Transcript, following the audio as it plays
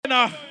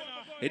now.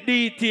 The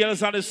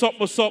details and the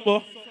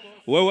something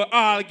where we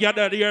all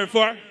gathered here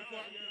for.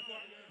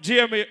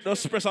 Jamie,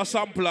 just press a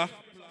sampler.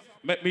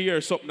 Make me hear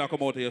something that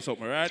come out here,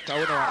 something, right?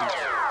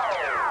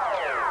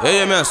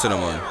 Hey, man,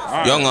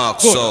 man. Young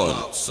Ox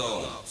Sound.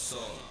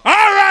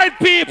 All right,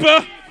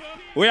 people.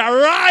 We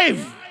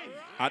arrive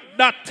at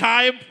that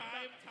time.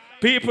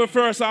 People,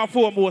 first and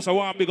foremost, I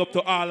want to big up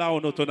to all I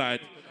know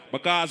tonight.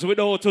 Because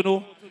without you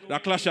know, the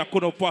clash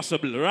couldn't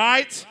possible,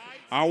 right?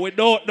 And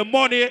without the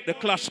money, the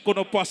clash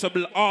couldn't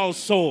possible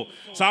also.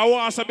 So I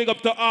want to big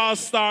up to All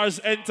Stars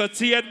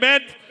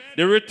Entertainment.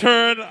 The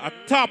return at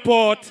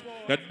Tapout.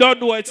 You don't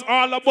know what it's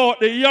all about.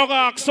 The young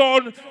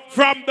Axon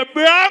from the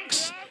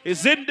Bronx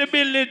is in the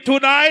building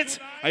tonight.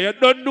 And you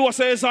don't know what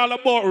it's all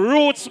about.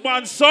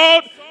 Rootsman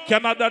sound.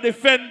 Canada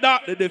defender,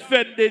 the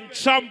defending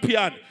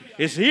champion,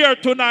 is here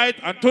tonight.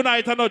 And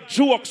tonight I'm not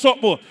joke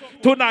something.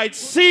 Tonight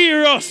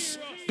serious.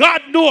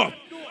 God know.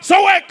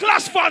 So when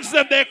class fans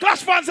them there,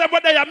 class fans them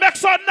but they make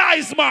some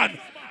nice man.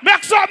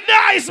 Make some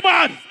nice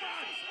man.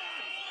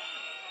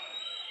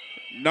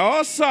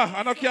 No sir,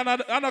 I know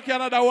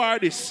Canada war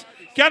this.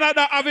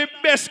 Canada have the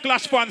best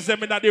clash fans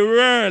them in the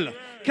world.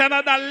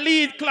 Canada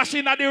lead clash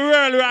in the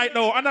world right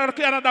now. I know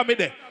Canada me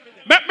there.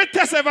 Make me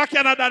test if I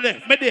Canada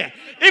there. Me there.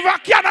 If I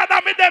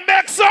Canada me there,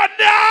 make some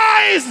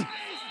nice.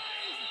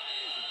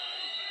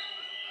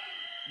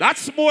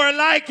 That's more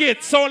like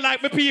it. So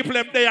like my people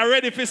them they are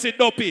ready for sit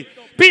dopey.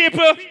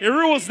 People, the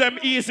rules them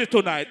easy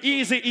tonight.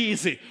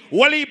 Easy.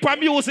 One heap of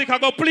music I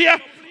go play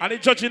and the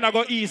judging I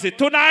go easy.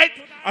 Tonight,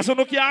 as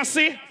you can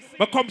see,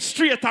 I come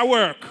straight to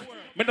work.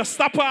 I don't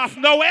stop off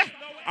nowhere.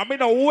 I'm in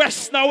the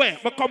west nowhere.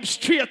 I come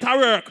straight to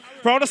work.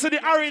 From the see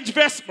the orange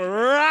vest,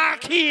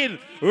 rock in.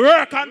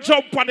 Work and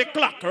jump on the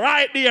clock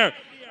right there.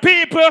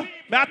 People,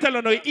 I tell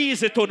you,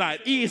 easy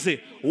tonight.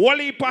 Easy. One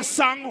heap of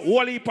song,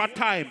 one heap of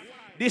time.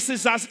 This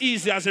is as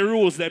easy as the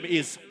rules them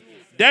is.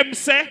 Them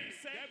say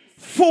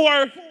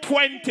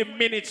 4:20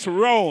 minutes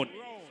round.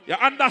 You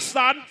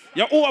understand?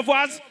 Your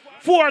overs,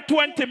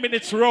 4:20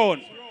 minutes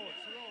round.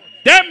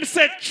 Them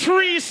say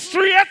 3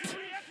 straight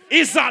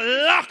is a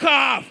lock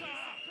off.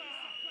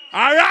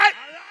 Alright?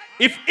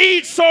 If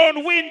each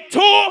song win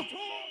 2,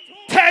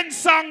 10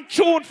 song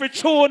tune for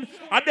tune,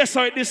 and that's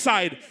how it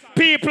decide.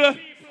 People,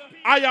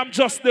 I am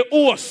just the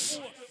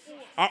host.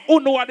 And who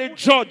know the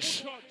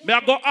judge? May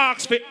I go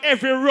ask for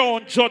every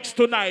round judge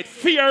tonight,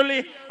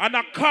 fairly and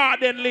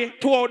accordingly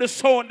to how the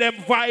sound them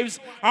vibes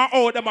and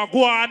how them are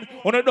going.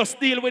 And I just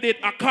deal with it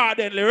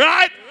accordingly,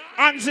 right?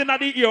 Hands in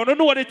the ear, you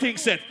know what the thing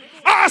said.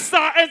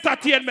 All-Star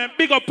Entertainment,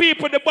 big up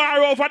people the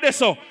bar over there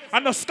so.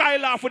 And the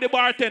skylar for the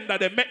bartender,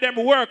 they make them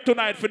work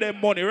tonight for their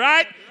money,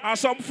 right? And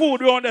some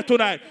food around there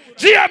tonight.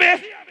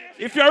 Jamie,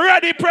 if you're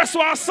ready, press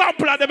one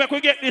sample and then we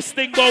get this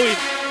thing going.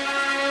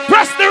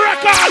 Press the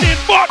recording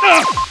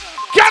button.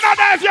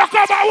 Canada, if you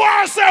come at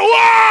war, say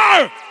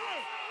war!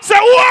 Say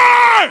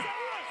war!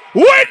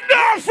 Win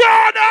the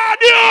front on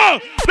you!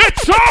 The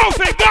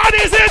trophy God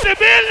is in the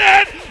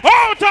building!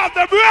 Out of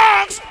the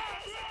Bronx!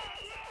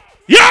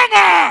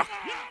 Younger!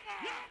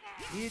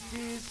 It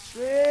is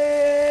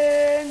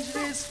strange,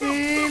 this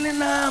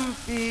feeling I'm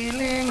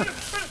feeling.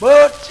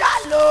 But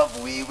your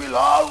love we will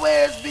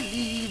always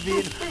believe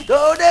in.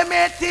 Though they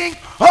may think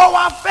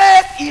our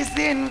faith is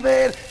in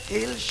vain.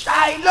 Till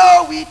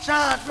Shiloh we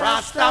chant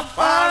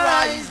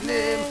Rastafari's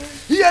name.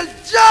 Hail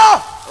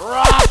Jah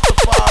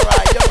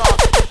Rastafari. You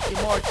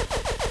know, immortal.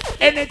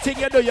 Anything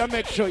you do, you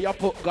make sure you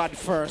put God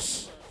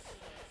first.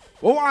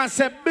 We want to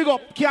say big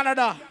up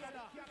Canada.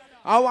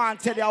 I want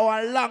to tell you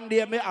how long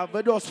day me have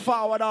we just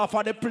forward off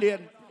of the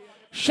plane.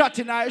 Shot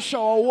in our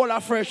shower, whole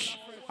of fresh,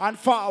 and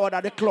forward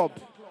at the club.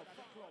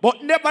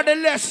 But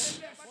nevertheless,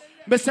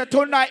 me say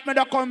tonight me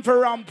da come for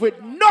ramp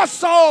with no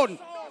sound.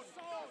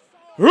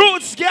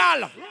 Roots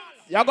girl,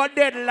 you got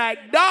dead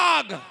like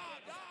dog.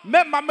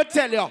 Remember me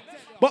tell you.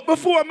 But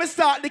before me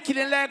start the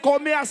killing like how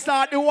me I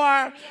start the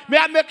war, me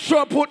I make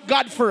sure I put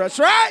God first,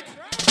 right?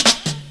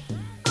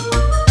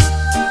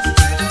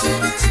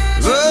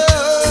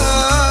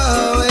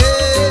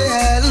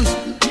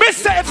 Me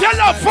say if you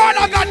love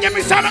Father God, give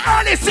me some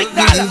early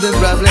signal.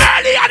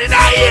 Early in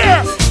the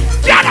year.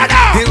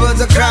 It was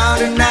a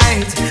crowded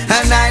night,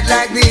 a night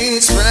like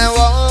this, when I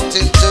walked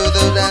into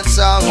the dance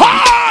hall.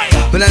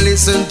 When I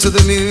listened to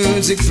the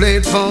music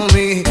played for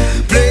me,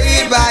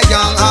 played by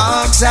Young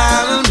Ox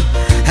Sound,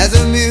 as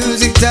the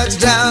music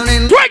touched down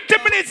in 20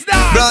 minutes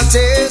down, brought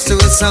tears to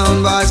a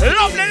soundbar.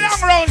 Lovely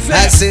long rounds there.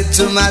 I said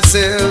to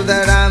myself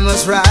that I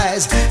must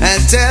rise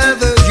and tell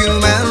the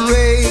human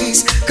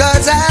race,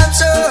 cause I'm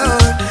sure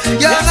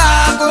Young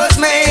Ox was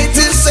made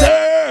to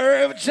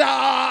serve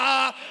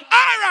Jah.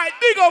 Alright,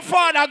 big up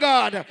Father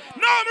God.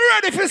 Now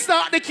I'm ready to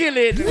start the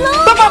killing.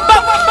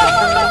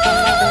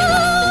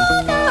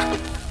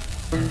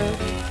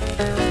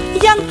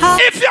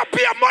 If you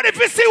pay money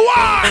for see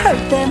war,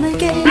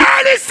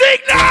 early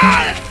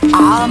signal.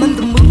 I'm in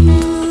the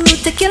mood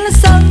to kill a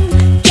song.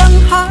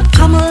 Young heart,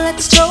 come on,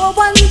 let's throw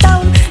one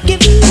down. Give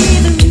me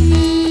the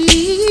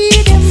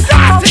rhythm.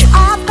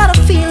 I've got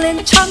a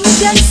feeling,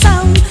 champion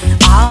sound.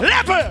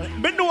 Level,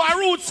 me know a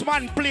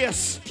Rootsman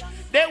place.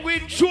 They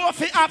win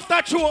trophy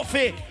after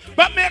trophy.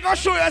 But make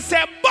sure you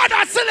say, but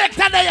I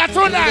selected there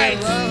tonight.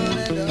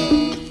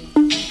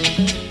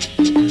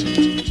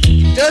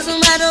 Doesn't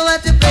matter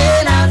what you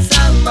play that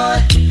song, boy.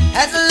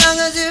 As long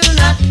as you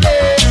not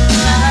play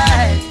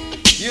right,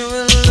 you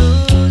will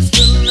lose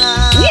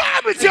tonight.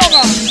 Yeah, but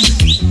younger.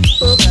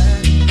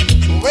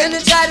 When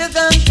you try to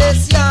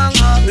contest young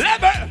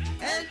Level.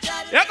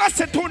 You gonna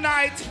say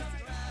tonight.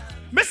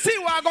 Me see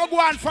what I go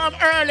on from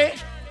early.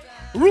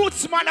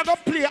 Rootsman I gonna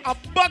play a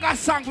bugger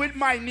song with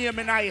my name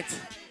in it.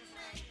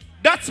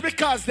 That's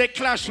because they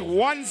clash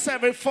once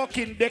every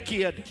fucking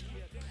decade.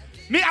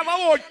 Me have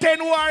about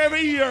 10 war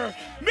every year.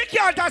 Me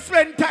can't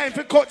spend time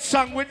to cut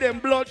song with them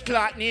blood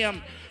clot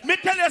name. Me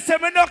tell you, say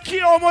me no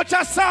care how much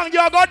a song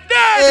you got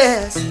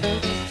dead. Yes.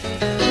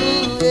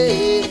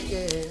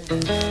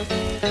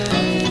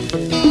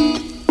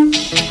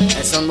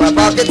 And some my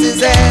pocket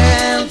is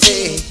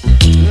empty.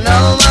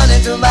 No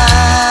money to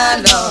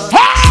buy, no.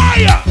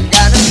 Higher!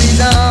 Gotta be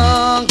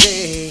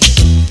donkey.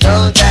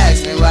 Don't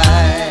ask me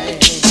why.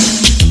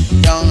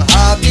 Young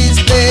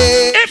Harvey's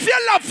play. If you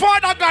love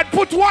Father God,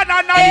 put one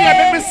on here,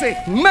 let me see.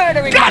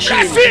 Murdering God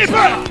bless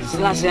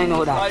people! Last I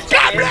know that.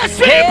 God bless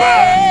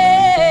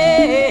people!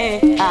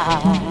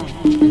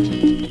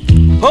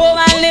 Oh,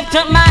 I lift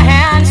up my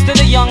hands to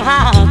the young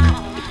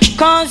hawk,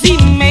 cause he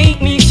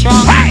make me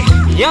strong. Hey.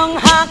 Young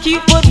hawk, he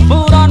put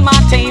food on my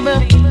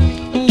table.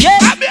 Yeah,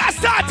 Let me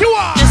start you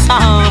on. the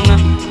song.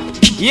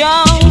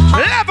 Young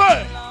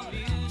Level!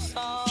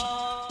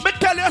 Me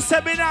tell you,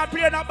 say me not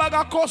playing a bag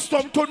of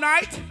custom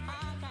tonight,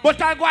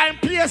 but I go and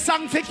play a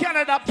song for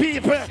Canada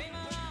people.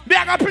 Me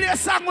I go play a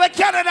song where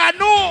Canada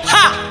know.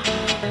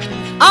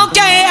 Ha!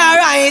 Okay,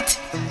 alright.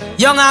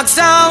 Young Hawk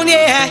sound,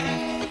 yeah.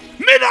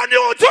 Me not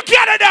new to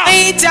Canada.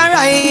 It's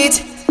alright.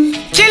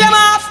 Kill him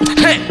off.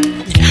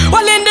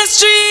 Well, in the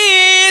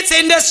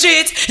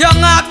streets, young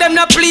Hawk them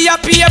no play a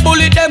pay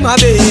bullet them a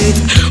beat.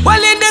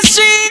 Well, in the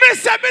streets, Me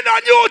say me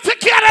not new to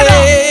Canada.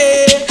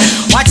 hey.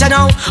 Watch it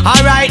now,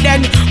 alright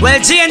then. Well,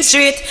 Jane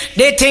Street,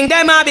 they think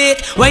them a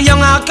bit. When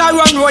young Hawk a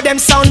run road, them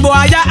sound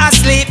boy ya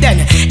asleep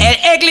then. El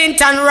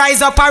Eglinton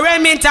rise up a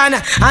Remington,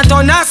 and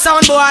turn a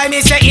sound boy me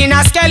say in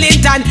a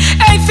skeleton.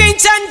 Hey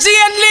Finch and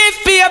Jane leave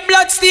be a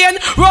blood stain.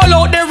 Roll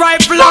out the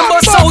rifle and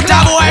bust out a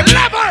boy.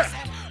 Level!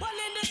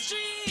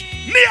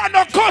 Me are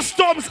no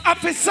customs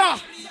officer.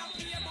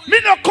 Me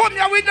no come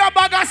here with no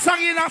bag of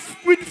song in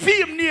with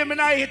film name in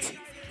it.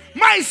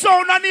 My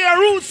sound on here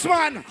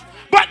Rootsman.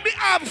 But me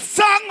have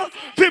song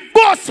to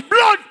bust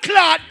blood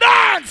clot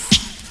dance.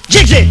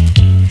 Gigi,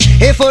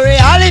 if for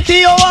reality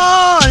you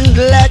want,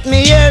 let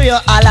me hear you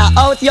holla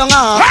out, young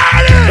Hawk.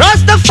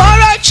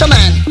 Rastafari,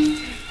 man.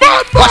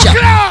 Watch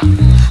out.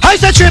 I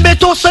say tribute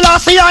to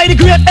Selassie, I the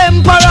great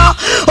emperor.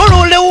 Who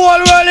rule the whole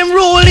world and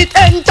rule it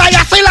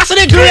entire.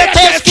 Selassie the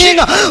greatest king.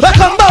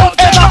 Welcome back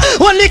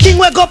ever. Only king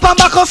wake up on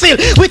battlefield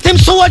with him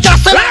soldier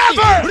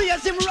Selassie.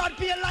 Raise him rod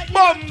be like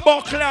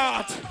Bumbo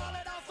clot.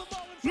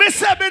 Me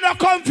say me no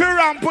come for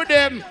ramp with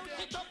them.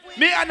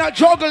 Me and a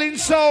juggling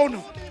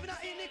sound.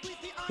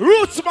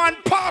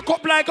 Rootsman park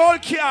up like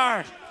old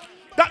car.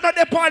 That not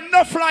depend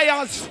no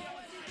flyers.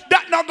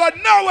 That not go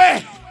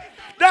nowhere.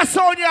 That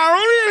sound you a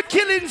real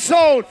killing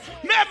sound.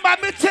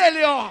 Remember me tell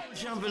you.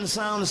 Jumping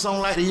sound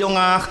like the young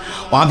Hawk.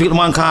 One big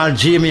man called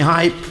Jamie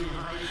Hype.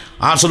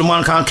 Also the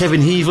man called Kevin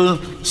Hevel.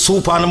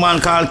 Super and the man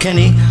called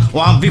Kenny.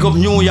 One big up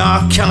New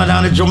York, Canada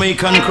and the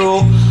Jamaican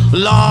crew.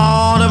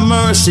 Lord of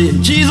mercy,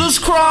 Jesus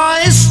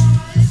Christ.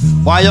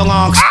 Why young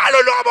Hawks? I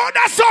don't know about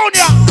that sound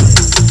ya.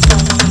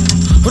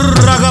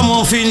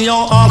 Ragamuffin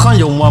young Hawk and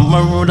you want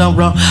murder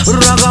bro.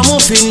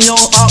 Ragamuffin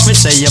young Hawk, me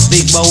say you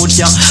big bout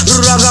ya.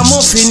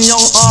 Ragamuffin young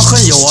Hawk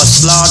and you a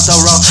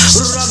slaughterer.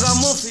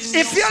 Ragamuffin.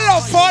 If you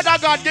love Father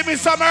God, give me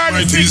some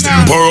early Might is the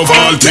signal. emperor of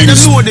all things.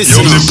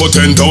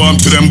 Omnipotent, I want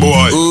to them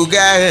boy. Oh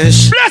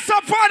gosh. Bless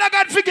up Father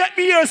God, forget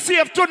me here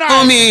safe tonight.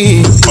 For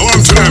me, I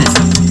want to them.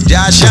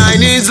 Jah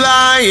shine his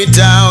light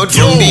out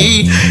for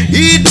me.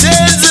 He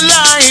tells the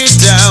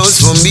lighthouse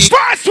for me.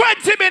 First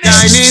 20 minutes.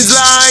 Shine his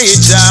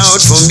light out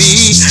for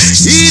me.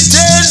 He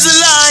tells the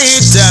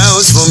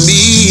lighthouse for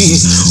me.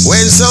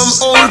 When some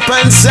old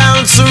pan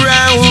sounds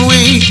surround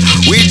we,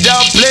 with the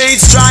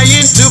plates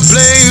trying to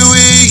play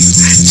with,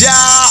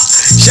 Jah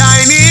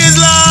shine his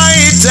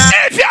light out.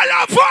 If you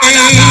love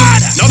Father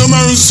God. Now the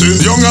mercy,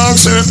 young Hawk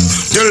say,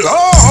 the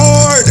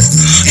Lord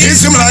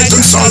is him light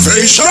and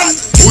salvation.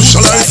 Who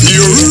shall I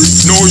fear?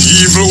 No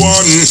evil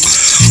one.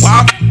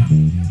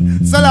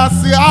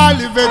 Selassie, I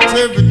live it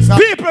every time.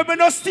 People may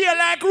not stay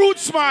like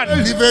Rootsman. I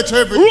live it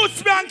every time.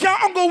 Rootsman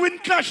can't go win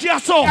clash here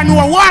so. And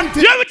I want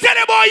it. You will tell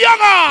them about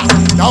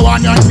younger. Now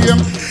on your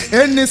name,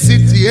 any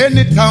city,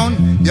 any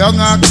town, young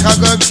Hawk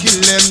go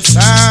kill them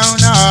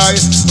sound. I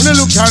wanna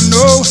look and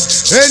know,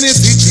 any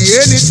city,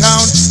 any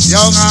town,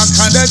 young Hawk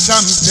and the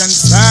champion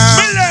sound.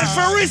 Me learn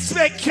for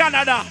respect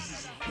Canada.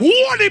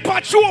 Only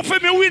patrol for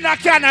me win a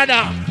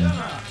Canada.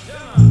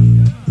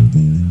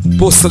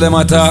 Post them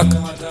attack.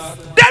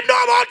 Them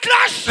know about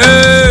clash.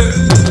 Hey,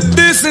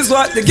 This is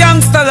what the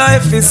gangster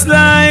life is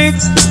like.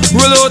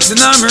 Roll out in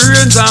my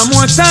range and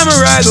more time I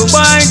ride a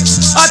bike.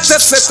 I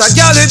test set a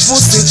gal it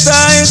pussy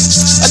tight.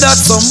 I got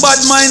some bad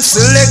mind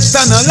select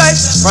and a life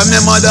from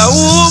your mother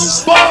womb.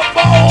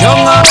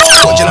 Young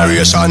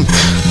generation.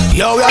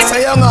 Yo, we are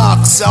say Young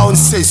sound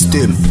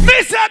system.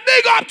 Mr.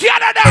 Big Up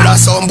Canada.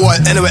 That's some boy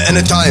anyway,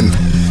 anytime.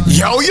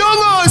 Yo,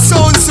 Young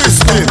sound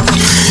system.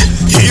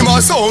 Him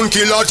a sound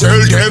killer,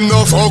 tell them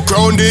no fuck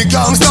round the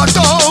gangster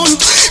town.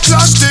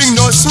 Clash thing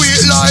no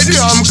sweet like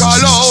them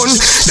cologne.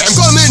 Them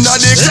coming at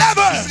the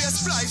level.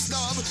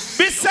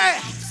 Me say,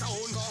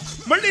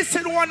 me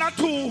listen one or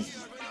two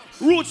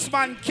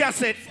Rootsman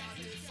cassette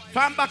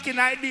from back in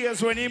the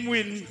days when him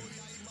win.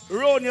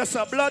 Round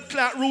yourself, blood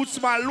clot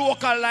Rootsman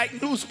local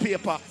like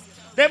newspaper.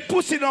 Them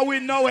pussy no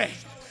win nowhere.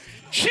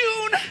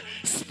 Tune,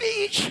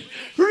 speech,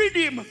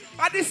 rhythm,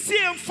 and the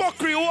same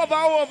fuckery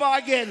over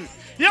again.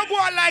 You go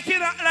on like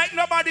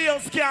nobody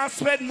else can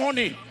spend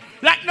money.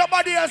 Like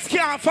nobody else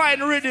can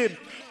find rhythm.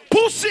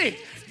 Pussy,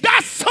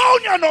 that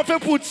sound you know if you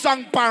put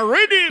song per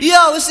rhythm.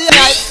 Yo, we see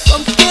like,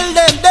 come kill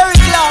them, Derek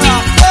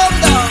Clara, calm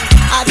down.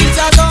 I think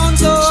I don't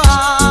so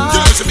hard.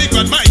 Yo, it's a big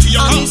man, mighty,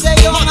 young. And he say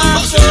you're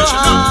not so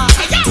hard.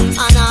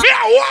 Me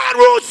a one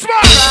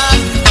Rootsman.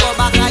 Go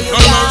back and you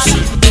got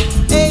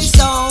a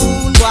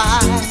sound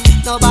boy.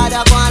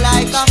 Nobody want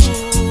like a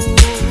fool.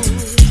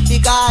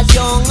 Because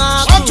young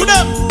are cool. Up to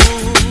them.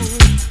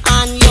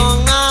 And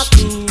young are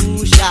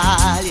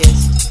crucial,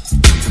 yes.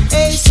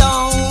 A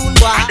sound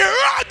boy. And the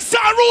rocks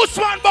are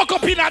Rootsman buck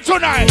up in it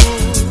tonight.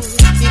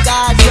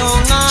 Because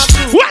young are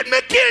cool. When me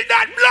kill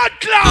that blood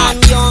clot.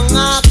 And young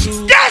are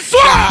crucial. Guess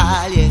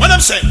what? Yes. What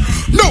I'm saying?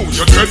 No,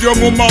 you tell your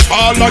mama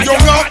all of your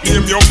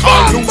name. You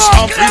call loose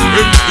something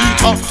with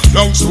Peter.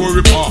 Long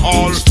story for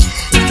all.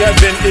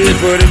 Kevin E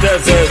for the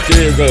Desert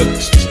Eagle.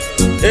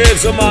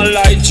 Here's a man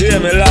like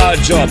Jamie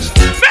Large up.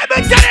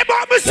 Maybe tell him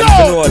about me so. You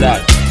know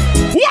that.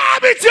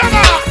 What me tell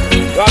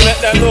you? Well, let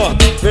them know.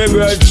 Maybe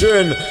a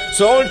dream.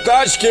 Sound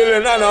cash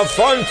killing and a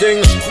fun thing.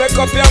 Make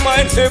up your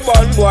mind for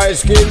one boy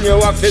skin. You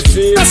have to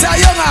see. I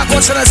say young man,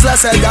 what's the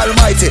last say the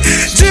Almighty?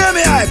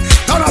 Jamie Hype,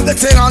 turn up the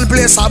thing on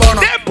place about.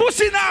 Them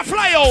pussy not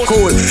fly out.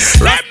 Cool.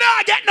 Them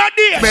not get no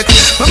deal.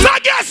 So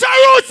guess a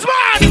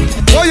Rootsman.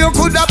 Oh, you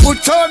could have put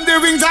on the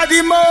wings of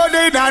the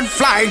morning and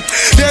fly.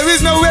 There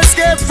is no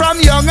escape from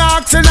Young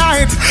Ark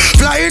tonight.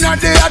 Flying at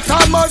the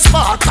utmost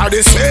part of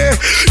the sea.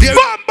 Me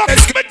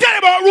tell you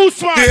about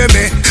Rootsman. Hear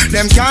me,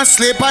 them can't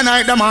sleep at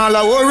night. Them all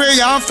a worry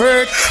and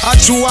fret. I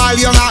chew all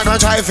Young Ark no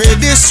try for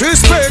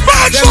disrespect.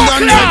 Them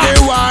done get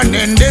the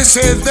warning. This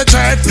is the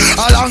threat.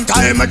 A long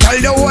time I tell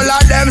the whole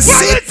of them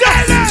sit.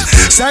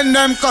 Send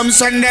them come,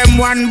 send them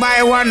one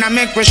by one. I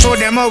make we show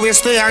them how we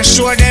stay and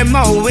show them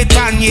how we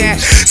can, yeah.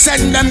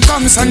 Send them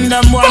come, send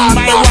them one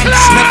by one.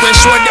 Make we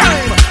show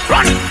them.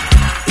 Run.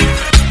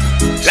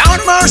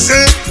 Lord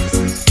mercy.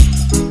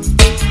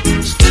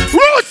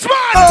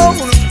 Rootsman,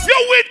 you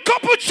win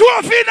couple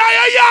trophy in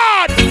your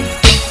yard.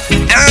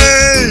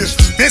 Hey,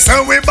 this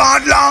is we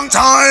bad long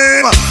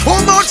time. How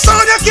much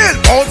son you kill?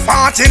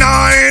 About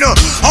 49.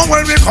 And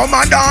when we come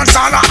and dance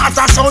all the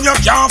after sound you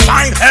can't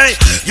find. Hey,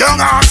 Young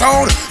Ark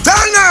sound. Tell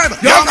them,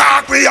 Young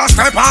Ark we a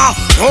stepper.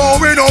 No,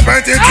 we no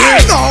petty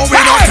king. No, we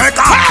no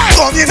taker.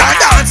 Come in and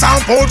dance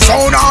and put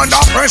sound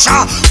under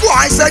pressure.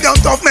 Why say them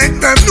tough make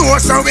them know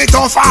so we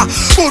tougher.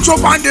 Put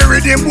up on the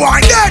rhythm boy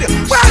dead.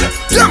 Well,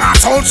 Young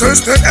Ark sound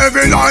system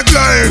every like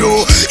blade.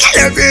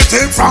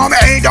 Everything from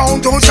A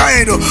down to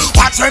Z.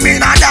 Watch me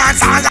in a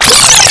dance and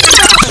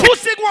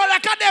pussy go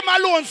like a them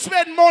alone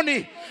spend money.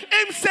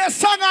 Him say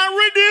song and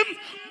rhythm,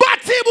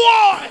 batty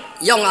boy.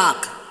 Young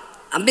Ark,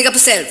 and big up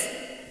yourself.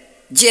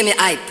 Jamie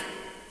Hype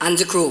and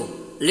the crew.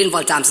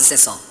 Linval Thompson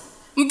says so.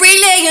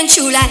 Brilliant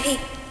true light.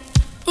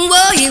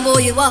 Woy,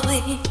 woy,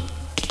 woy.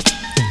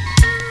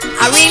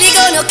 I really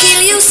gonna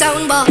kill you,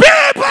 sound boy.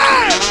 People!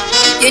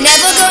 You're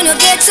never gonna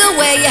get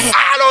away.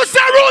 All who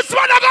say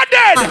Rootsman are got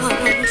dead.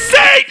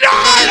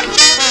 Signal!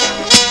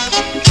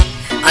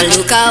 And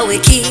look how we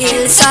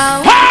kill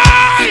sound.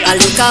 Hey! And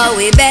look how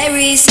we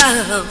bury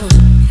sound.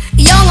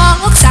 Young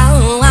Ark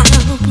sound.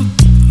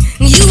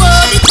 You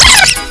are the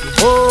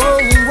oh,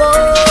 yeah.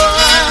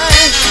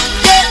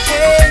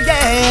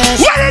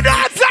 What did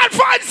that sound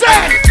fancy?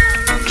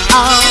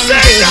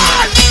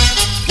 Signal!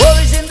 War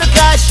is in the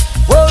clash,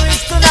 war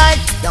is tonight.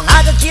 Young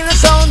Ark to kill the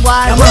sound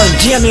boy. Come on,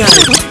 Jamie.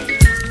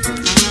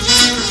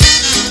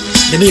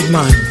 The big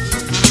man.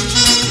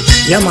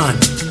 Yeah, man.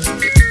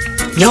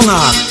 Young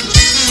Ark.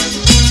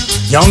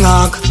 Young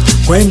Ark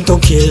went to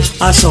kill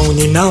a sound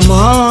in the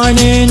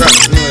morning.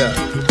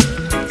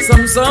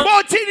 Some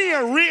but in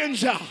here,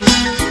 Ranger.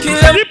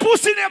 The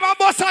pussy never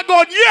bust a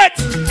gun yet.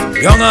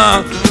 Young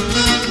Ark.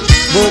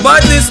 But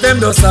badness them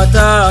just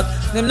attack.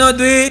 Them not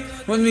do it.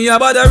 When we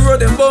about the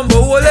road, them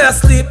bumbo whole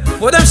asleep.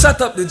 But them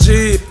shut up the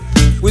jeep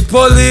with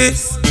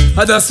police.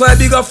 And that's why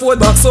big up Ford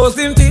box so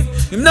empty.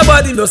 Him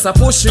nobody does a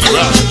push him.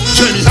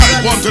 Jenny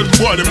Hype wanted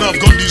boy, them have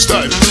gun this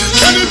time.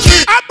 Kenny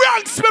G. A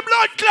Bronx, me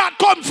blood clot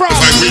come from.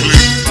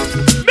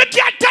 Me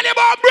can't tell you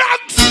about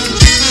Bronx.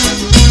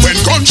 When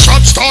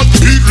gunshots start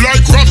beat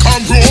like rock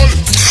and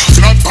roll.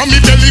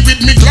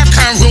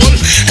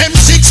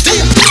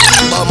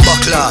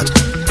 clot.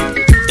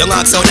 Young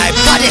Ark sound like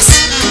baddest.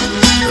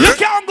 You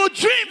can't go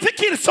dream to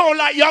kill sound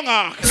like Young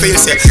Ark. Feel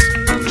say,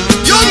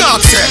 Young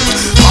Ark say,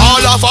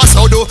 all of us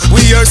now do,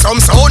 we hear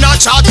some sound a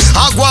chat.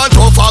 Agwan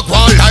tough,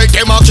 agwan like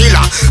them a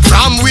killer.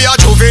 From we a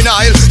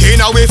juvenile, in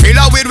a we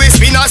filler with we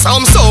spinner.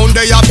 Some sound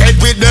they a bed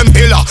with them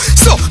pillar.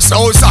 So,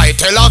 Southside,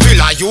 tell a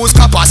villa, use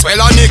capas, well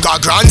a nigga.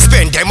 Grand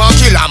spend, them a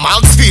killer,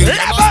 Maxfield,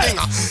 them a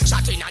stinger.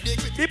 Shot in a dick.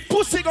 The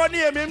pussy gonna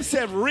name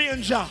himself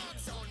Ranger.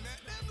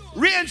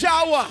 Ranger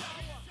what?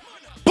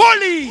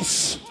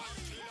 Police.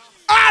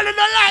 All in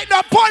the light,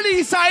 the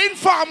police are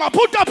informer.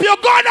 Put up your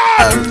gun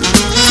on.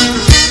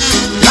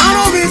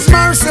 Lord of His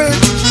mercy.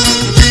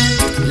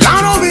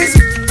 Lord of His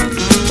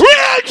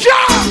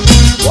Ranger.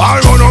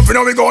 While run up, you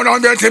know we gonna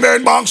get him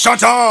head back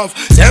shut off.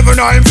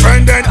 7-9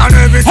 friend dead and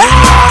everything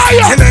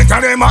lost. Select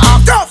and them a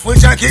act off, we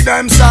check it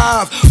them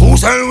soft. Who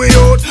sell we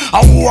out,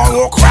 and who a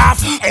rock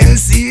craft.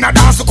 LC na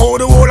dance to call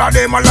the whole of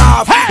them a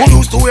laugh. Who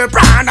used to wear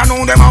brand and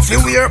now them a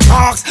few wear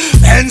parks.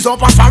 Ends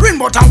up a foreign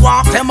but a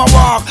walk, them a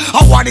walk.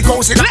 I want the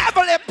ghost in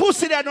level a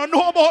pussy that don't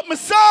know about my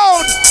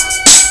sound.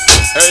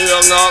 Hey,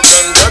 Young Ark,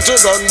 then get your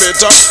gun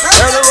bitter.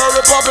 Anywhere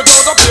we pop it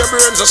out, up your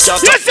brains are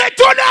scattered. You say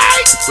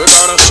tonight we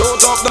gonna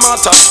shoot up the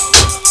matter.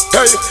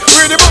 Hey,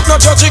 read the book,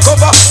 not judge it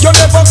cover. You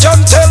never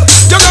can tell.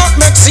 Young Ark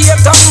make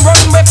Satan run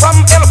away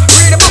from hell.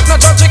 Read the book, not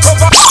judge it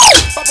cover.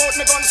 Pop out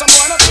me gun, some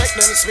boy not take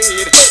them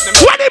speed.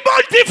 20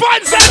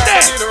 multi-fans in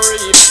there.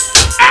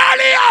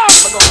 Earlier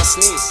I'm gonna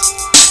sneeze.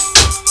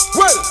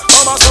 Well,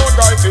 I'm a sound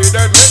guy feed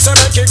dead. Me say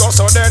make it go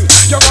so then.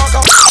 Young Ark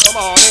come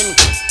on in.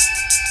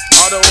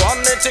 I don't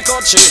want it to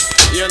cut you.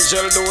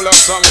 Angel do love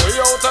song. We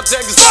out of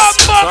Texas.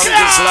 From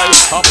this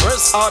life, I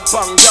press hard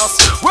pang gas.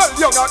 Well,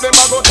 Young Ark them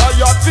a go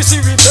tired fishy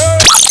return.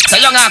 So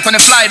Young Ark when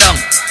they fly down,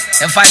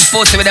 they find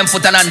pussy with them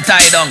foot and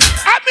tie down.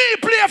 I mean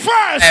play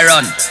first. Hey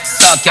run,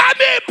 suck it. I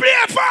mean play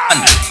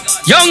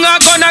first. Young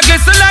Ark gonna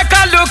kiss like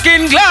a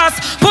looking glass.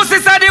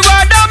 Pussy say the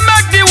word that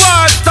make the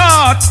war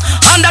start.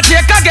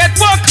 Undertaker get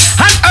work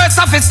and earth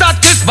of his start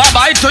kiss. Bye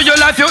bye to your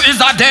life, you is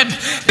a dead.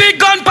 Big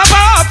gun pop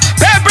off,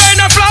 pay brain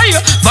a fly.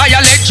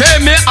 Violate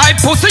Jamie, I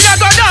pussy you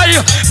go die.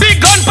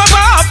 Big gun pop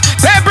off,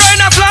 pay brain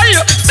a fly.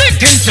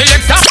 Stinking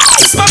selector,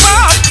 pop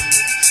off.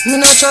 Me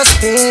not trust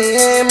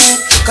him,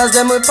 cause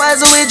them we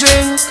poison we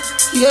drink.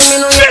 Yeah, me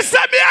no.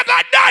 Listen me, I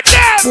got that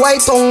them.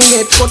 White tongue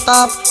get cut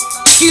off.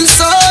 Kill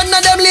son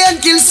of them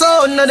lane, kill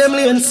son of them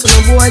lane. So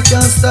no boy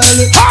can't style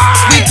it.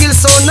 We kill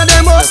son of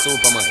them up.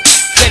 Superman,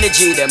 Kenny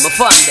G them, I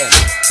fund them.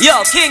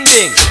 Yo, King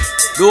Ding,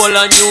 the whole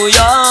of New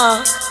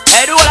York.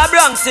 Hey, the whole of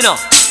Bronx, you know.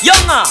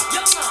 Young Ark,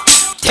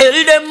 tell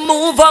them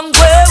move and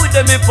go with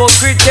them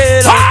hypocrite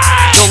tail.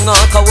 Young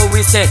Ark, what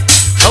we say?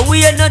 How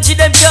we energy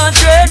them can't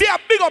trade. Me a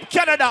big up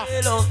Canada.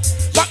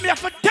 But me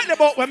have to tell you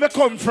about where me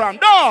come from.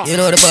 No. You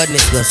know the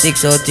badness go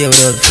 6 out here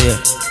without fear.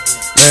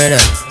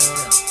 Murder.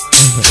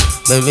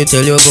 Let me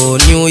tell you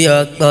about New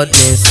York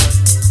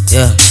badness.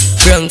 Yeah,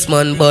 Bronx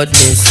man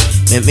badness.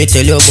 Let me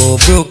tell you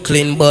about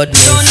Brooklyn badness.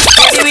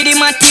 Steady with the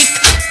matic.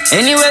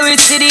 Anywhere we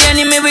see the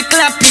enemy, we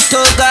clap it,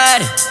 oh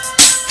God.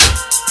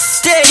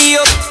 Steady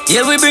up,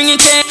 yeah we bring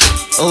it in.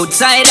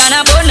 Outside and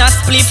a bonus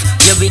spliff.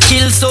 Yeah we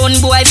kill son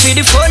boy for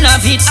the fun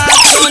of it.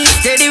 Son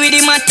steady with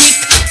the matic.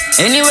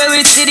 Anywhere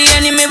we see the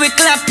enemy, we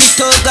clap it,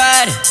 oh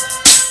God.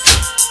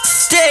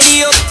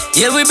 Steady up,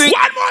 yeah we bring.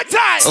 One more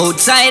time.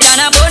 Outside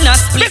and a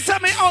bonus spliff.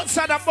 Listen me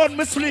outside and bun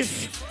me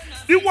spliff.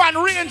 The one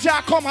ranger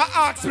come and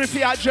ask me for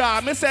your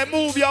job. Me say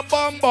move your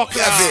bum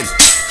buckler. Kevin,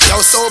 yo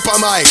super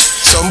Mike,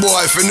 some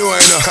boy for know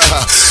you know.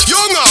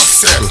 Young Ark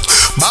them,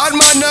 bad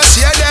man no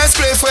share their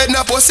spray for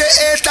no pussy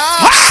hater.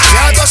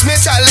 Can't touch me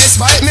chalice,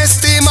 bite me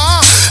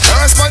steamer.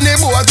 Earth on the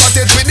boat, cut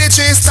it with the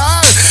twister.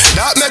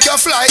 That make you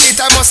fly,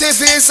 it I must see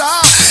visa.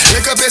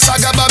 Make a piece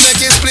of gabba, make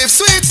it split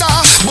sweeter.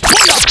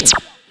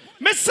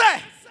 Me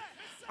say,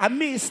 and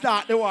me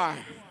start the war.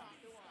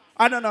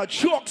 I don't know,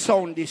 joke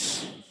sound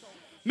this.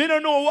 Me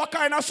don't know what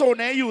kind of sound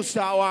they use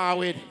that war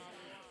with.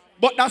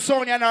 But that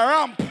sound in a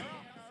ramp.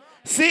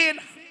 See,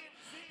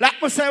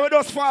 like me say, we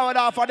just forward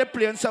off of the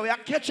plane, so we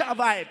catch a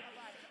vibe.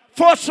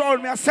 First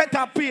round, me a set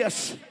a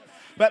pace.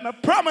 But me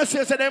promise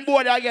you, so them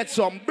boy I get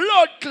some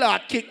blood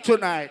clot kick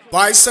tonight.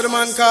 Vice to the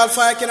man called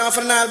Fiking off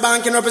the Nile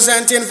Banking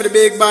representing for the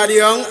big body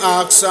Young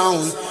Ark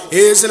sound.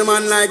 Here's the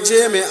man like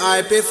Jamie,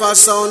 I pay for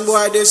sound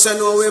boy, this and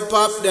know we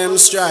pop them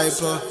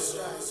striper.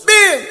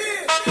 Big!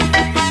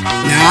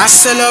 Now I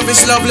still love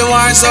this lovely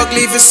wise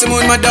ugly. If it's the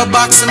moon, my dub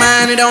box,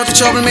 man, it don't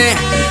trouble me.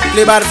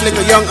 Play by the flick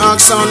of Young Ark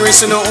sound,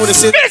 racing out who the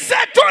city. Listen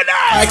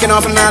tonight! Fiking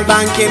off the Nile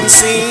Banking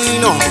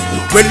scene.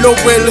 Well,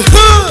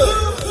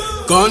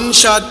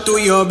 gunshot to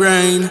your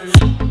brain.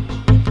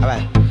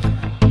 Alright.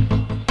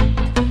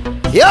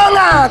 Young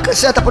Ark,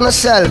 set up on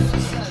yourself.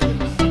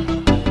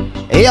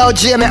 Hey, yo,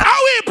 Jamie.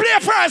 How we play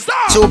first,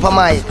 huh? Super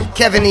Mike,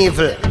 Kevin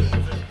Evil.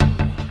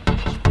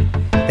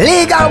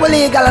 Legal, we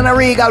legal, and a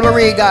regal, we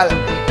regal.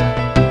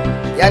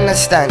 You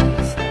understand?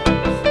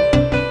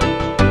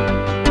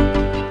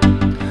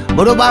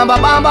 Budu bamba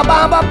bamba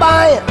bamba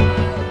bye.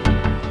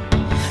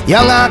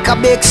 Young Ark a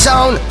big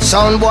sound,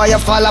 sound boy you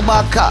follow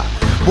back.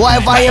 Boy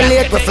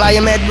violate, we fly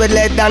him head with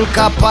lead and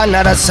copper,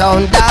 another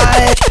sound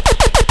die.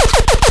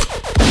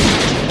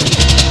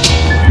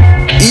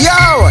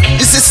 Yo,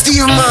 this is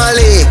Steve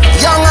Marley,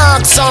 Young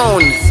Ark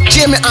Sound,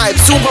 Jamie Hype,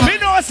 Super. Me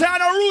know say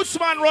no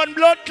Rootsman run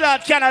blood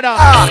clot Canada.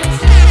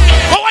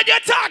 But when you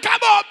talk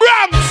about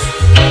Bronx,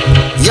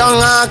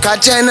 Young Ark a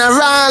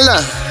general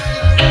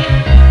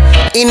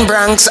in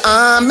Bronx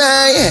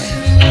Army.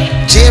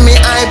 Jamie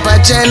Hype a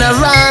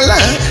general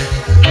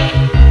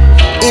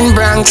in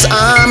Bronx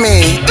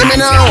Army. Give me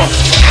now.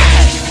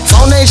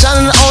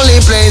 Foundation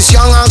only place.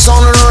 Young Ark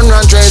Sound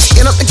run trace.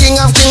 Get up the king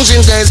of kings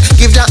in case.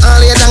 Give the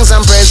all your thanks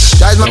and praise.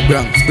 Guys, my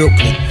Bronx,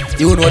 Brooklyn.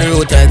 You know the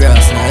road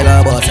grass.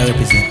 Now I boss I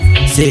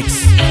represent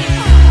 6.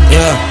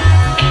 Yeah.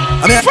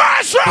 I mean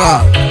first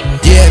round.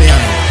 Jamie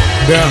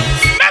Bronx.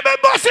 Let me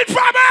bust it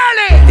from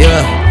early.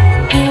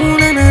 Yeah. Ooh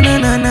na na na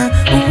na na.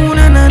 Ooh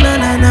na na na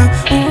na na.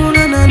 Ooh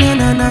na na na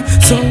na na.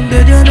 Sound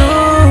did you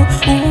know?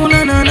 Ooh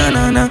na na na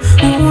na na.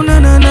 Ooh na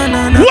na na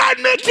na na. What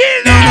me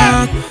kill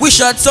them? We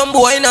shot some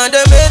boy in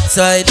the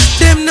bedside.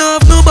 Them know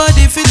have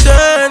nobody fi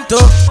turn to.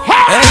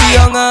 Hey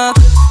Young Ark,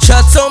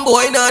 shot some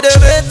boy in the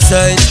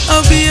bedside.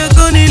 I'll be a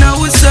gun in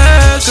our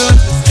circle.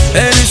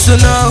 Hey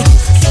listen now,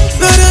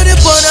 brother the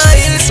pon a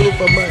hill.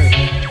 Superman.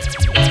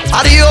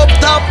 Are the up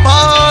top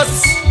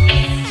boss?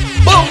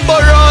 Bumbo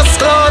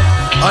Roscott.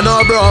 I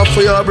know bro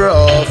for your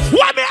bro.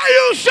 What me are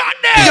you shot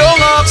there? Young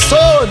Ark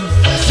Sound.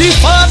 The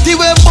party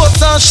where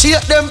bust and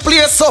shake them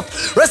place up.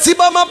 Receive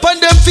them up on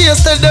them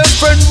face, tell them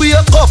friend wake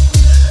up.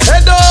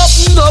 Head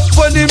up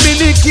when the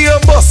mini gear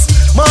bus.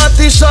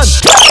 Martian.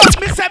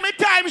 Me say me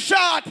time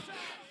short.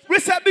 We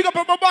say big up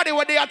on my body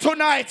when they are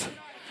tonight.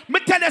 Me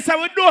tell you say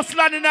we don't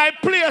land in our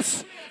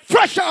place.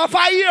 Fresh off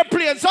our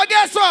airplane. So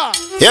guess what?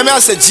 Yeah, me I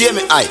say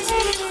Jamie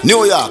Hype,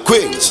 New York,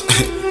 Queens.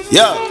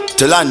 Yeah,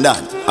 to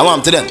London. I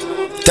want to them.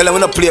 Tell them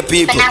we don't play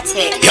people.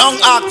 Young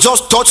Ark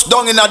just touched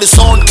down in the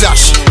sound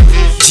clash.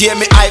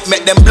 Jamie Hype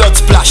make them blood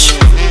splash.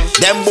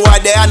 Them boy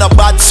they are no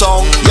bad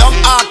song. Young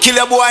Ark kill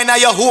a boy in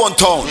your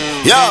hometown.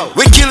 Yo,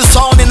 we kill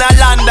sound in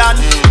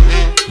London.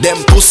 Them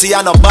pussy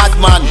are no bad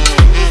man.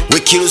 We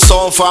kill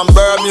sound from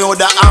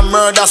Bermuda and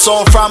murder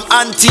sound from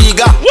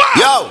Antigua.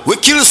 Yo, we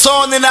kill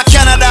sound in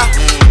Canada.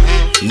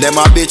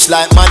 Them a bitch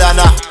like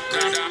Madonna.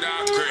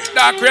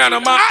 Dark Rihanna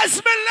man.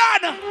 As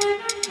Milan.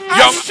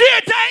 I'm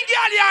straight and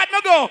girl yard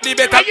no go.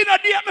 And you know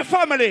date my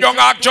family. Young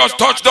Ark just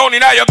touched down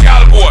in your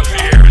gal boat.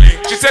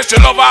 She says she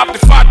love half the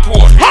fat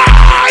poor.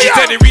 She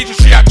said the reason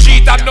she a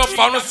cheat and no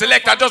found no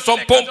selector, just some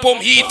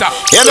pum heater.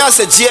 You know I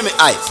say Jamie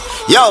Hype.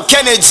 Yo,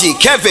 Kenny G,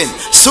 Kevin,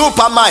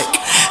 Super Mike,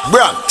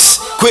 Bronx,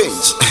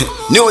 Queens,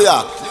 New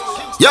York.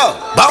 Yo,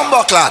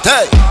 Bumbo Clot,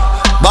 hey.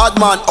 Bad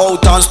man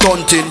out and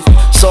stunting.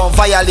 Some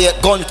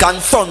violate gun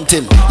confront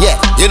him.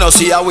 Yeah, you know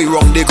see how we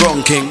run the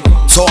ground king.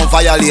 Some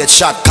violate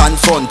shot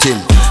confront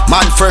him.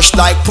 Man fresh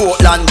like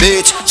Portland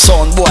Beach.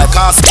 Son boy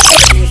cast.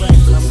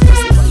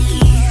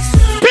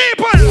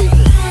 People,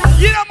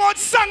 you know how much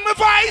song my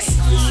voice?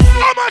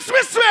 How much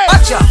respect?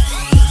 Gotcha.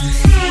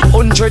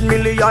 $100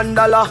 million,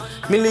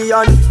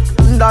 million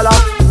dollar,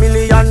 $1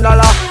 million,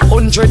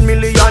 $100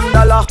 million.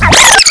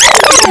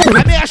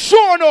 And they are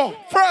sure no.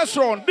 First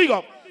round, big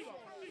up.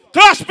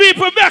 Clash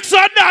people, make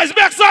some nice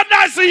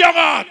Young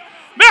Ark.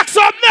 Make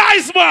some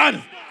nice,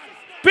 man.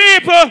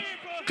 People,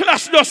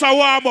 Clash does a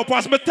warm up.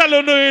 As me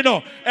telling you,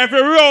 know,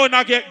 every round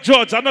I get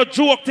judged. I'm not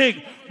joke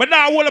thing. But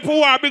now I want to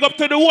war. Big up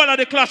to the whole of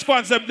the Clash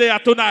fans them there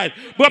tonight.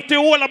 Big up to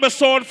the whole of my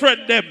sound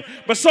friend them.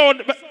 My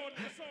sound,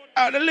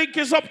 the link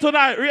is up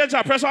tonight.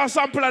 Ranger, press one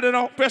sample you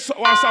know. Press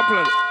one sample.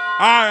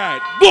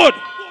 Alright, good.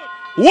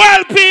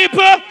 Well,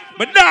 people,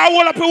 but now I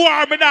want to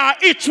war. But now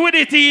itch with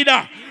it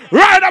either.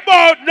 Right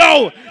about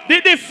now,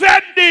 the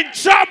defending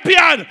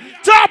champion,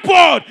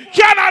 Tapout,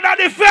 Canada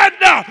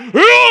defender,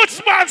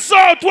 Rootsman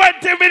Sound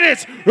 20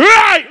 minutes,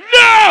 right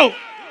now.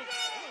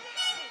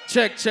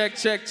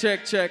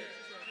 Check.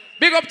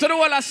 Big up to the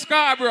whole of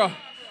Scarborough,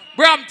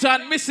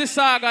 Brampton,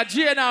 Mississauga,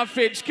 Jane and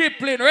Finch,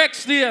 Kipling,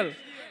 Rexdale,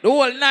 the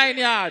whole 9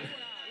 yard.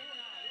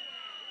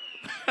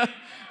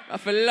 I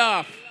feel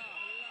laugh.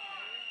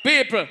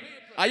 People,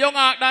 a Young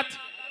Ark that?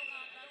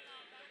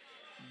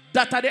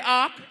 That are the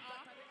ark?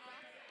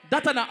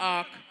 That are the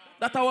ark.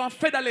 That are one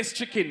featherless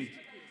chicken.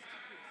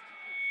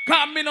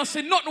 Can't me no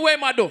see nothing way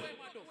I do.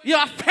 You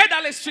are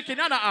featherless chicken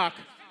and an ark.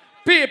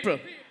 People,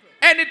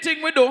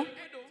 anything we do,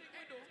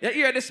 you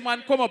hear this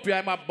man come up here,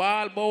 I'm a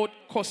ball about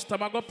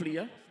customer go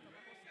play.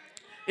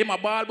 I'm a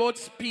ball about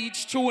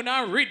speech, tune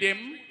and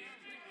rhythm.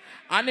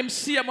 And him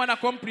see him when I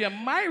come play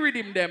my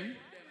rhythm them.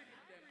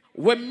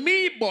 When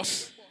me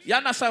boss, you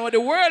understand what the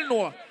world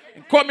know.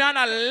 Come here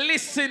and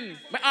listen.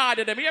 I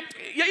order them. You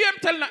hear him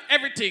telling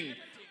everything.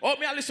 Oh,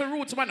 me I listen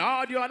Rootsman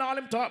audio and all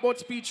him talk about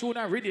speech, tune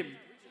and rhythm.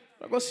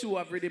 I go see you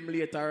have rhythm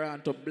later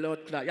on to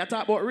blood clot. You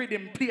talk about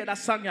rhythm, play that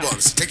song. Yeah.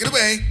 Take it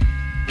away.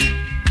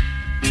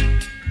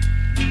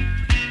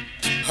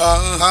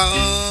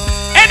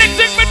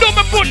 Anything we do,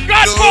 me put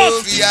God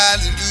first.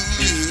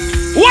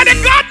 What the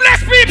God bless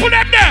people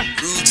them there?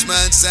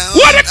 Rootsman sound.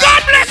 What the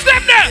God bless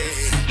them there?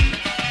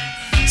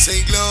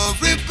 Say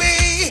glory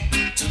be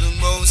to the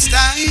Most most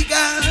high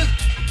God,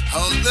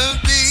 hold the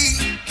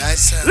big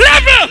thyself.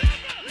 Level!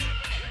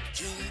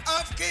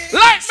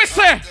 Like me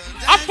say,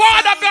 a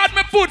Father God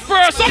me put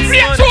first, so play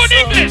tune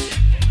English.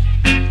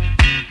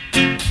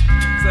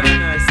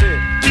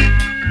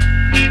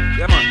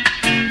 Yeah, man.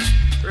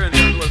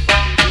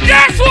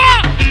 Guess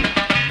what?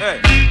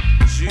 Hey,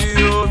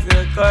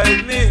 Jehovah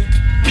guide me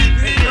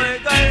in my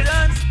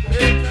guidance.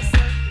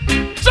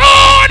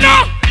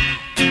 Jonah!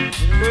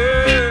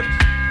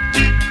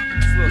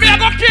 Me a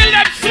go kill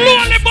them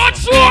slowly but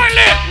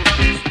surely.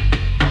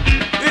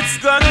 It's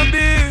gonna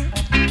be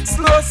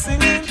slow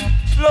singing,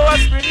 slow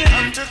springing.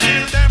 I'm to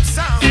kill them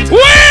sound.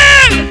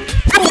 Will!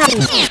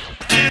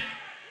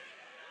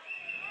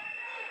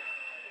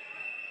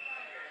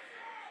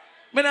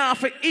 Me now have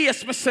to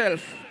ace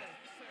myself.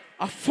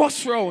 A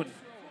first round.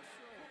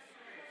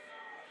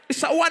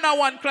 It's a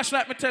one-on-one clash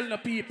like me telling the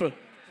people.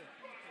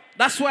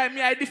 That's why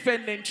me I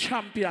defending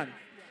champion.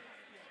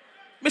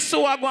 Me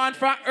so I go on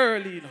from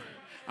early, you know,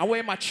 and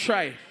where I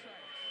try.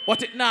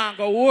 But it now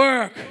go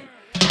work.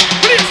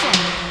 Please,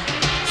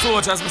 so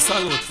what has me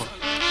salute for?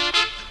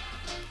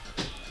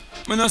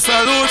 Me no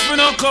salute for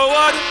no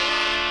coward.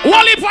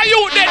 What if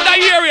you dead in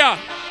the area?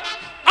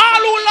 All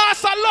who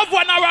lost a loved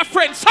one or a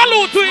friend,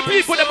 salute to the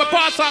people that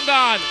pass and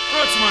gone.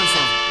 Rootsman,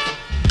 son.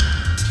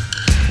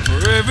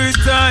 For every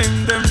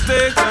time them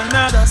take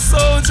another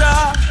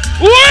soldier.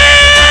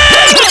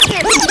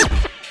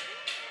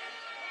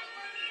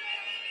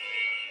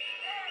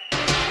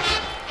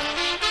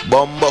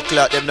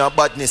 Bumbuckler, them no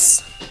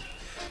badness.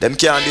 Them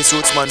can't this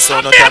Rootsman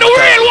son. I'm the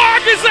real war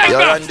designer.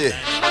 You're Randy.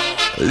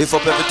 Lift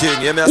up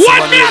everything. You me a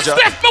one me a step,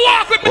 me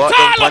walk with me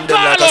tall up,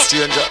 like a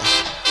stranger.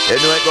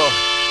 Anyway, go.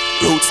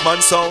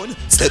 Rootsman sound.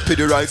 Step with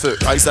the rifle.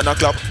 Rise and a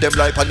clap. Them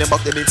life and them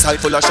back. Them inside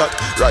full of shot.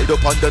 Ride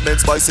up on the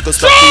men's bicycle.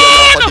 Stop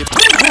the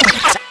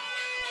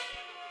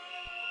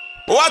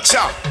watch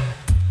out.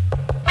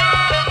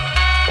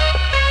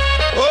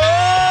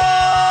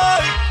 Oh,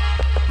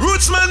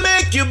 Rootsman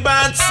make you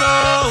bad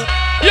song.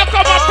 You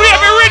come and play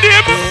me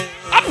rhythm.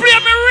 I play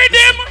me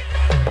rhythm.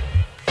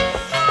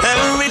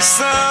 Every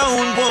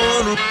sound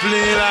wanna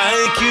play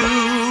like you.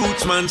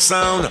 Rootsman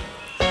sound.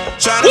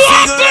 Trying to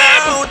figure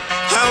out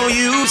how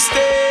you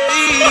stay.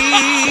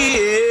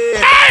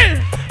 Hey.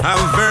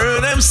 I've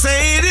heard them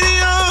say that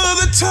you're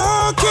the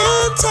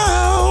talking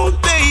town.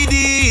 They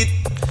did.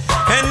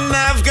 And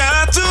I've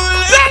got to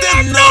let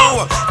them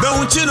know.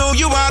 Don't you know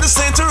you are the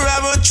center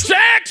of a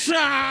section?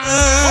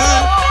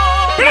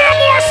 Play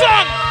more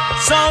song.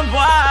 Sound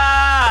wide.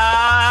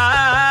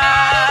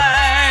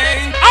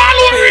 All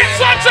who read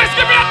Sanchez,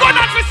 give me a gun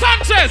out for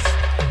Sanchez.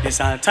 This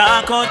a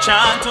talk or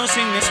chant to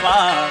sing this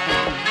one.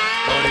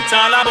 But it's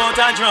all about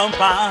a drum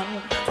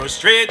pan.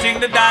 Frustrating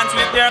the dance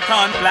with their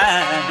con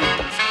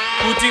plans.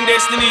 Putting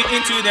destiny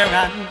into their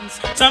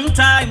hands.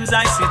 Sometimes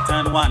I sit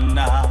and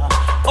wonder.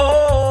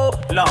 Oh,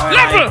 Lord,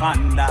 level. I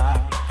wonder.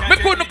 Me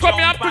couldn't come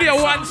here and play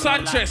one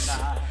Sanchez.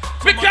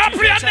 Me can't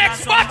play a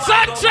next but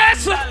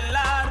Sanchez.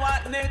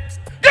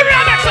 Give me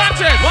a next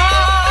Sanchez.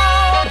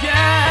 Oh,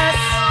 yes.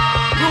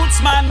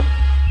 Rootsman,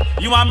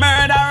 you a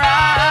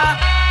murderer.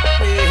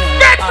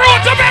 Bedroom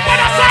to me,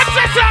 mother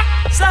Sanchez.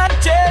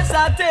 Sanchez, I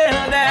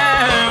tell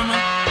them.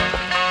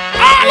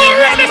 All who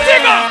read the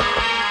singer.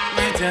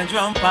 With a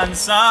drum and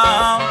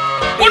song.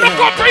 Wanna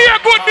come to hear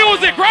good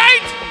music,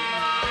 right?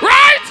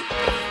 Right?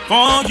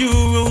 For you,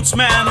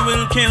 Rootsman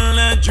will kill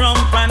a drum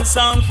and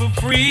sound for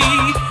free.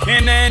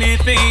 In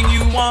anything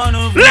you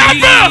wanna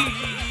read.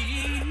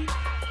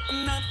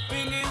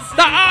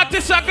 The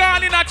artists are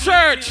gone in a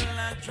church.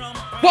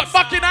 But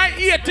back in the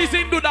 80s,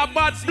 into the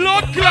bad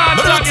blood clot.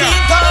 But I think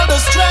called a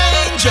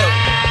stranger.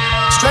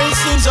 Strange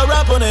things are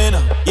happening.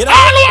 You know,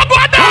 all who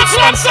about dance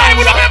one time,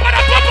 we remember the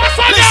Papa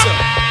Sonia. Listen,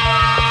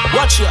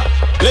 watch ya,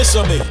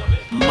 listen me.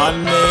 My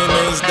name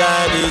is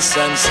Daddy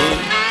Sensei.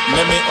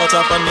 Let me out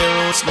up on the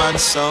Rootsman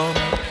song.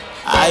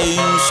 I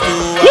used to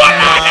have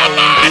my own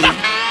beat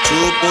to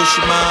push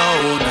my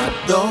own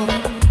door.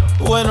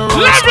 When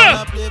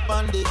Rootsman play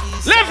on the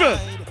east level.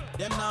 Side,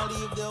 them now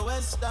leave the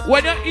west side.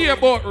 When you hear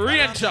about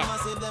Ranger,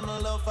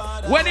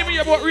 when you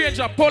hear about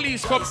Ranger,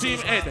 police come to him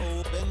head.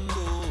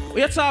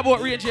 When you talk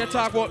about Ranger, you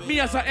talk about me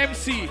as an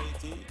MC.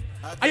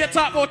 And you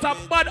talk about a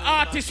bad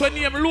artist when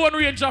named Lone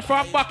Ranger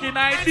from back in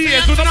the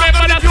days. You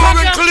remember that song?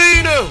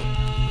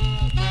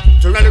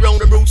 To run around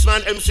the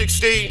Rootsman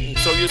M16.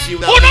 So you see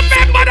that. Who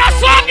remember that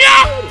song,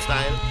 yeah?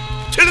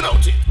 Tell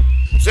about it.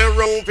 Say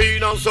wrong P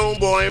now some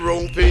boy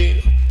wrong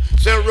P.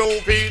 Say wrong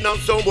P now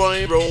some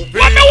boy wrong P.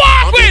 What me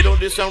walk with? Until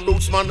this a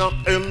Rootsman now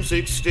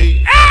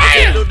M16.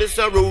 Hey! Until this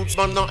a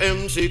Rootsman now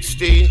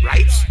M16.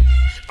 Right?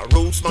 A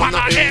Rootsman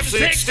now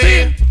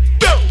M16.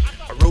 Go!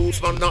 A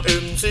Rootsman now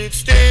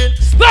M16.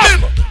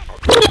 Stop!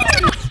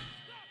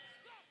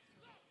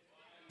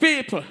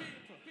 People,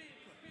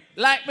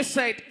 like me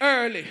said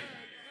early,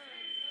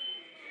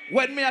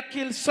 when me a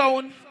kill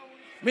sound,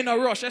 me no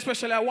rush,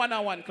 especially a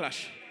one-on-one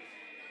clash.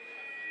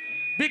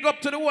 Big up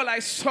to the whole I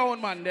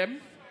sound man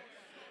them,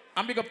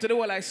 and big up to the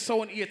whole I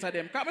sound hater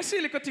them. Cause me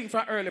see little thing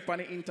from early on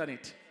the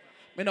internet.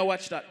 Me no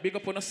watch that. Big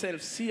up on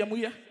yourself. See them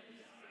here.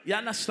 You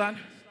understand?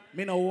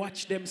 Me no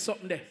watch them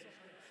something there.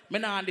 Me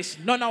no on this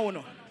none of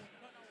you.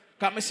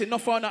 Because me see no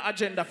on the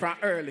agenda from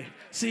early.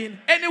 See,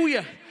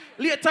 anyway,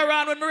 later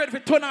on when me ready for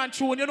turn on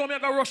tune, you know me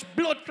gonna rush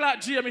blood clot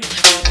Jamie. Hey,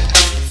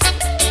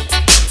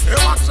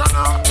 what's that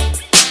now?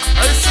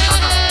 Hey, see that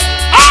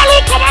now? All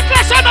who come and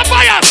clash on the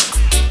bias.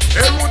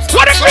 Hey, Rootsman.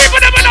 What the people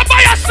them in the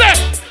bias say?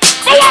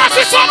 But want to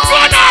see something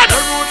going on?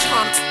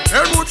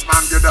 Hey,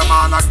 Rootsman, give them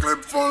all a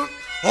clip full.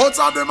 Out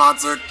of the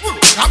matic,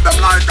 have them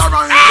like a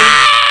rhyme.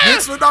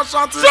 Mix with that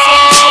shot is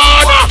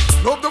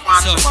love the man.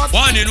 So,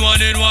 one in.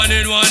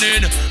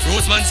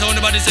 Rootsman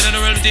sound about the city in the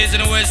world, it is in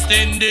the West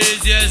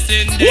Indies, yes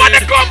indeed. When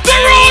it come to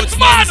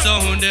Rootsman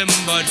sound them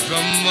bad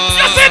from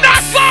you see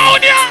that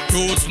sound, yeah?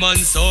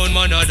 Rootsman sound,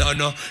 man, I don't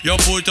know. You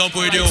put up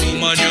with your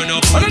woman, you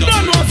know. I don't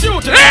know if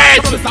you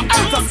stop.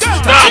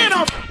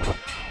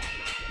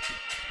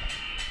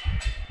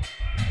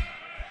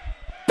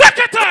 Take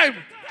your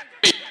time.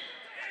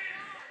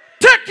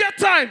 Take your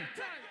time.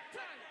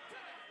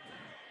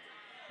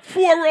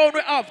 4 rounds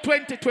we have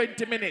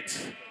 20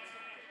 minutes.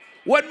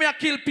 When me a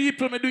kill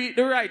people, me do it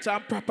the right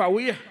and proper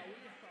way.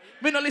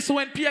 Me no listen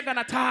when pagan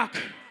attack.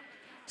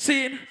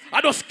 See,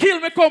 I just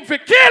kill me come for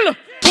kill.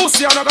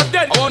 Pussy, I never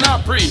dead. I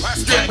wanna pray.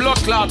 Straight blood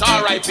clot,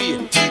 R.I.P.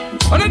 And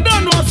I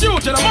don't know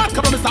future. The man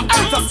come from Mr.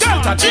 Alta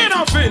Skelter,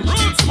 Gina Finn. I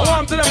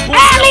want to them pussy.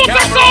 All who's the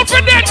sound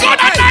for them, gun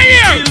under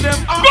here.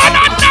 Gun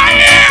under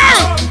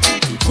here.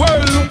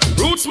 Well,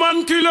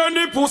 Rootsman kill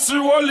any pussy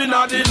roll in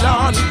the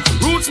land.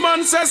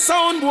 Rootsman says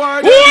sound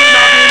boy.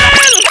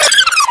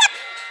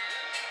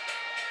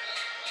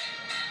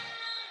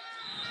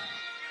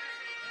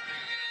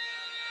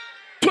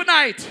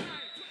 Tonight,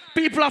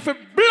 people have a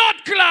blood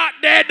clot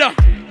dead.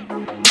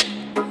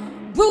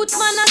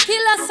 Rootsman a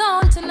kill a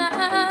sound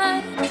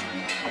tonight.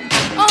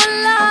 Oh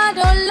Lord,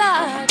 oh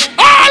Lord.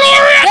 All who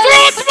rate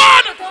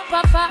Rootsman,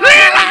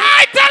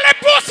 I tell the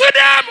pussy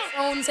them.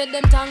 Sound said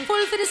them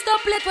thankful for the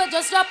stoplight. We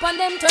just drop on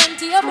them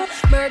turntable.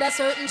 Murder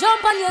certain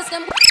jump and yes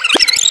them.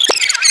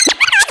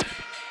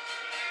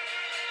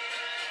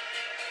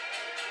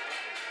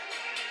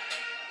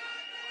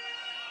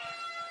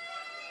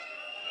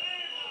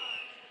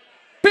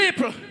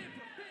 People,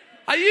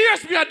 I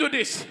years me I do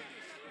this.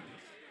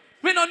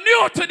 Me not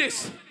new to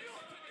this.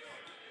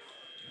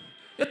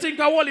 You think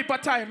I whole heap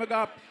of time I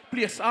got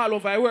place all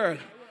over the world.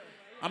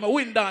 I'm a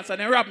win dance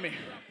and they rob me.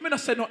 Me not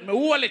say nothing, me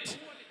hold it.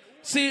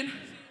 See?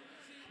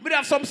 Me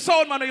have some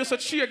sound man who used to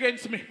cheer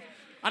against me.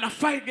 And a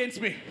fight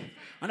against me.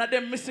 And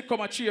them missing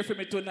come and cheer for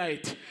me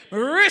tonight. Me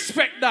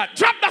respect that.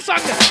 Drop that song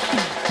there.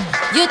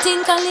 You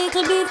think a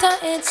little bit of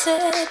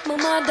headset, my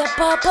mother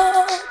pop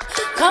up.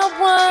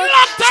 Come on.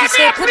 She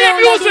said put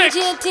on the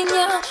DJ thing,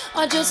 yeah.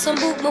 Or just some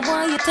book, my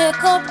boy, you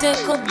take up.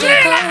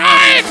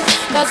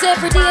 Cause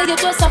every day you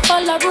just a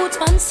follow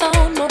Rootsman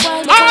sound. No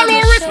boy, all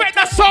who respect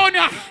that sound,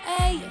 yeah.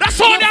 That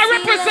sound that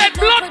represent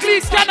Blood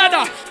Clean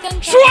Canada.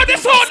 Show the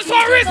sound, so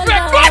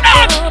respect. Go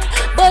on.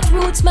 But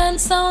Rootsman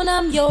sound,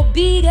 I'm your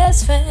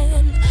biggest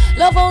fan.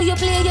 Love how you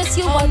play, yes,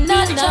 you are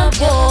not a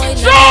boy.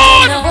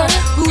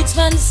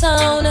 Rootsman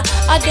sound,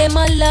 I them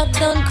a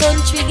lockdown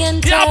country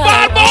and town.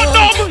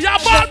 Yeah,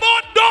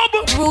 ball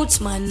double.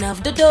 Rootsman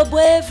have the dub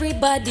where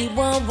everybody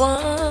want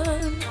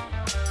one.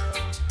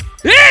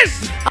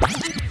 Yes!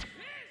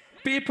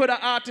 People, the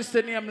artist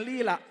named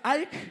Leela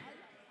Ike,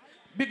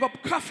 big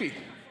up coffee.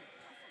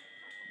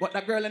 But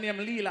the girl named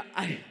Leela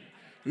Ike,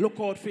 look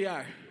out for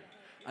her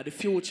at the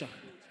future.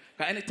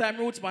 Because anytime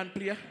Rootsman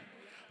play,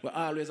 we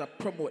always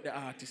promote the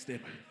artist them.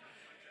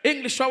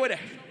 English, how we there?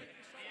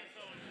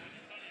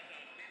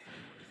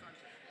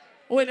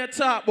 When you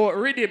talk about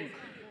rhythm,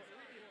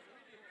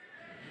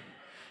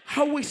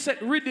 how we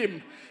set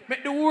rhythm,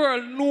 make the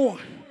world know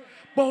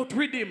about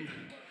rhythm.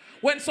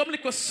 When some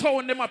little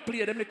sound them a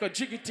play, them little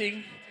jiggy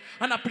thing,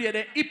 and I play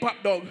the hip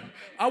hop dog,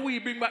 and we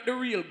bring back the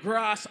real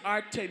grass,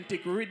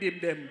 authentic rhythm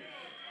them.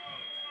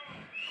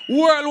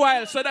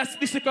 Worldwide, so that's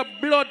this like a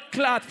blood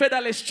clot,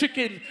 featherless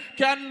chicken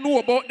can know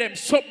about them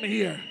something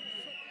here.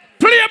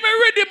 Play me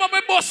rhythm on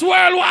my boss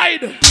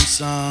worldwide.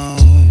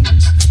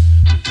 Sounds.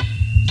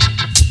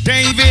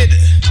 David,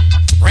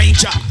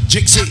 Ranger,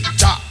 Jixie,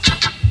 Top,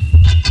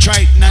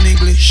 Triton and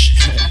English.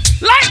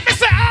 Like me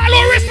say, all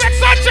who respect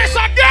Sanchez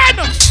again.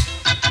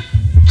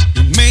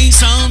 It may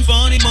sound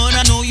funny, but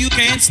I know you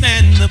can't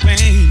stand the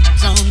pain.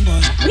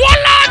 Someone.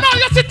 Voila, now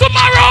you see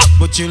tomorrow.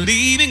 But you're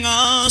leaving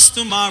us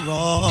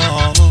tomorrow.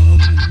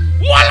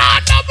 Voila,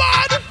 no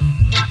man.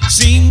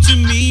 Seem to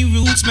me,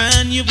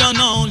 Rootsman, you've done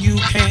all you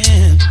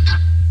can.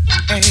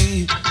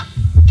 Hey,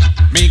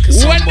 make a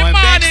when the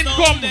morning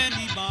come,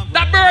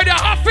 that bird are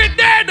half it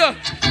dead.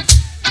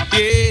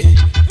 Yeah.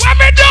 What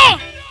me do?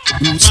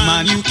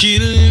 Rootsman, you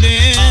kill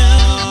them.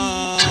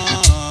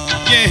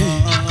 Yeah.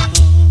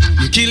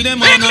 You kill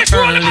them on the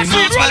early morning.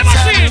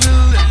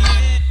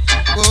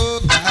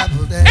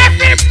 If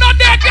him not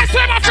there, guess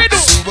what I do?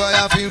 So boy,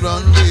 I feel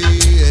run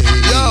away.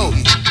 Yo,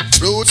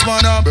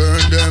 Rootsman, I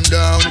burn them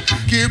down.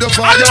 Keep the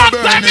fire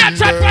burning,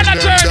 burn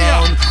them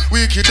down.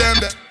 We kill them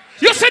down.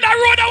 You see that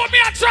road that with me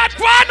a trot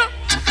one?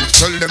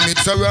 Tell them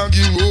it's a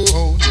wronggy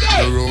road.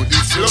 The road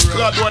is so Look,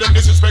 wrong. Claude, boy, them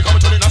disrespect,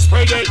 I'm telling you,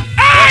 spray day.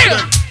 Hey!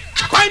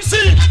 Crime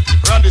scene!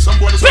 Randy, some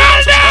boy, this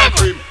one some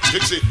cream.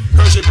 Dixie,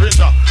 Hershey,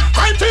 Printer.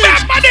 Crime team!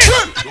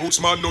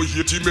 Rootsman, no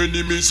hate him,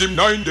 enemies, him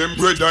nine them.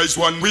 Red eyes,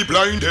 one, we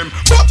blind them.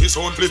 But his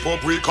own flip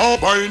up, we can't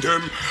bind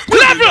them.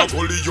 Level!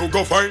 Only you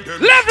go find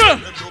them.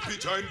 Level!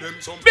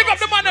 Big up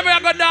the man that we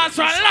are going to dance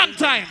for a long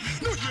time.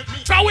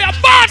 Because we are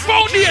bad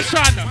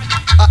foundation.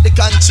 At the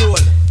control.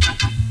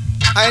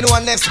 I know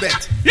one next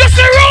bet. You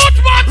see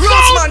Rootsman sound?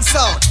 Rootsman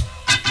sound.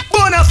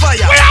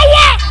 Bonafire. We are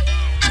what?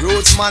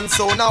 Rootsman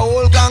sound a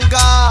whole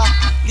ganga.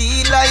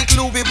 Lead like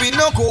Louis, we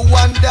no go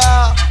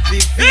wonder.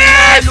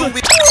 Yes!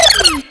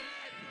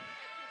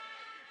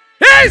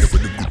 Yes!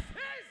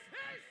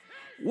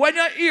 When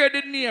you hear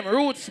the name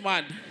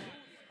Rootsman,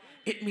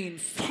 it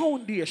means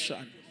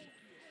foundation.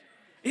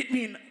 It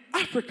means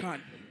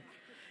African.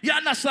 You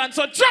understand?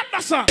 So drop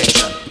the song.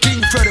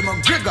 King Freddie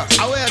McGregor.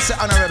 I will say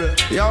honorable.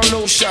 Y'all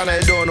know Sean, I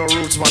don't know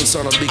Rootsman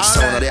sound, a big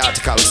sound of the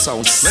article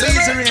sound.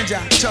 Lazy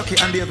Ranger, Chucky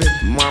and David.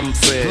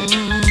 Manfred.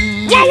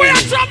 Where we are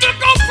trouble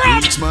come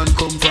from? Rootsman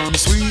come from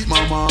sweet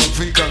mama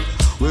Africa.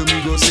 When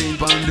we go sing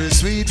on the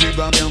sweet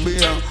river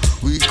Gambia,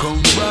 we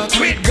come back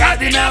with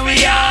God in our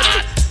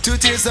heart to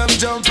take some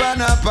jump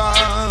and a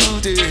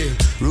party.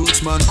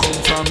 Rootsman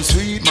come from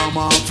sweet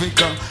mama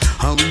Africa,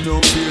 and we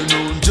don't fear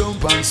no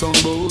jump and some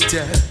boat,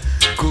 yeah.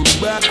 Come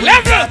back with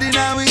Level. God in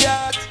our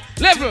heart.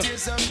 Level.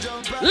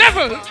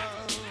 Level.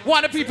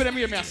 One of the people that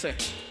hear me I say.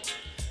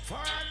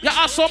 You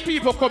have some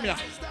people come here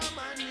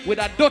with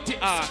a dirty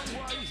heart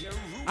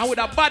and with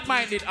a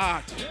bad-minded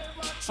heart.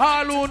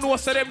 All who know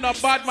say them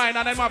not bad mind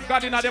and them have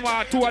God in them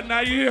heart 2 and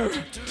a year.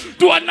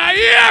 2 and a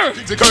year.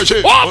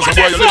 Over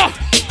there, sir.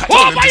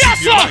 Over here,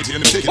 sir.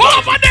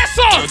 Over there,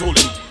 sir.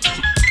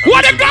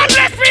 What the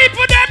godless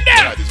people them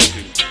there?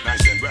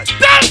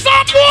 Tell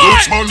some boy.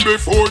 Rootsman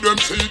before them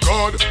see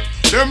God,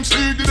 them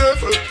see the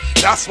devil.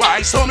 That's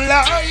why some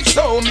life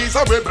so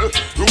miserable.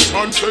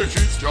 Rootsman say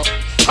his job,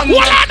 and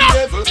what not the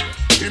devil.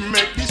 He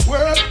make this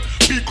world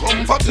be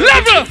comfortable.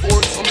 Level.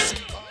 For some.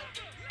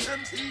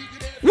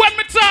 When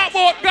me talk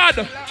about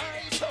God,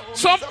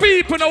 some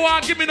people don't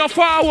want to give me no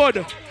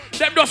forward.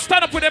 Them just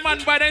stand up with them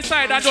hand by their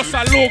side and just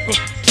a look.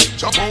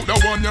 Jump out the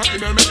one you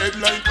in my head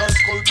like a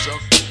sculpture.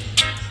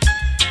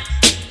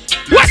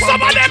 What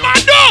some of them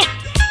man do?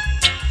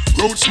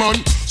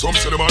 Rootsman, some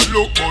say them a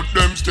look, but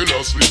them still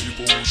asleep.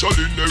 Who shall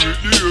inherit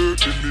the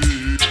earth in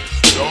me?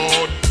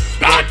 Lord,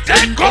 God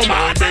then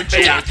commandment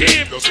be a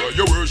king. That's why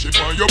you worship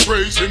and you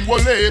praise him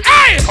will live.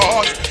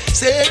 Cause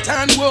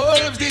Satan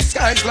wolves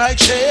disguised like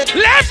sheep.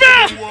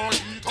 Level!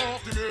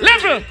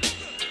 Level!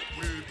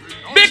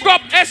 Big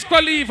up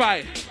Esco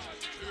Levi.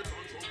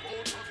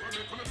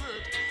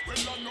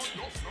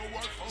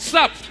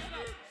 Stop.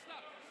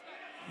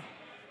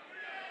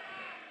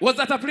 Was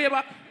that a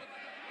playback?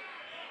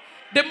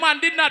 The man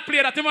did not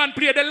play that. The man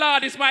played The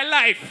Lord Is My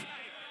Life.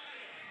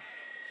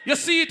 You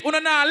see it,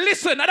 now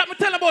listen. I don't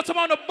tell about some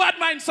of the bad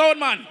mind sound,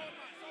 man.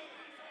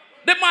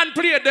 The man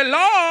played The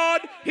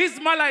Lord Is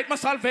My Life, my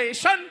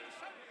salvation.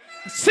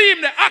 See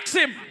him, they ask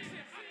him.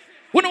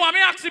 You know what I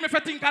ask him if I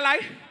think I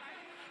lie?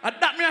 And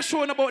that me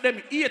showing about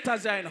them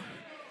haters, you know.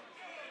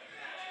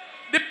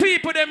 The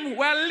people them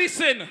will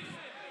listen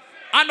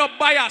and not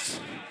bias.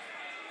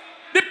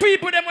 The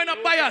people them will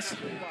not bias.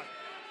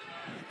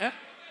 Eh?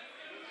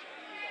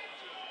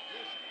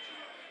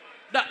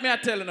 That me I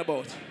telling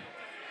about.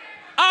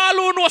 All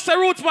who know say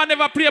Rootsman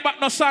never play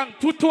back no song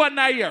 2 and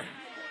a year.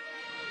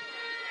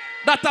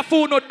 That a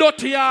fool no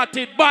dirty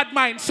hearted, bad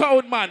mind,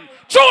 sound man.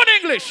 True in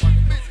English.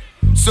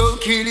 So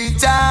kill it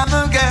time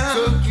again.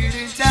 So kill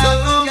it time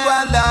again.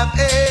 So love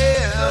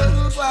him.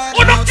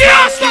 Oh, no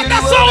can't stop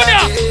that sound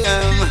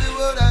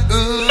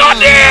here. Not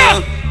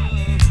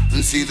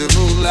there. See the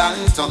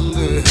moonlight on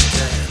the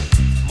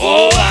town.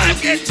 Oh, I'm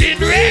getting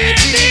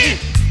ready.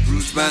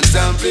 Rootsman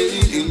sound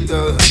playing in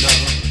the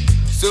dawn.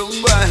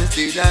 Somebody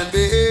sit down,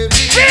 baby.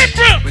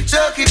 People! When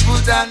Chucky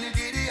put on the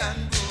giddy and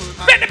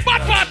bull. Let the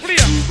bad part play.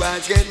 You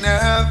guys get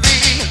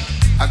nervy.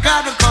 I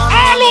got to call.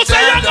 All who say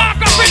you're not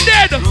going to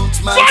dead.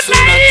 But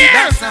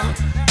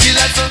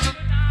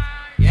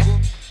yeah.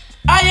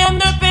 I am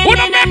the pain. Who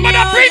remember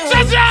the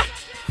preachers, yeah?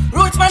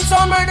 Rootsman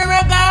sound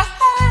murderer guy.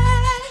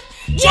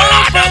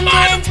 Jump and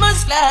brains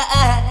must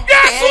fly.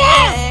 Guess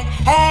what?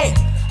 Hey,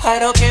 I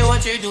don't care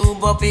what you do,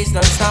 but please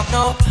don't stop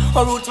now.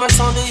 Or Rootsman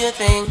sound do your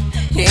thing.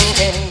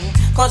 Yeah.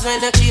 Cause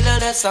when the killer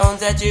the sounds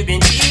that you've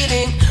been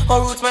feeling, or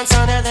Rootsman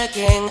sound of the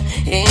king.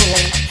 Yeah.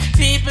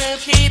 People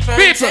keep on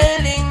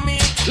telling me.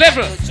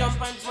 Level.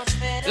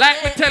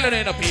 Like me telling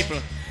you,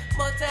 people.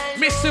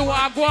 Missy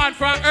want go on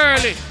from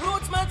early.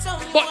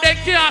 But they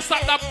can't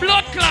stop the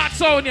blood clot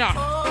sound here.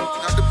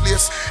 Not the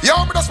place.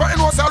 Yo, me just want to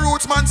know say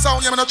Rootsman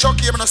sound. I'm not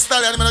Chucky, I'm not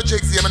Stallion, I'm not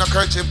Jigsy, I'm not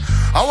Kerchim.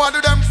 I want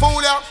to them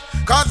fool ya.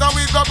 Cause I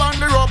wake up on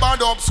the road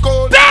and up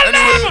school.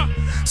 Anyway,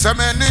 so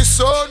many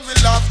sons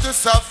will have to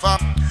suffer.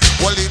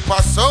 Well, if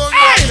a son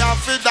will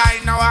have to die,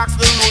 now ask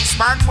the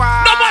Rootsman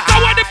why. No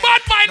matter what the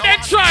bad mind they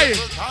try.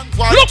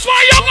 Look for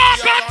young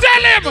Uncle and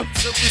tell him.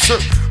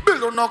 Build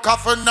you no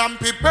coffin and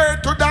prepare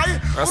to die.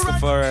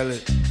 Rastafari.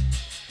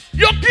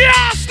 You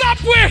can't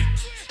stop with.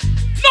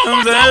 No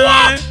I'm matter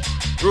what.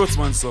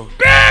 Rootsman so.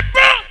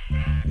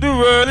 People. The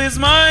world is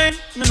mine.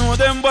 Me know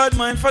them bad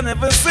mind for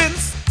never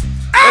since.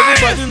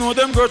 Everybody know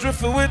them grudge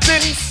with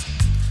things.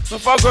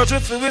 If I grudge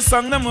with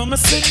song them when me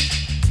sing.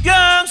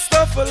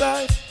 Gangsta for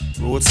life.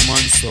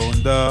 Rootsman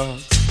sound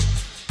dogs.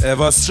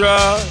 Ever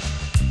strong.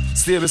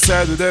 Stay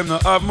beside with them,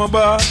 not have my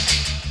back.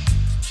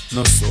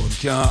 No son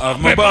can't have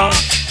my back.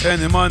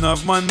 Any man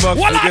have man back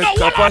to get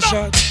copper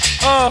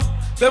shot.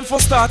 Them for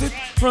started,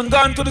 run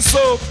down to the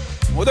soap.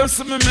 Oh, them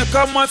see me make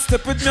a mad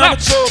step with me on the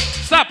choke.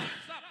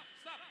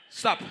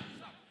 Stop.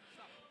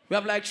 We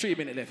have like 3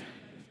 minutes left.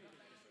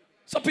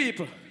 So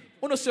people,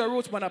 when you see a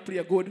Rootsman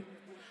play good,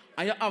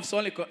 and you have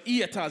some little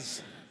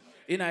haters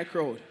in our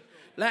crowd.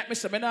 Like me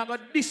say, I don't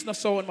got this no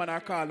sound man or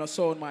call no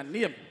sound man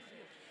name.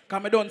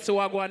 Because I don't see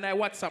what go on the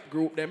WhatsApp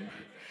group them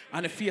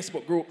and the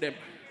Facebook group them.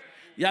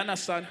 You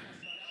understand?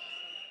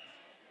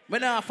 I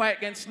don't fight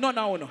against none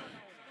of you.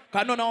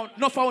 Because none of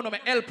you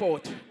help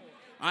out.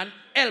 And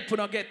help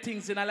you get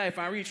things in your life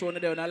and reach one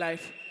day in your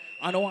life.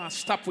 And I want to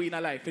stop you in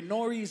your life for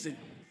no reason.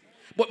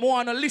 But I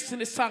want to listen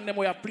to the song them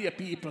where you play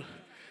people.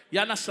 You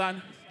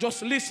understand?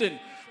 Just listen.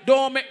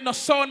 Don't make no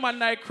sound man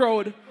like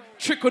crowd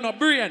trick on no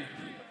brain.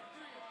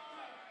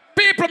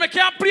 People, I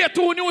can't play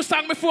 2 new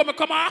songs before I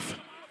come off.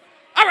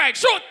 Alright,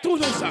 show 2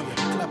 new songs.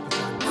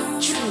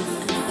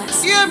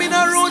 Hear me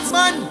now,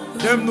 Rootsman.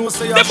 Them know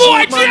say the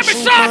boy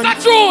Jamie shot a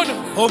tune.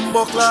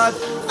 Humbuck lad.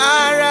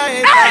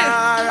 Alright.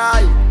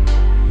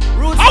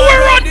 I will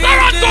run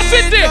Toronto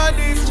City.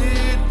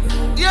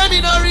 Hear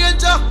me now,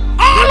 Ranger.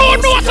 All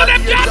who know so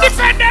them can't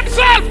defend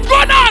themselves. Go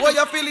on. Where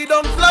you feel it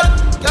down flat,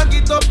 can't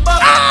get up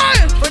back.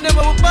 When them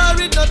over bar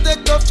it, not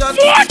take tough chance.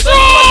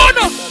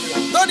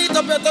 Turn it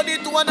up, turn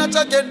it to one notch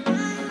again.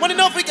 Money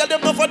no figure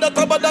them, no for the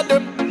top of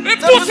them. If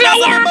pussy a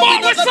worry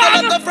about my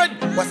son.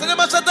 What's the name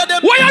of shot of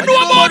them? What you know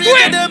about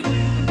them?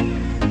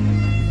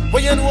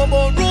 What you know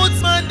about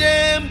Rootsman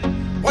them?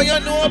 What you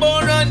know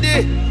about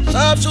Randy?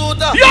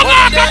 Sharpshooter. You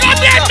not gonna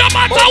dead no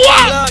matter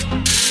what.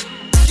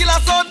 Kill a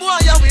son boy,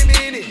 yeah we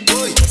mean it.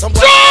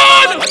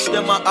 John! Watch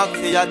them a act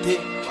for your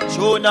thing.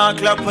 Show down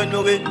clap when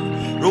you win.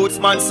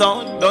 Rootsman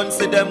sound, don't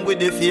see them with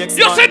the fake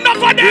you see enough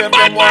of them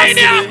bad mind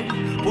here.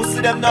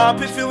 Pussy them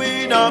nappy if you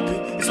win happy.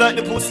 It's like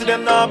the pussy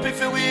them nappy if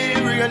you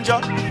win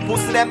Ranger.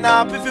 Pussy them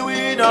nappy if you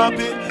win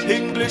happy.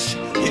 English,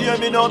 hear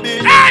me no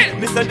be.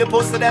 Me said the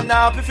pussy them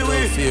nappy if you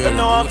win. Them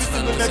no happy if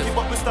you make it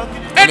but we stuck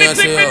in it.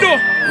 Anything we do.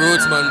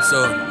 Rootsman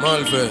sound,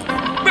 Malfred.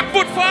 Me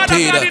put father God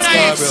in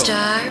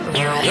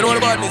it. You know what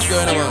about this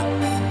going on, man?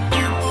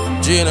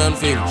 Jane and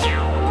Finch.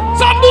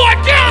 Some boy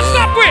can't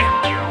stop with.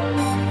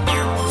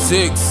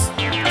 6.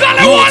 Tell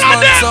them one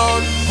of them.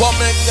 Sound, what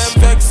make them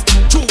vex?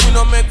 True, we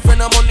no make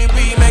friend of money,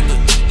 we make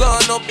it.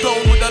 Gone up down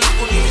with a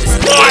little knees.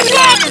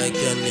 Like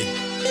candy.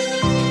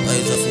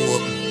 Eyes are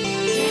open.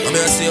 I'm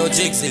here to see how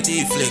Jigs and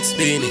D-Flex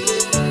beanie.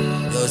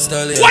 Yo,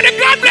 Stallion. What the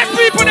God bless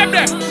people them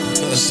there?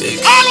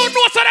 All who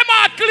know so them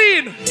heart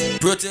clean.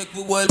 Protect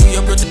the world, we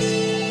are protect.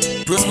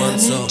 Rootsman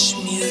sound.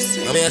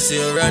 I'm here to see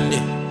how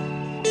Randy.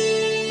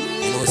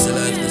 You know, so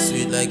life is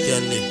sweet like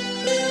candy.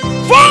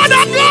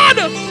 Father God!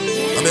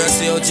 I'm here to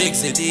see how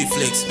Jigs and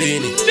D-Flex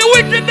beanie. The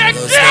wicked neck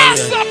can't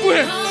stop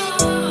with.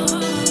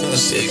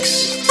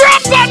 6.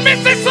 Brampton,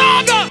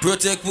 Mississauga.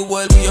 Protect the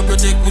world, we are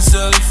protect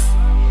ourselves.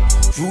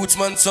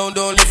 Rootsman sound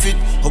only fit.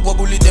 How a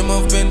bully them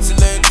of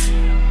penicillin.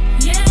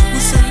 We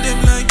send them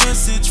like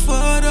message for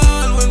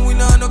all. When we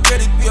not no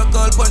credit, we are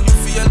called when you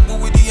feel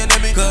help with the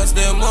enemy. Cause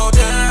them out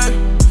there.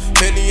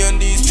 Many on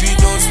these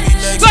streets don't sweet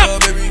like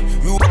strawberry.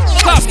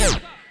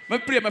 Stop. Me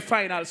play my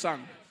final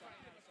song.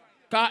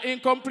 Cause I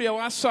come play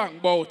one song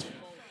about.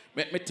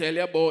 Let me tell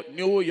you about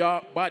New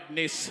York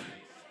badness.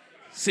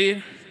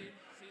 See?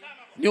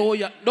 New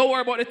York. Don't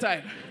worry about the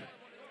time.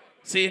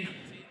 See?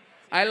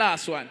 I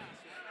last one.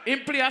 In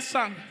play a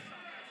song.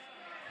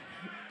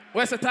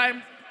 Where's the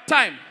time?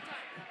 Time.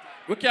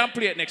 We can't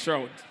play it next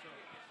round.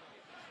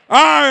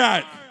 All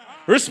right.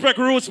 Respect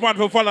Rootsman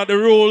for follow the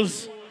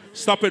rules.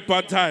 Stop it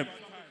on time.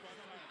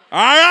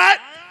 All right.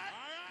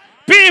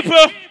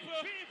 People,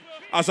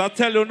 as I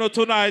tell you no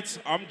tonight,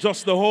 I'm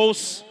just the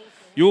host.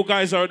 You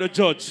guys are the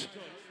judge.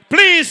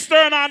 Please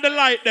turn on the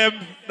light them.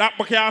 That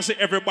we can see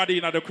everybody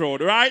in the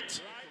crowd,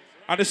 right?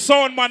 And the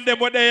sound man them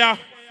were there.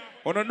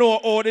 I don't know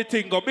how the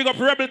thing go. Big up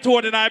Rebel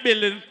Toad in our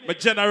building. My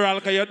general,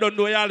 because you don't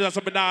know y'all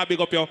just big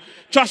up your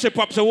Trashy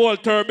Pops, the whole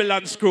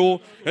turbulence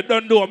crew. You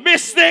don't know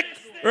Mystic,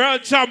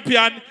 World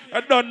Champion.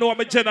 You don't know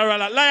my general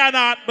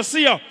Lionheart. But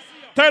see you.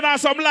 Turn on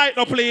some light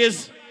now,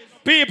 please.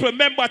 People,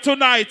 remember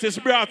tonight is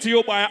brought to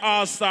you by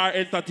All-Star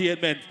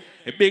Entertainment.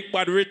 A big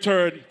bad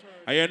return.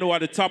 And you know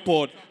what the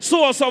Tapout.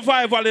 So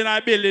survival in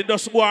our building.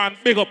 Just go on,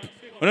 big up.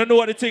 I don't know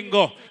what the thing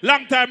go.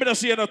 Long time I don't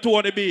see you no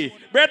Tony B.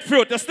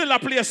 Breadfruit, you still a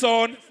play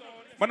sound.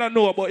 I don't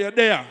know about you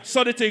there.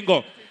 So the thing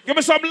go. Give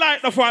me some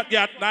light of what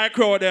get in the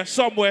crowd there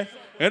somewhere.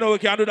 You know we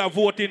can do that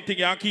voting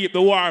thing and keep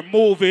the war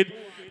moving.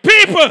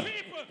 People,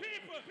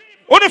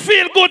 want to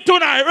feel good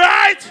tonight,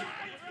 right?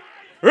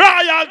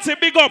 Royalty,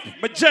 big up,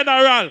 my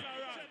general.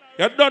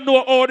 You don't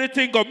know how the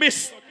thing go,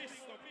 miss.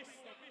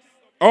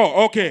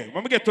 Oh, okay.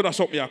 Let me get to that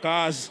something here,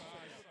 cause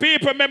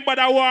people remember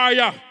the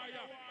warrior.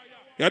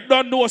 You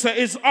don't know, so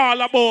it's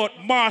all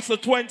about March the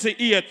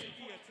 28th.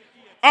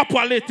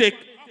 Apolitic.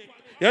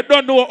 You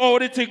don't know how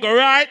the thing go,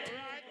 right?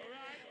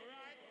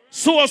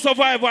 Soul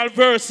Survival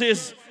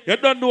versus, you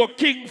don't know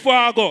King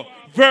Fargo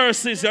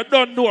versus, you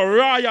don't know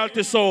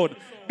Royalty Sound.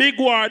 Big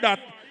war that.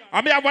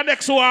 I may have a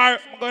next war. I'm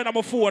going on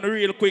my phone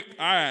real quick.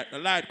 All right, the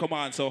light come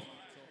on, so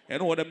you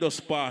know them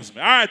just pass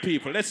me. All right,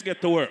 people, let's get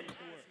to work.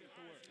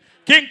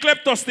 King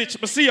Klepto Stitch,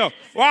 I see you.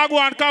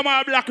 Wagwan, come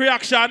on, Black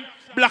Reaction.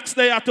 Blacks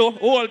there too.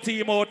 Whole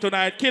team out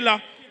tonight.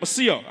 Killer, I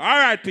see you. All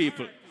right,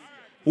 people.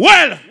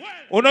 Well,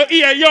 on the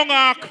ear, Young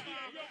Ark,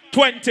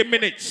 20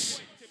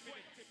 minutes.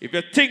 If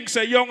you think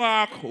say Young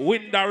Ark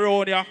win the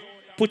round, yeah,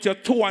 put your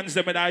two hands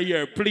them in the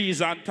ear,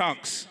 please and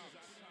thanks.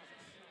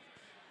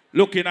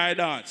 Looking at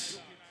dance.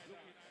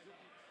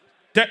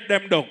 Take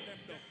them down.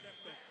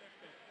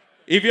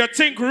 If you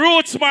think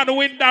Rootsman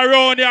win the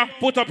round, yeah,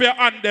 put up your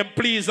hand them,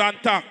 please and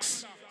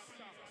thanks.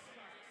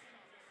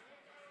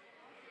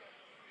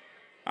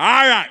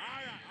 All right.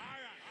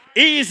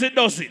 Easy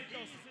does it.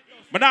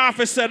 But now if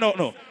I say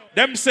no.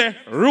 Them say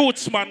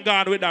Rootsman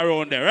gone with the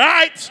round there,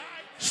 right?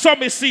 So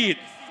me see it.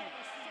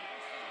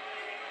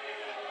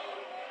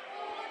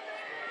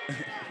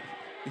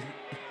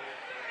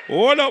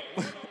 Hold up.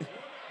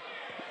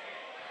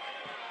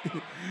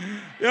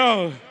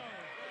 Yo.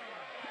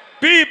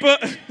 People.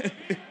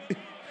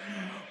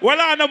 Hold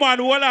on, man.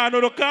 Hold on.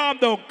 No, calm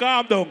down.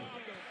 Calm down.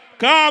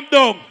 Calm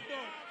down.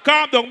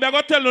 Calm down. I'm going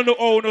to tell you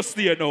how to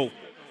stay now.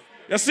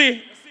 You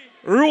see,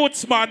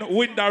 Rootsman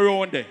win the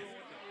round there.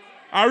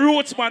 A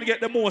Rootsman get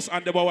the most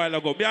on them a while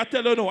ago. Me I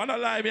tell you no. I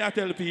don't lie. Me I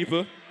tell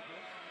people.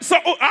 So,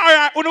 all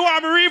right. You know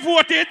what I'm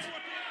revoted?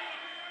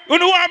 You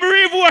know what I'm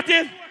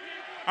revoted?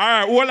 All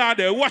right, hold on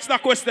there. Watch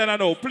that question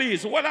now,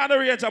 please. Hold on the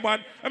range,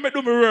 man. Let me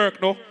do my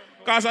work now.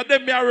 Because I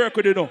them me I work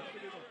with you now.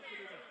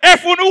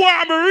 If you know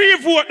want me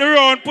revote the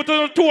round, put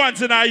on two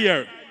hands in a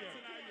year.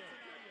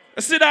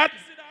 You see that?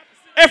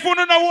 If you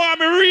don't want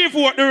me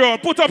revote the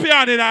round, put up your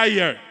hand in a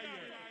year.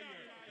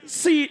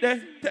 See it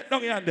there? Take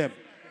down your hand them.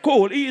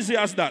 Cool, easy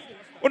as that.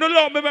 You don't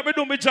love me, make me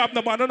do my job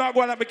now, man. You don't go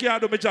like me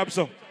can't do my job,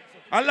 so.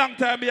 A long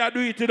time me I do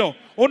it, you know.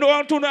 You don't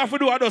want to have to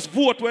do, I just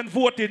vote when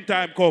voting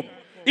time come.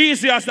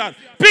 Easy as that.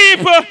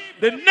 People,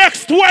 the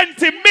next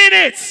 20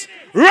 minutes,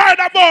 right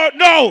about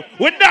now,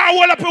 we're now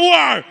all up in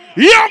war.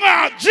 Young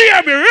Ark,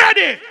 Jamie,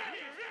 ready?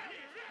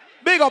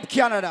 Big up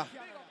Canada.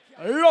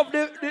 I love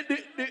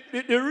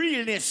the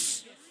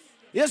realness.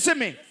 You see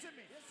me?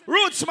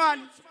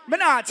 Rootsman, me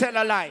not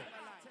tell a lie.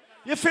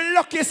 You feel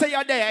lucky say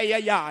you're there in your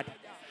yard.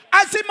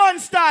 As the man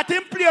start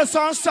him play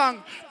some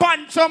song,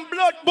 pan some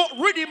blood, but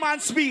rhythm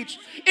and speech.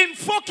 In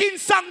fucking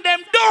song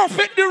them don't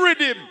fit the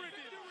rhythm.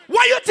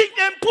 Why you think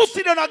them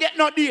pussy don't get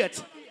no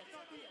date?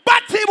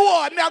 Batty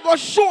boy, me I go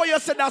show you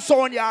say that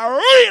sound, you're a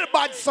real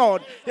bad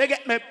sound. You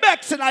get me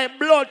becks in a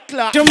blood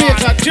clot.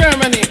 Jamaica,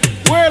 Germany,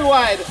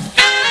 worldwide.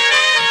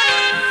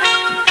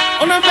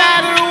 On the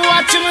battle,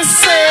 watching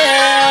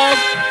myself.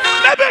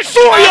 Let me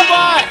show you.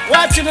 Boy,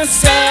 watching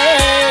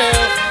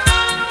myself.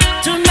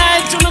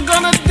 Tonight, you're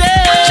gonna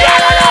dance.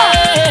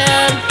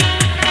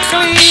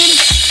 Clean.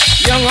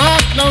 Young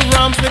Ark, no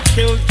ramp, will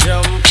kill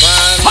jump and.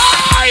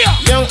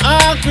 Young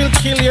Ark will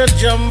kill your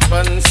jump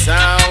and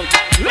sound.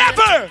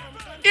 Level!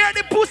 Hear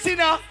the pussy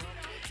now.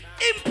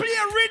 Him play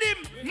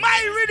rhythm. My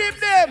rhythm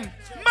them.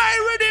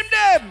 My rhythm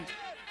them.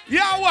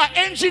 You are what?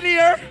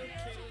 Engineer?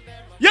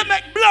 You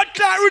make blood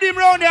clot rhythm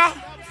round here.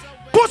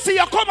 Pussy,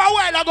 you come a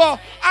while ago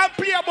and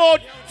play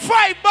about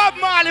 5 Bob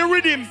Marley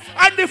rhythm.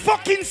 And the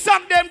fucking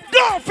song them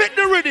don't fit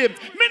the rhythm.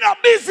 Me no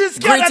business,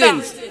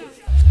 Canada.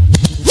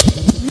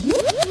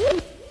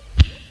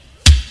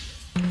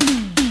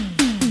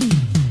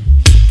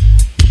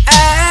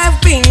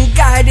 I've been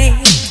guided.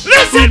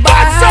 Listen,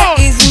 by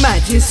His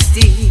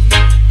Majesty.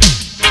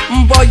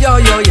 Boy, yo,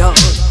 yo, yo.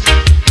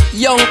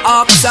 Young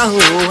Ark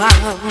sound.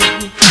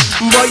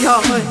 Boy,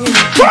 yo.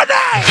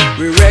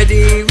 We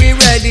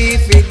ready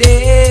for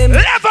them.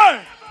 Level!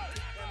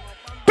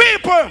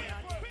 People!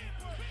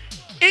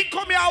 He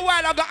come here a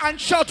while ago and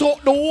shut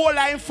out the whole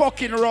line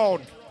fucking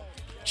round.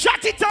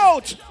 Shut it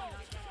out!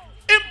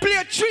 Him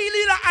play 3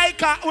 little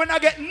icon when I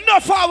get no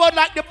forward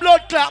like the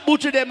blood clot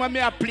butcher them when me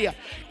a play.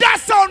 That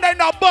sound ain't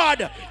not bad.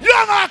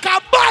 Young Ark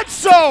a bad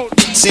sound.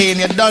 Saying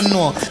you don't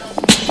know.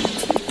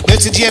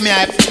 Let's see Jamie.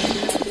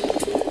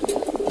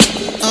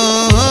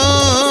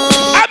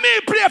 I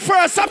mean play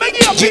first. I beg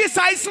you piece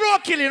of slow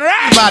killing,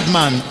 right? Bad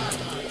man.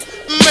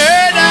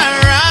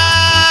 Murderer.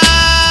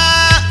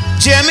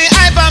 Jamie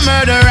Hyper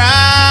murderer.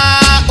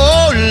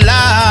 Oh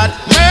Lord.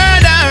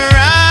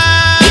 Murderer.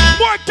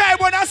 More time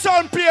when I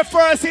sound play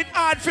first, it's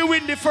hard to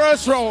win the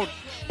first round.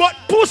 But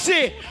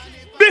pussy,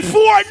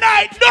 before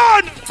night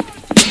done.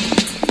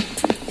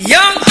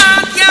 Young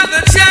Ark, you're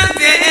the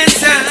champion,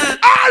 son.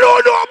 I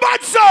don't know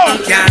about sound.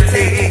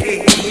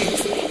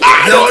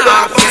 I don't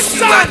know about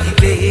sound.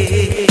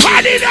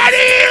 What did I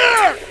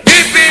hear?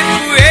 Dip it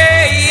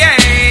way, yeah.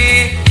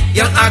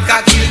 I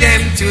can kill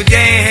them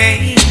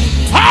today.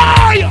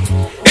 Hi!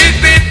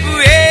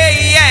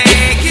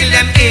 Kill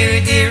them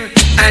here, there,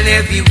 and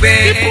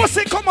everywhere. The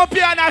pussy come up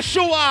here and I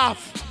show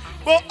off.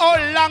 But how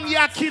long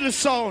you kill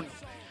sound?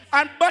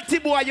 And Batty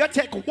boy, you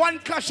take one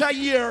clash a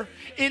year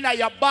in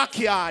your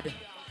backyard.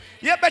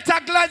 You better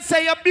glad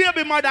say your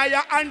baby mother,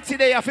 your auntie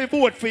there if you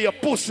vote for your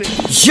pussy.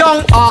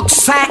 Young ox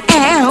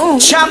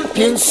sound,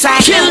 champion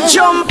sound, kill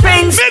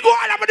jumping. We go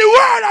all over the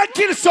world and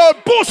kill some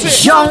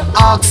pussy. Young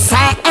ox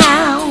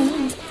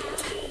sound,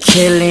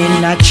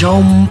 killing a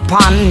jump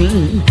on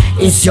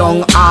is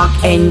young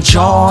ox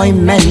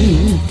enjoyment.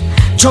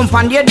 Jump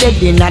on your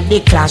dead in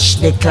the clash,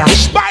 the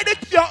clash. By the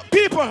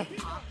people,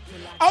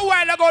 a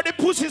while ago the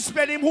pussy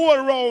spent him whole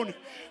round.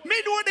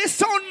 Me know the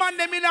sound man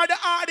them in the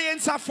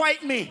audience a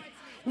fight me.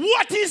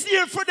 What is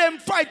here for them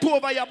fight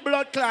over your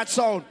blood clot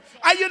sound?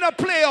 Are you not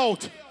play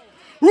out?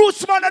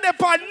 Rootsman and the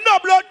no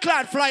blood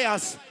clot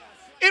flyers.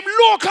 Him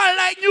local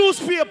like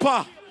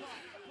newspaper.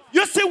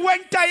 You see when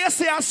you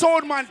say a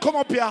sound man come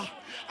up here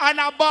and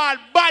a ball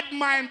bad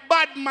mind.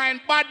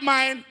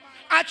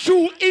 I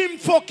chew him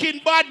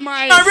fucking bad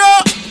mind.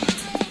 Barrow!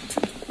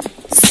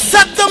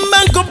 Sat the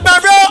man go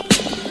barrow!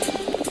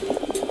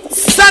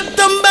 Sat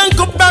the man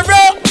go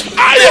barrow!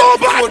 Are you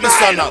bad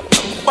mind?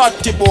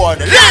 Batty boy,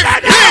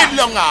 lead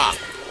longer.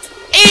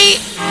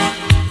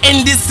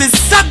 And this is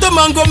Saddam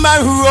and go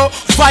Mahuro.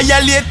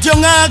 Violate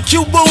young ark,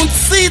 you won't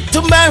see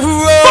to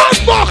Mahuro.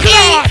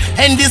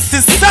 And this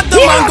is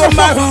Saddam and go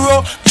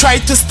Mahuro. Try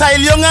to style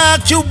young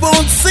ark, you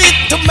won't see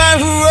to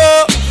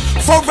Mahuro.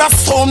 For a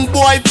sound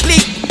boy,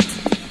 please.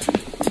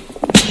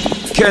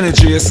 Kenny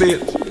G, you see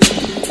it?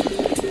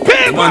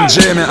 One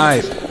Jamie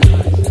Hyde.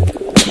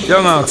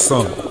 Young ark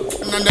son.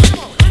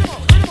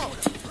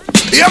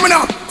 Hear me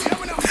now.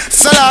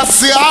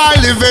 Selassie, I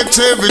live it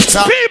every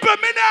time. People,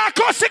 me nah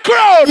cuss the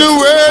crowd. The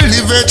world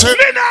live it.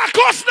 Me nah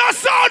cuss no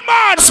sound,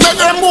 man. Let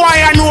them boy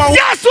I know.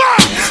 Yes, what?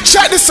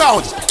 Check this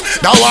out.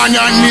 That one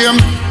your name.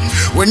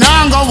 We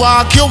not go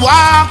walk, you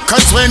walk.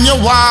 Cause when you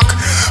walk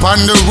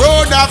on the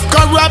road of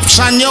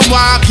corruption, you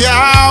walk,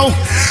 yo.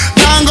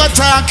 Not go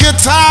talk, you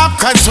talk.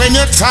 Cause when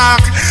you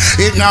talk,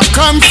 it not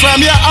come from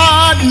your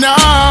heart, no.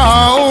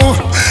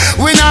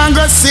 We not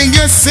go sing,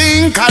 you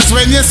sing. Cause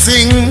when you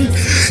sing,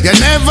 you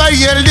never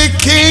hear the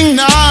king,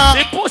 no.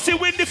 The pussy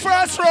win the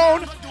first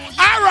round.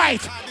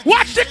 Alright,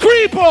 watch the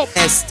creep up.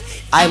 Yes,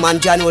 I'm on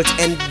John Wood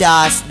and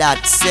that's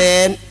that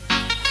sin.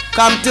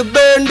 Come to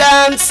burn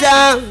down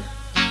sound.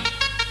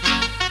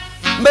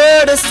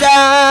 Murder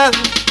sound.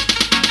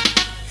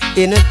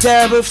 In a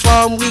terrible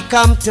form we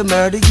come to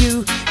murder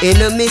you. In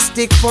a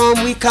mystic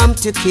form we come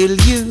to kill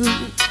you.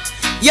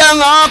 Young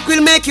Hawk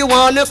will make you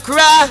wanna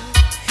cry.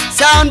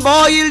 Sound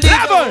boy you'll be.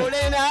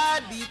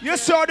 You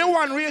saw the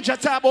one Ranger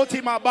talk about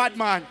him a bad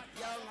man.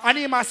 And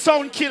him a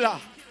sound killer.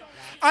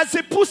 As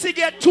the pussy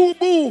get too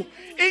boo,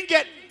 he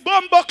get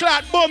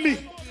bumbleclad bummy.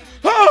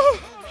 Oh,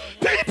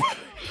 people,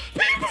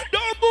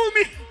 don't boo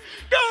me.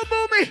 Don't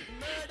boo me.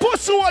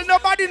 Pussy will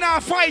nobody now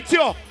fight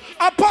you.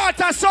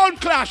 Apart of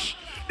sound clash.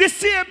 The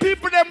same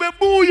people that will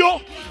boo you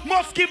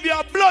must give you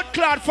a blood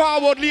clot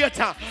forward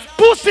later.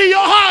 Pussy,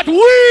 your heart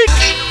weak.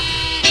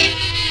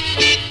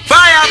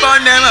 Fire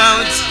burn them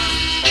out.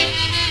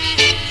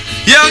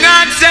 Young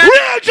answer.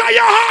 Ranger,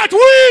 your heart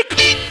weak.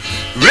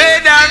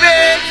 Red and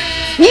red.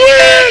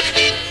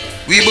 Weak.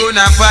 We burn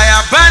a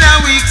fire burn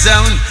a weak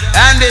sound.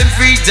 And them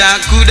free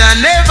talk coulda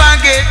never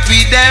get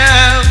me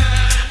down.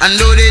 And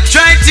though they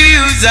try to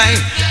use I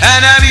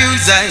and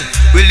abuse I,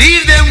 we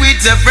leave them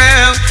with a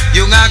frown.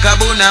 Young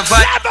Akabuna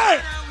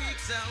fire.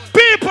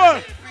 People,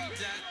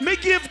 me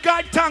give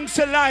God thanks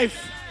to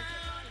life.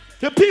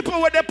 The people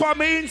with them on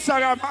my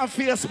Instagram and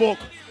Facebook,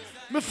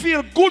 me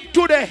feel good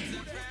today.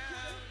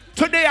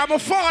 Today I'm a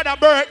father's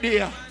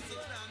birthday.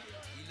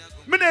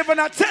 Me never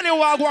not tell you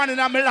what I want in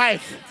my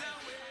life.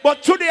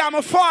 But today I'm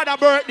a father's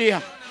birthday.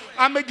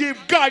 And me give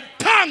God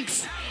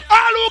thanks.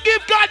 All who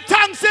give God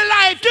thanks in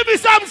life, give me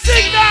some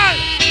signal.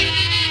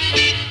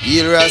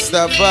 Il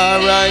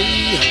Rastafari,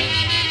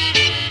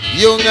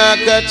 young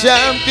Aka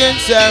champion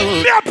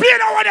sound. Me a play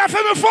that one there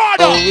for me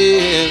father. Oh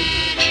yeah.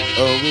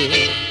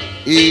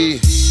 The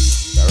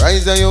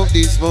rise I up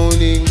this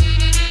morning,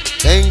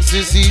 thanks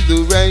to see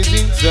the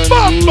rising sun.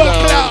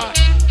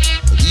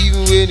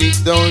 Even when it's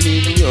down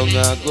in young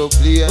Aka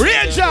play.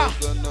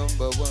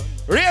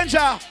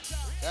 Ranger,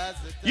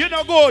 you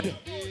know good.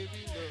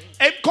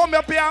 Him come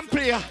up here and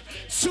play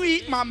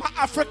Sweet Mama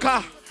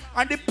Africa.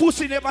 And the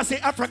pussy never say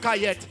Africa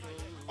yet.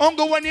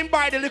 Only when him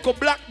buy the little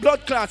black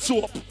blood clot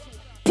soap.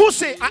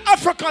 Pussy,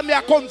 Africa me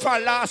a come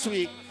from last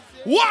week.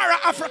 War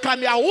Africa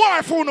me a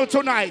war for you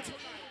tonight.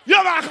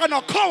 You're not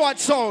gonna coward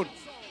sound.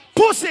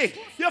 Pussy,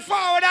 you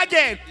forward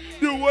again.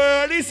 The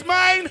world is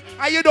mine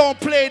and you don't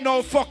play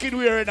no fucking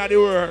weird in the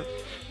world.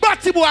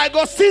 Batty boy,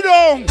 go sit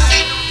down.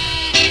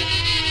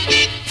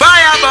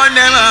 Fire burn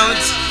them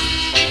out.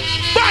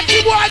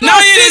 Batty boy, now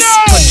it is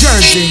for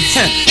Jersey.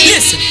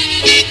 Listen.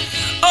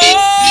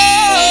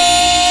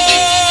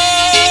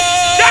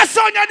 That's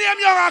on your name,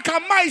 you're like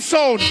my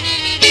son.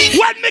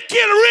 When me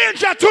kill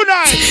Ranger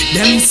tonight.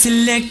 Them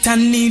select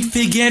and need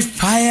to get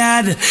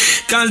fired.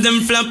 Cause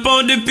them flap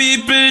out the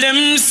people,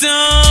 them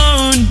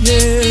sound.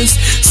 Yes,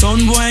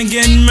 sound boy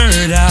get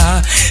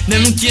murder.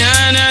 Them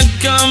cannot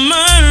come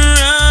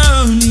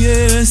around.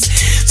 Yes,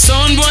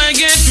 sound boy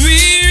get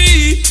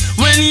weary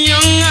when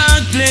young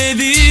heart play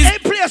this. Hey,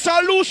 place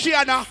on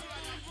Luciana.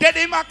 Then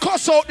him a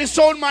cuss out the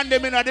sound man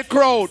them in the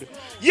crowd.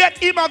 Yet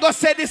him a go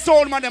say the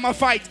sound man them a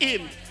fight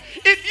him.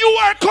 If you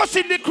are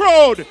cussing the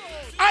crowd,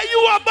 are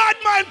you a bad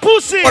man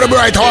pussy? What a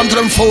bright arm to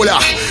them fooler.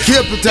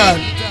 Keep it on.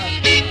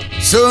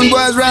 Soon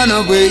boys run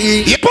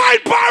away.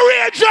 Point Power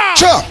Ranger.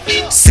 Sure.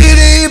 See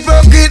the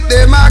hypocrite,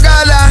 them a go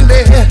along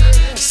there.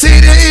 See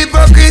the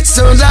hypocrite,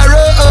 sounds a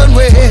run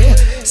way.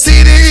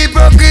 See the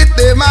hypocrite,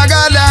 them a go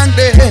along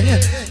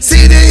there.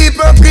 See the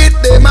hypocrite,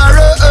 them a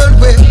run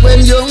way.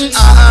 When young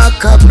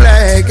Ark a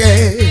play,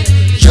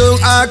 young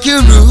Ark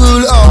you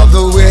rule all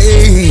the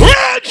way.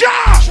 Ranger!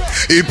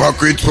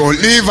 Hypocrite won't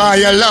leave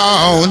I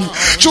alone.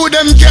 Show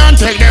them can't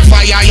take the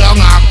fire, young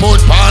Ark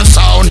put on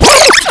sound.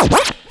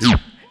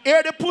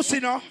 Hear the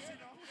pussy now.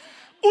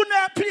 Who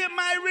not play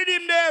my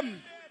rhythm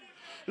them?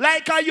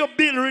 Like how you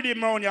build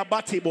rhythm around your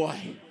body boy.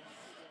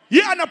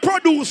 You are a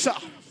producer.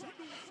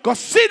 Cause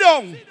sit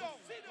down.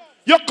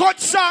 You cut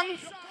song.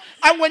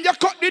 And when you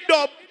cut the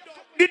dub,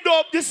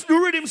 the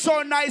rhythm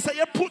sound nice. And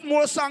you put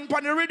more song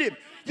on the rhythm.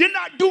 You're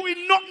not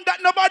doing nothing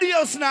that nobody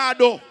else now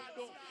do.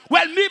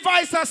 Well, me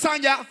vice a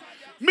song ya.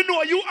 Me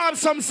know you have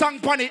some song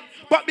on it.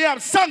 But me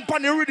have song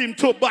on the rhythm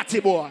too,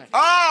 batty boy.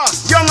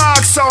 Young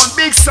Ark sound,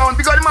 big sound,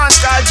 because the man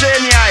called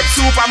Jenny Hype,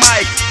 Super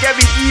Mike,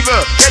 Kevin Evil,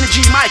 Kenny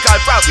G,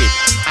 Michael Prophet.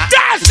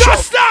 That's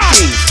just that!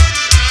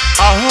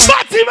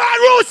 Batty man,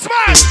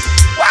 Rootsman!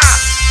 Wow!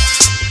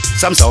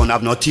 Some sound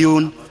have no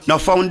tune, no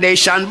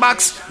foundation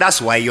box.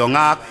 That's why Young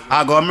Ark,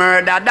 I go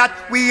murder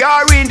that. We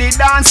are in the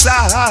dance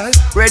hall,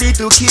 ready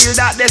to kill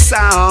that the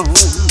sound.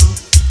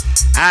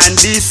 And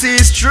this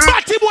is true.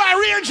 Batty boy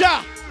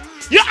Ranger!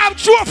 You have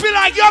trophy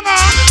like Young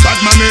Ark.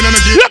 Batman in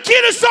energy. You kill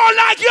the sound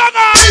like Young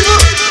Ark.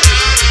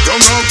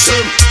 Young Ark,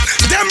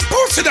 them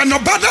pussy that no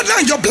better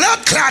than your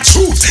blood clot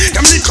shoes.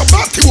 Them little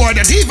batty boy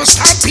that even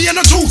start paying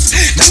the juice.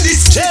 Then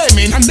this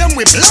jamming and them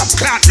with blood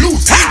clot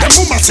loose. Them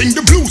woman sing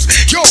the blues.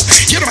 Yo,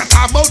 you never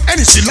talk about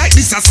anything like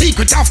this. A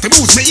secret of the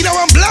booze. But you know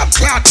I'm blood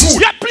clot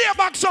mood. You play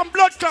back some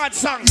blood clot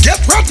song.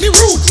 Get Rodney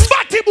Roots.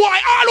 Batty boy,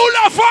 all who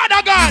love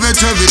Father God. Give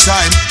it every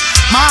time.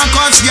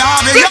 Marcus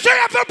Garvey. You say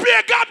you have to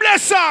play God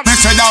bless song. Me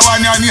say that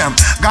one your name.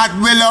 God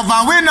will love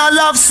and we no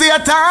love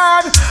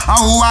Satan. And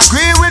who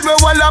agree with me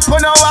will up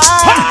on the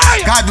wall.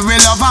 God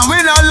will love and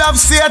we no love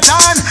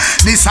Satan.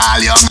 This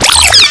all young.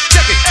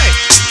 Check it, hey.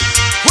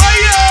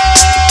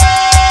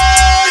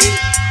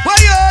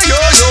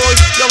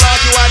 Young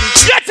Ark, you are the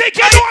king. You think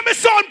you know me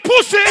son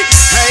pussy?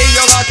 Hey,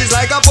 Young Ark is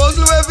like a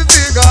puzzle every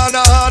figure and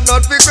a hard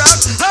not be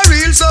cracked. A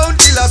real sound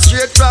killer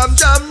straight from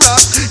Jam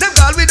Rock. Them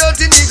call we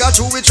dirty nigga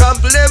true we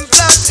trample them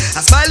flat.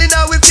 A smiling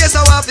now with face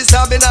our office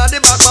stabbing at the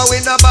back. My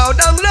wind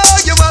about down low.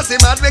 You must see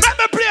mad. Let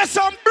me play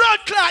some blood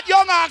clot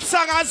Young Ark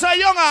song and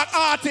say Young Ark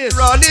artist.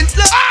 Running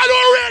slow. All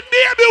who read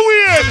baby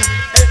weird.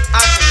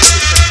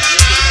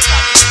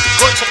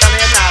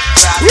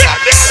 Read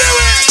baby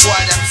weird.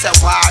 Boy them say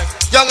war.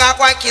 Young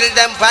Ark want kill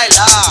them by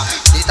law.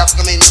 These have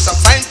come in some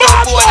fine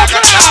people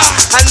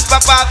and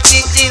pop off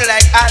thinking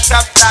like a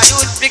trap fly.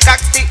 You'd pick a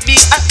stick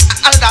beat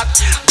and that.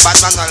 But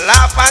man no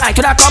laugh and I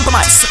could have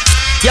compromise.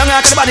 Young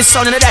Ark the body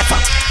sound in the death.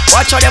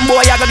 Watch how them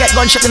boy you go get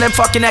gunshot in them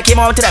fucking neck. Him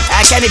out to them.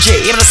 I Kenny G.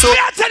 Even the soul.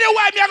 I tell you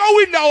why me I go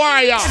win the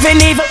warrior.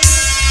 Evil.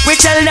 We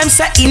tell them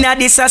say inna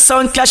this a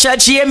sound clash a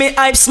Jamie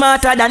Hype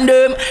smarter than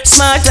them,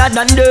 smarter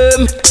than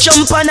them.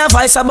 Jump on a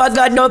voice a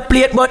bag no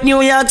plate, but New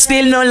York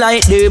still no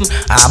like them.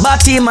 A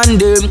batty man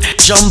them,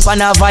 jump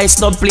on a voice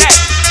no plate.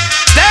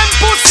 them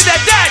pussy the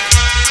dead.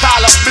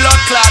 Call up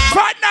blood clot.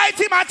 Part night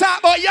him a talk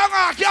about Young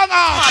Ark, Young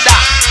Ark.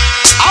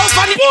 How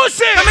funny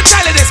pussy? Let me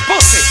tell you this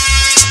pussy.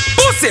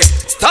 Pussy.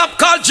 Stop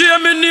call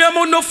Jamie name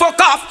or no fuck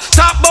off.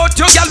 Talk about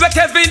your girl with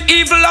Kevin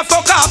Evil a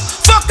fuck off.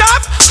 Fuck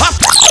off.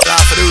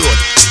 Laugh for the road.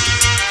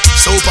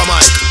 Super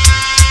Mike.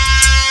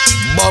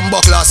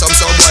 Bumbo class some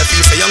boy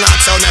feel say Young Ark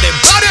sound of the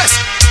baddest.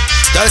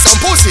 There is some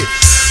pussy.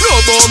 No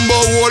bumbo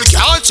hole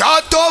can't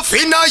chat tough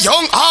in a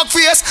Young Ark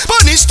face.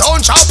 Punish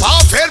down chop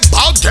off head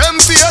back them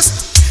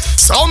face.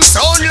 Some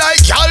sound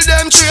like y'all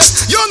them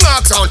chase. Young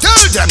Ark sound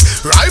tell them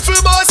rifle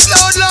bust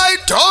loud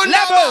like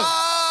level.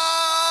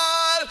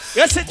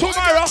 You see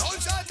tomorrow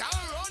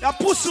the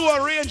pussy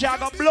will range and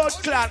got blood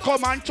clot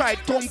come and try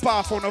thump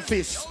off on the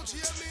fist.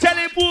 Tell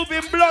him move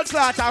in blood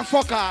clot and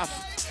fuck off.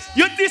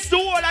 You diss the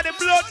whole of the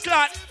blood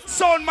clot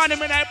sound man in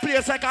a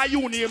place like a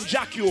you name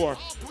Jacure.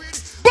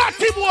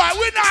 Batty boy,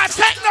 we not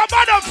take no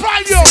bother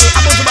from you.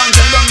 I'm about to bang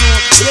them down now.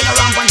 You ain't a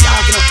ramp and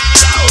talk, you know.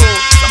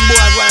 Some boy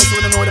going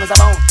to know them as a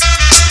bound.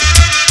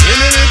 You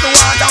need to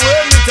water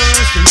when you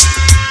thirsty.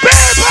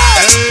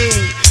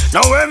 People!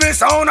 Now every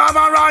sound have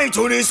a right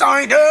to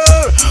decide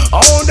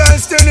own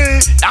destiny,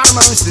 that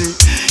mercy.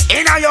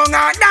 In a young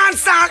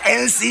dancehall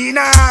LC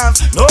nav,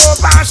 no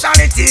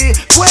partiality,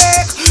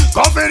 quick.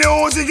 Come for the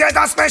Uzi, get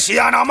a special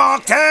and a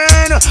Mark 10.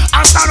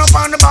 And stand up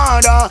on the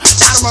border,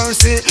 that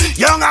mercy.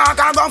 Young I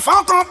can go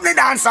fuck up the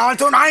dancehall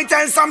tonight.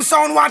 Tell some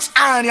sound watch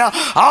Anya.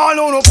 All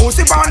who no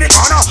pussy on the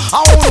corner,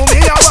 all who me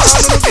a ball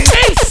on the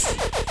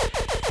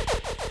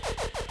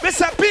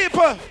Mr.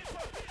 People,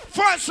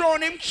 first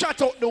round him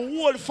shut out the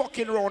whole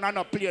fucking round and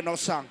not play no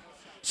song.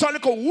 So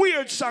like a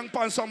weird song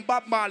on some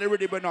Bob Marley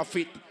ready but not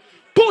fit.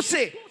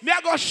 Pussy, me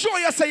I go show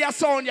you say your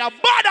sound, you're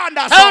bad on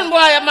that sound.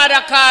 Boy, your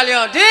mother call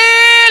you.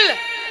 Deal!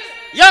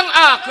 Young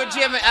Ark with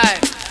Jamie I.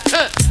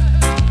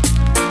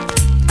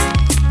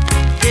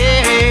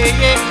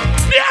 Yeah.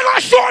 Me I go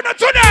show you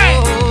today.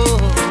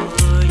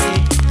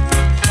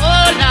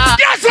 Oh, nah.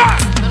 Yes, sir.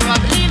 I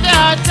believe they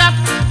are tough.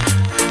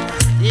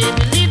 They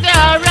believe they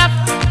are rough.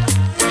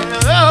 In the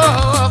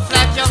rough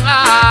like Young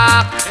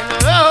Ark. In the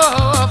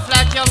rough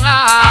like Young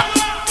Ark.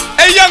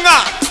 Hey, Young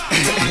Ark.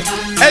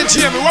 Hey,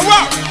 Jamie,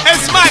 what? Hey,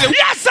 Smiley.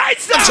 Yes, I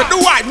said. To the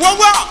white,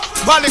 what?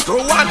 Valley crew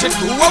wanted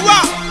to,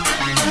 what?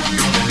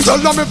 Tell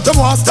them if them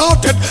was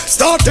started.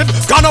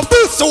 Gonna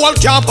be so all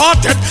can't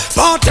parted.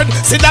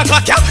 See that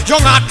like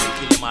Young Ark.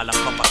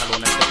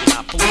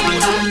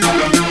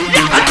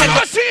 Yeah, I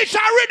can see it's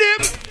a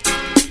rhythm.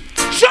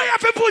 Show you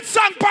if you put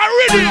song per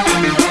rhythm.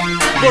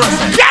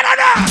 Get on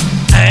that.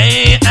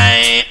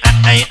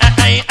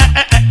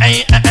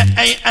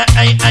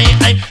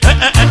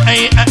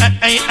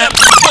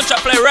 Punch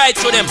play right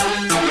to them.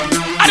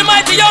 And the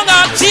mighty Young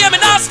Ark, Jamie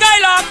now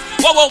Skylark.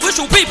 Whoa, we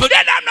shoot people.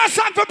 Then I'm not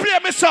song for play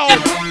me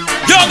sound.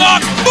 Young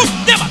Ark,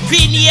 never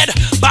grenade.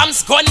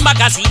 Bams gun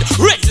magazine,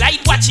 red light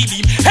watching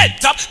beam.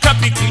 Head top,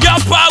 crappy clean. Your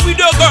power with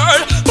the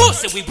girl.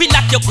 Pussy we win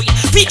at your queen.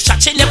 Big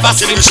shot, she never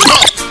sleep.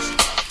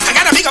 I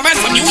got a bigger man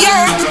from New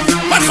York.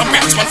 One from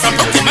Rats, one from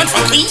Brooklyn, one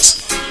from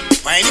Queens.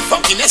 Why any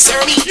fucking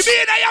necessary? You be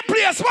in your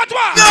place, what?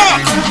 Yeah.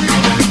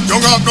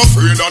 Young Ark no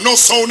afraid of no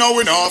sound, now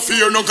we not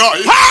fear no guy.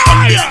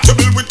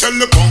 Unbeatable, we tell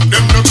the punk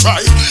them no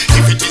try.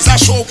 If it is a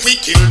show, we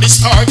kill the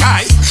star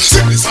guy.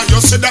 Say this and you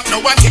say that, no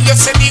one till you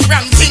say the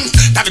wrong thing.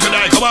 That good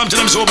eye, come on to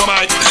them sober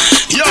mic.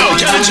 Yo,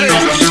 Kenny J,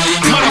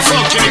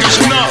 motherfucker, because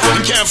you know,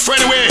 you can't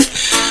friend away.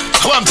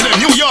 Come on to them,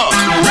 New York,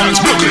 Bronx,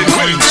 Brooklyn,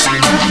 Queens.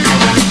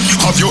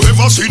 Have you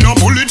ever seen a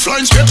bullet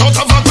flying straight out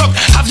of a cup?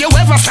 Have you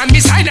ever stand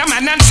beside a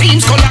man and seen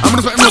color? I'm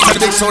gonna play the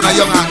big sound of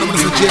Young Ark. I'm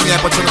gonna play Jamie,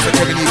 but I'm gonna play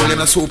Kevin Eagle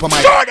in a super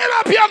mic. Turn them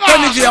up, Young Ark.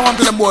 Energy, I want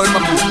to them boy in my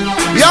pool.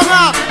 Young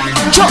Ark,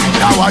 chuck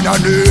that one on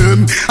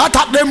them.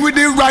 Attack them with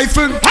the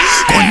rifle.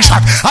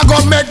 Gunshot, I go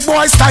make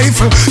boys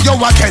stifle. Yo,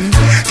 I can't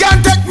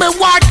take me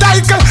white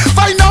title.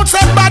 Find out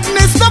some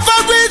badness, never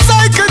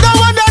recycle. That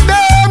one on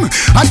them.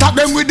 Attack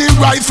them with the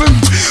rifle.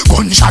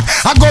 Gunshot,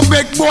 I go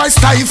make boys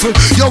stifle.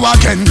 Yo, I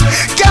can't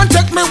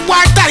take me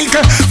white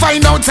title.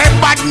 Find out some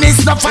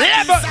badness, never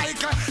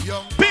recycle.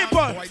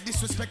 People,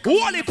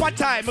 one heap of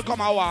time me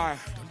come a war.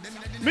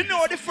 Me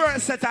know the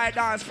first set I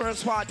dance,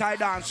 first part I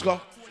dance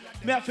go.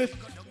 Me have to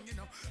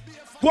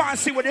go and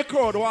see what the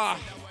crowd war.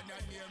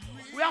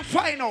 We have to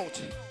find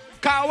out.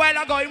 Cause while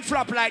I go in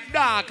flop like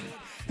dog,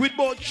 with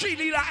about 3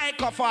 little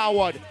anchor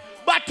forward.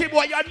 But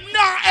boy, you're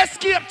not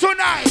escape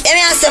tonight. Let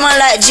me ask someone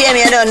like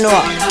Jamie, I don't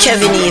know.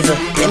 Kevin Evil.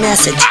 Let me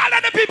ask you. All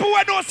of the people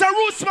who know say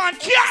Rootsman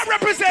can't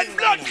represent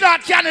Blood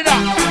Clot Canada.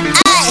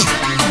 Hey!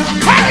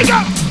 Here we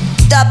go!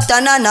 Tap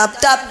tanan up,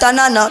 yeah.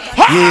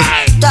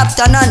 Tap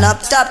tanan up,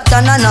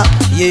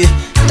 yeah.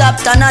 Tap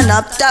tanan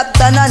up,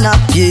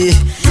 yeah.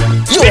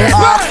 Young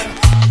Ark,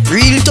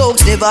 real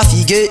talks never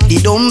forget the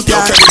dumb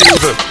plan.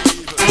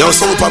 Yo,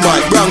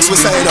 Superman, Bronx, we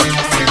say no.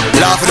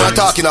 Laughing and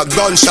talking a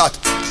gunshot.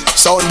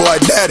 Sound boy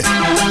dead.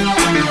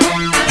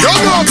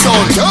 Young Ark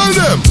sound, tell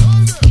them.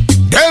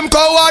 Them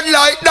coward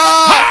like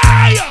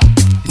that.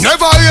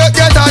 Never yet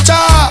get a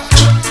charge.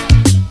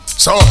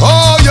 So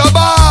how you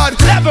bad?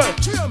 Level.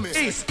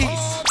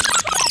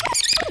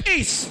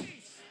 East.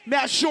 Me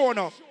a show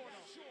now.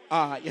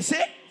 You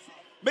see?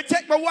 Me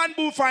take my one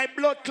boo for a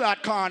blood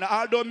clot corner,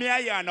 although me a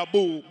yarn a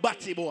boo,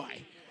 batty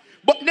boy.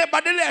 But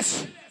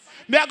nevertheless,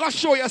 me a go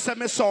show you some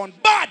me sound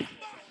bad.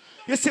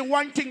 You see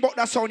one thing about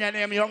that sound your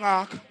name, Young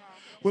Ark.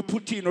 We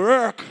put in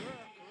work.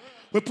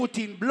 We put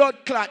in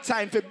blood clot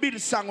time for build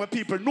song where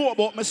people know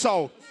about me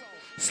sound.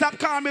 Stop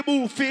calling me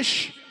boo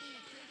fish.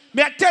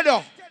 Me I tell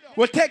you,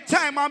 we take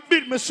time and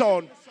build me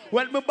sound.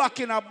 Well, me back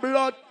in a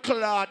blood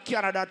clot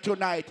Canada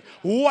tonight.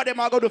 What am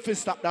I going to do to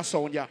stop that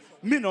sound, yeah?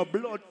 Me no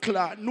blood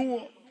clot,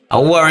 no.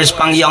 A war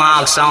span Young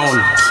Ark sound.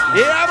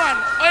 Yeah, man.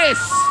 Yes.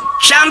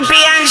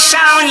 Champion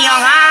sound,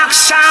 Young Ark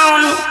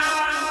sound.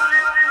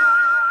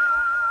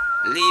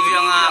 Leave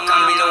Young Ark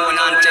and below an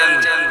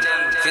anthem.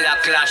 Feel a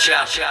clash,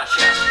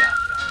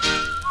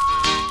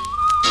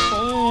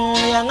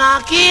 Young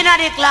Ark in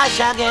the clash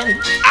again.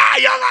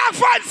 Young Ark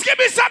fans, give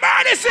me some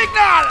early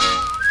signal.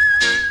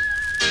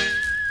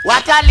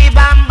 What a li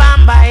bam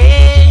bamba,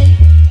 eh?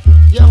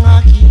 Young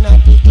Ark in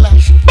the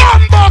clash.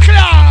 Bambo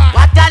clash.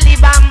 What a li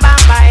bam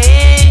bamba,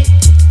 eh?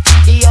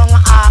 The Young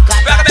Ark.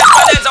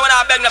 When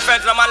I beg the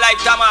friends, I'm like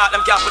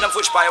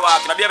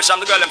walking. I be able to show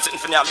the girl them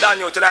sitting for me. I'm done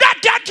you tonight. That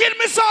can't kill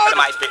me, son. I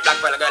might speak black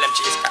for the girl them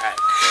cheese card.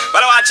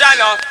 But I want you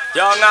know,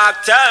 young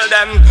Hawk tell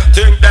them,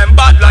 think them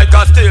bad like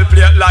a steel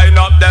plate, line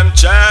up them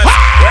chest.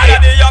 Where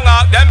the young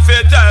Hawk them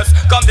fittest,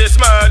 come this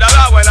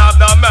murderer when I've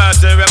no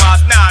mercy, we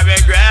must not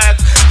regret.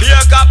 Here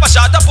cop a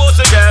shot a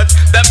pussy get,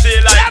 them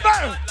feel like.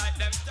 Never.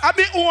 I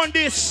be on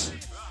this.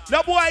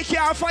 The boy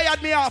can't fire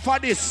me off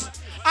of this.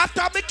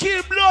 After me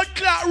kill blood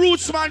clot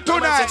Rootsman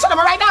tonight. So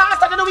right now,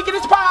 after the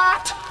wickedest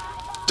part.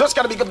 Just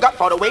gotta be good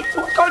Godfather, wait.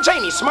 Call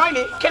Jamie,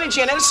 Smiley, Kenny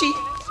G and LC.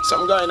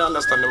 Some guy don't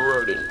understand the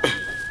wording.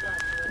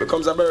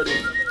 Becomes a burden.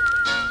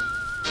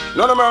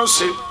 None of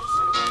mercy.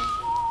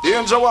 The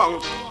angel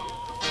one.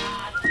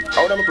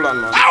 How them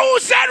plan, man? Who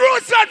said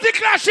Rootsman to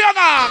clash, young?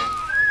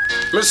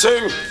 Me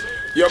sing.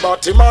 Your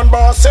body man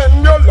boss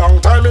send you.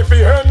 Long time if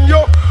he end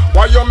you.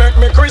 Why you make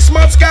me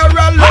Christmas carol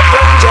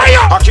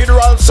up a kid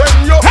roll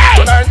send you.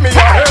 Tonight me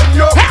a hand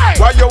you.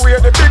 Why you wear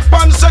the big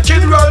pants a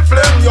kid roll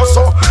flame you.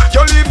 So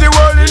you leave the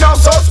world in a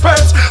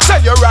suspense.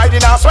 Say you're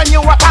riding us when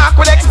you attack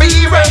with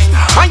experience.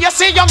 And you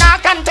see young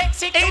Hawk and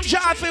take it. Ain't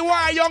just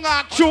why young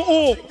Hawk true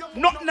hope.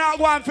 Not now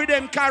going for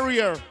them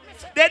career.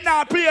 They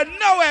not play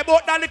nowhere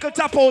but that little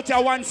Tapout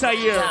here once a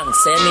year.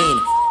 Thanks, I mean.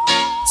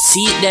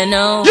 See it there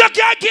now. You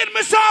can't kill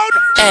me sound.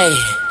 Hey,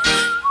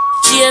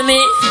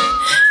 Jamie.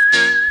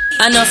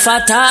 Enough a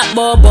talk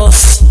about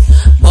bus.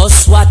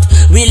 Bus what?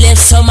 We left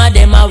some of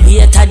them a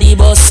wait at the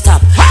bus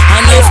stop.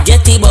 Enough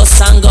get the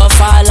bus and go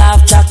fall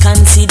off track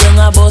and see them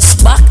a bus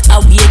back.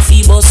 I wait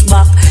for bus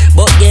back.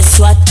 But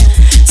guess what?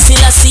 Still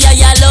I see I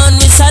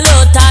alone. We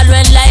salute all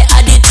when like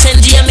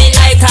addiction. Jamie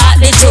I thought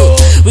the two.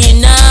 We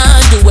now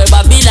do a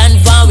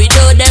Babylon van. We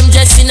do them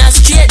just in a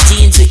straight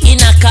jeans. We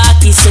in a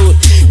khaki suit.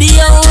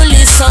 The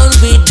only sound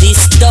with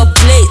this dub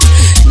plate.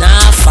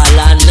 Nah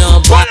follow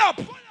no. What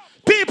up?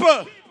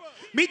 People.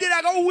 Me did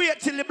I go wait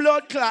till the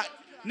blood clot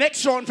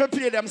next round for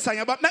play them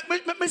song, but make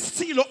me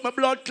seal up my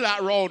blood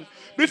clot round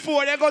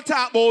before they go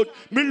talk about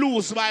me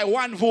lose by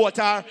 1 vote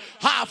or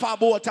half a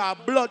vote or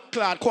blood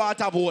clot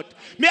quarter vote.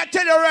 Me I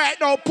tell you right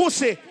now,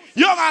 pussy,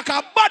 young Hawk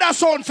a bad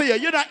sound for you.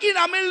 You're not in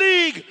a me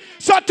league.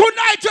 So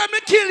tonight when me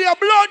kill your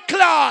blood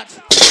clot.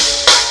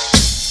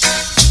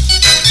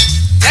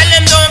 Tell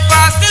them don't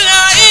pass the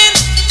line.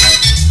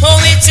 Oh,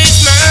 it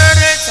is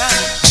murder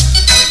time.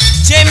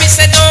 Jamie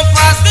said don't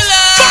pass the line.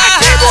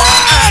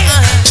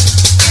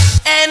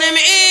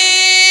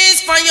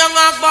 Enemies for young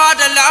Hawk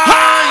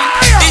borderline.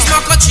 These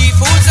Maka chief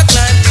who's a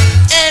clan.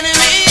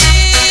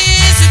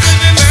 Enemies, it will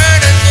be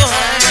murder to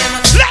him.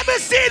 Let me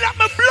see that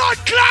my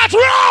blood clot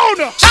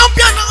round.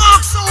 Champion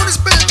Hawk sound is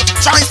built.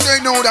 Try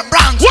say no the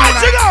Bronx. Watch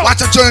it out.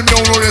 Watch a germ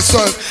don't know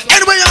yourself.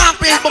 Anyway you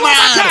happy,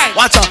 man.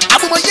 Watch out.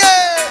 Abuma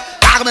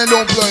yeah. Dagman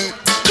don't play.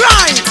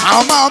 Cry.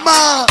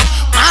 Mama.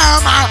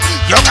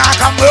 Young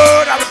Hawk a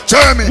murder.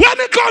 German. Where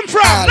me come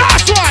from?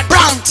 Last one.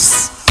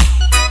 Bronx.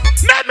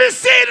 Let me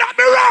see that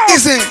me round.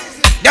 Easy.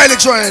 Daily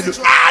trend.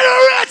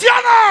 Alright,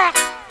 young Hawk.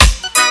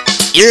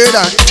 Hear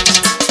that?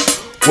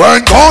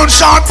 When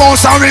gunshot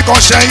bounce and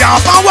ricochet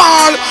off a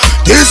wall,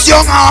 this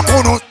young Hawk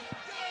who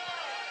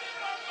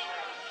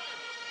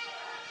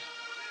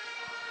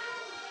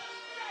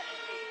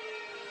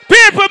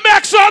People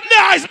make some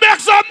noise,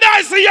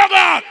 young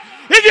Hawk.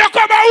 If you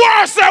come at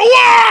war, say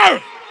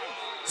war.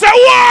 Say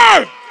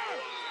war.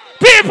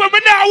 People, me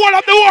now want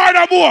up the war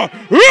no more.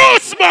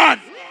 Rootsman.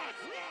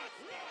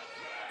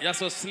 You're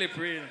so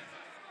slippery.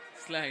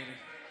 Slide.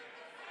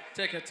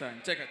 Take your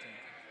time.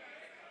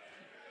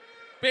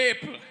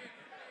 People,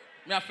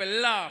 me have to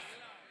laugh.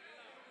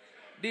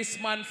 This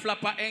man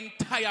flap an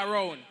entire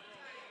round.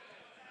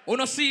 You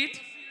know see it?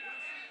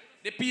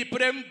 The people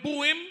them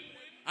boo him,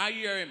 I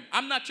hear him.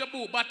 I'm not your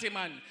boo,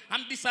 Batman.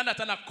 I'm this and that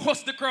and I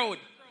cuss the crowd.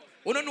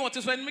 You don't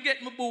notice when me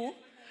get my boo,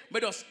 me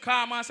just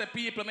calm and say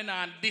people me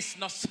nah this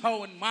no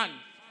sound man.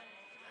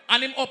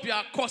 And him up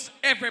here cuss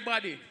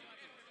everybody.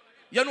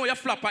 You know you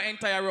flap an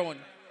entire round.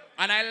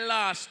 And I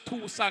last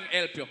 2 songs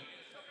help you.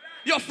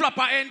 You flap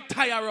an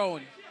entire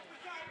round.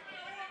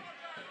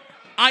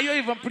 And you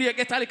even play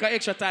get a little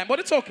extra time. But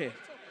it's okay.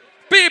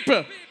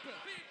 People.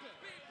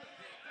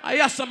 I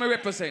have some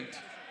represent.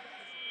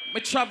 I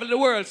travel the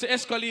world, so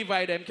Esco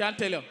Levi them can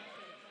tell you.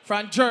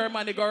 From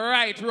Germany go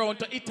right round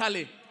to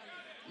Italy.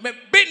 I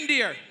been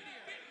there.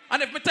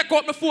 And if I take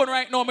out my phone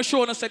right now, I'm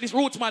showing us that this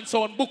Rootsman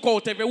sound book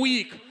out every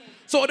week.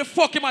 So what the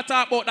fuck am I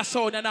talk about that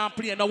sound and I'm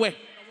playing away?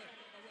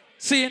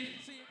 See,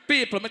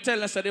 people, I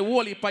tell us that the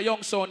whole heap of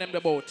young sound them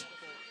about.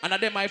 And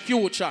them my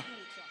future.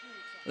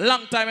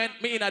 Long time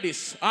me in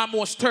this,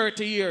 almost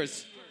 30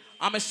 years.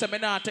 I'm a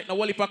seminar take the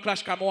whole heap of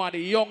clash come on the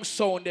young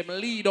sound them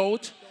lead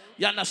out.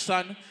 You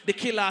understand? The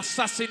killer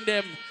assassin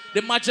them,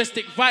 the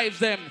majestic vibes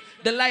them,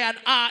 the lion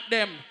art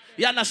them.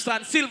 You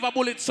understand? Silver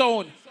bullet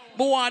sound.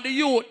 I want the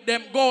youth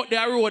them go out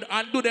their road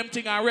and do them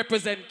thing and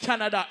represent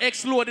Canada.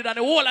 Exploded and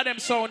the whole of them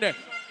sound there.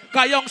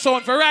 Because young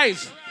sound for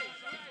rise.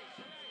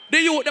 The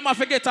youth, them a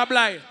forget a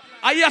blind.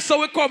 I hear so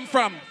we come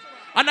from.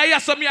 And I hear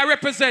so me I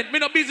represent. Me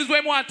no business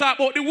when I want to talk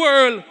about the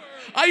world.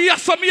 I hear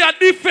so me I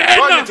defend.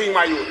 One thing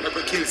my youth, let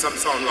me kill some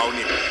sound around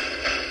here.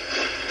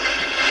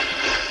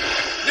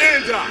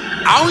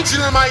 I want you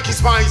to make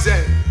his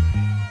poison.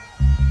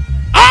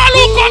 All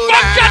who come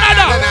from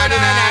Canada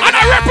and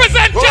I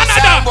represent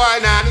Canada.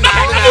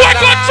 Now we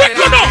got trick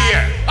you know.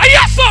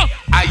 Yes sir.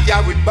 I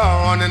was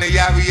born and I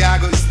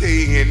go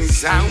stay in the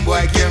sound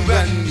boy can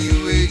run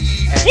you away.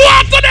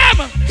 Walk to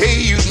them.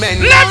 Hey you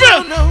men.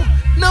 Level.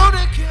 No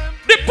they can't.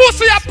 The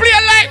pussy a play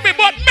like me,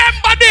 but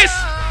remember this.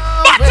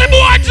 Batty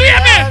boy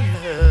Jamie.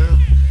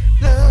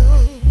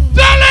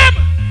 Tell him.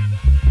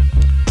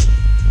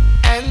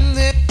 And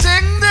the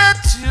thing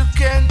that you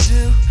can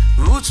do,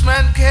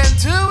 Rootsman can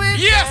do it.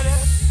 Yes.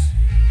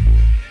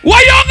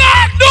 What young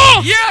heart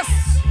do? Yes.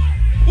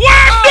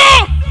 What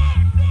do?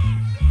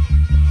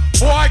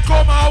 Boy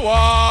come a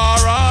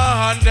war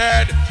and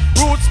dead.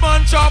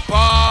 Rootsman chop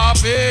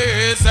off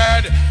his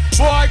head.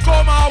 Boy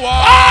come a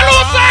war. All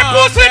who say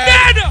pussy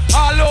dead.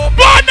 Hello,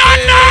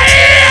 banana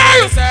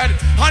ears.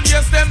 And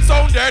yes them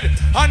sound dead.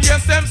 And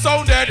yes them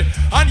sound dead.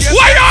 And yes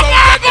what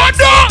them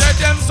sound dead.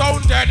 Them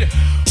sound dead.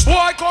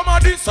 Boy come a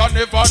this and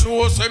never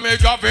know say me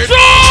have it.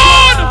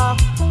 John!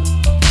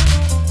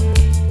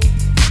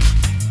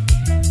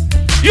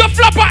 You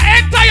flop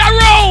an entire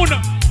round.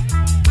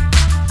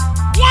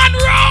 One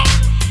round.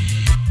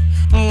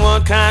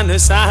 What kind of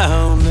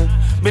sound?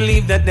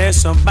 Believe that there's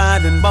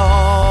somebody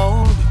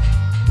involved.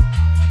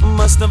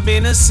 Must have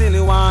been a silly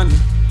one.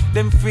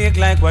 Them freak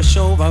like wash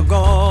over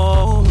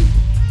gold.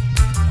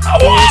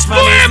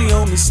 Rootsman is the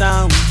only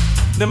sound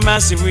the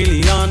massive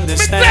really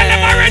understand. Tell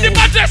them already,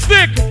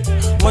 Majestic.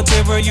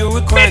 Whatever you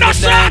require to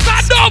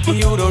dance,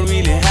 you don't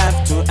really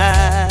have to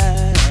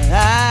ask.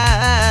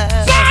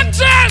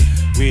 Sanchez!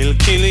 We'll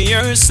kill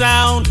your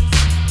sound.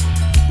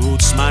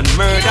 Rootsman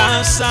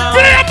murder sound.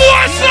 Play a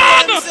more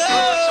song!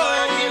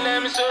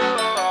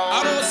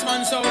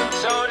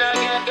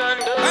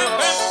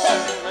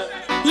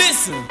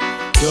 Listen.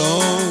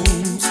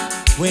 Don't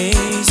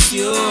waste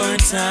your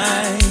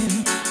time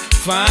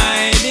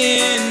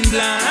fighting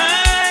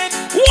blind.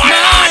 What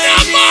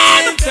on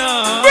man?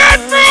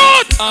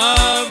 Breadfruit!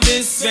 Of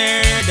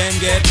despair, then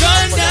get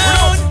gunned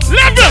down.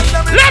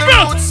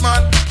 Level!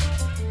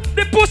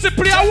 The pussy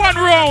play a one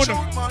round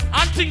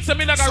and things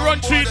me like a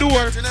run 3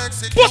 doors.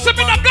 Pussy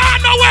me not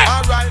gone nowhere.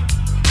 Alright,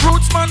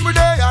 Rootsman we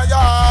there,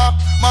 yeah.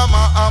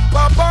 Mama and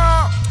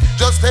Papa,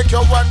 just take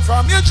your one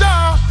from your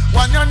jaw.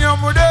 One your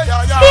name we there,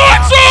 yeah.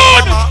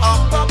 Mama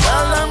and Papa,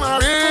 tell them a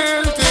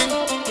real thing.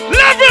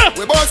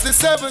 Level. We bust the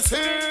 7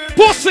 hit.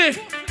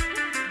 Pussy.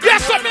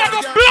 Guess what me have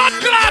a blood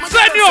clot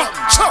send you.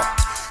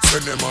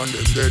 Send them on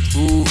them dead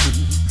food.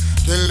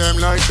 Kill them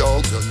like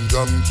dogs and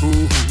junk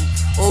food.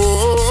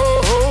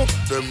 Oh,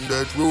 them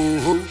dead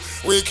row.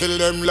 We kill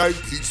them like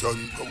pigs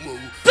and cow.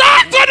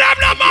 Talk to them,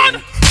 no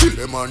man. Kill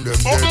them on them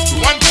dead too.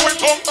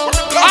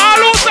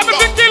 All who say me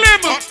fi kill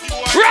him.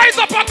 Rise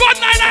up a gun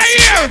in the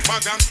ear.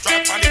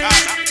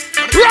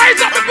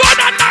 Rise up a gun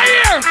in the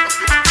ear.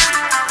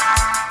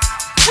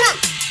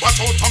 Watch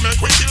out to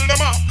make we kill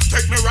them off.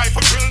 Take me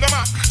rifle, drill them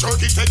off.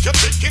 Turkey take your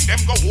chicken, them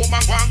go home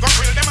and go and go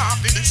grill them off.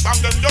 The dish from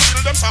them, you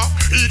kill them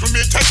soft. Eagle me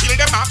take kill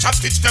them off.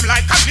 Just stitch them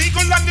like a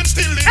eagle and them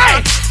still in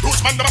hey.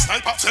 Rootsman them a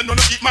sniper. Send on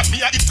the eat man,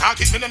 me a eat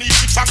target. Me no need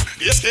six song.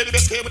 They scare with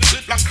the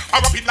flip blank. I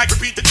repeat like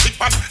repeated stick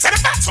pan. Say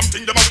them back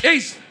something them out.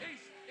 Ace.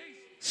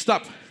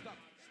 Stop.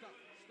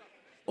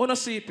 Wanna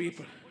see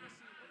people.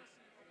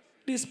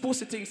 These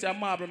pussy things are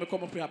marble me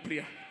come up here and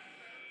play.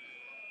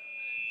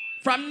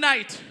 From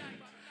night.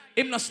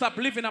 Him not stop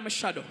living on my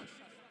shadow.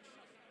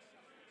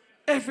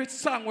 Every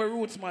song where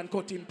Rootsman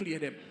cut him play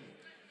them.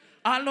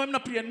 I know him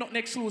not play nothing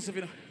exclusive,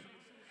 you know.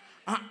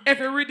 And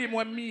every rhythm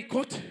when me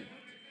cut,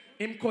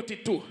 him cut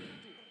it too.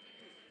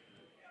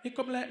 He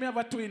come like me have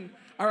a twin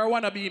or I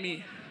wanna be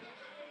me.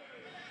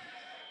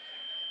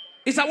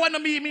 Is I wanna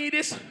be me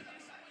this?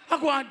 I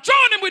go and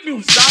join him with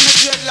music.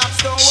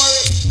 Don't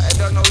worry. I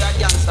don't know that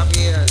youngster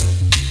fears.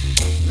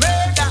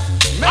 Murder.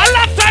 A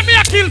long time me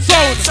a kill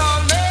sound.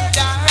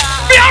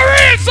 Be a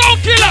real sound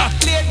killer.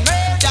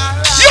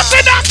 You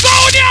see that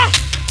sound, yeah?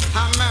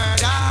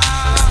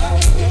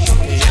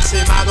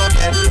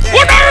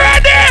 We're not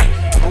ready.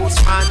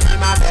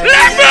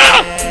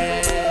 Level.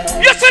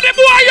 You see the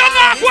boy young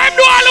and go him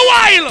do all the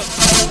while.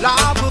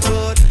 Love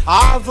good,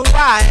 all the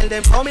while.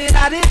 Them coming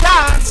at the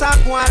dance, I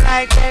go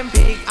like them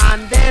big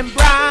and them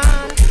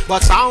brown.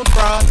 But sound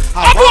fraud,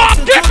 I want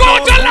to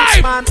know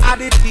Rootsman at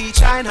the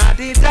teacher and at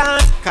the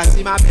dance. Cause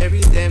he might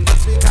bury them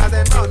just because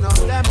them don't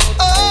know them.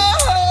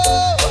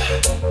 Oh,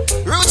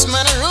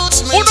 Rootsman,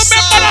 Rootsman. Who no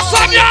remember that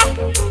song, yeah?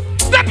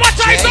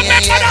 STEPACHOICE,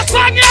 remember that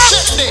song, yeah?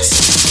 Check this.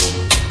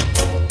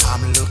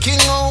 I'm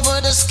looking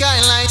over the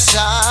skylights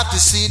of the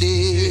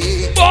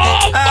city.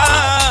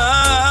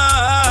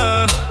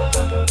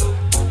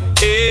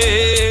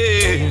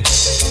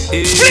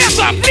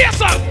 Play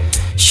some.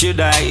 Should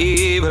I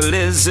even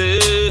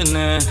listen?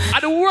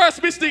 And the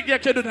worst mistake you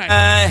can do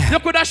tonight. You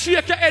could have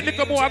shake your head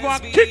little more and go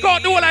and kick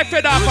out the whole life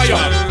fed off for you.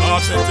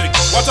 Authentic.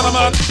 What on a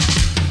man?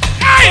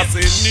 Hey!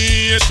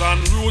 Assassination,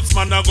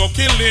 Rootsman a go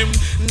kill him.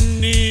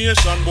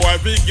 Nation boy,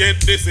 we get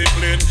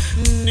discipline.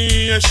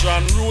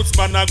 Nation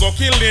Rootsman, I go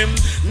kill him.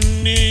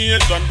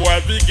 Nation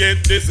boy, we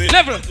get discipline.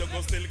 Level. You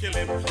go still kill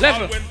him.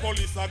 Level. And when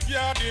police are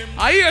guard him.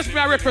 I hear me,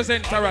 I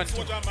represent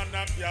Toronto.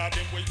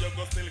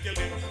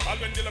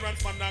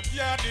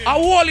 I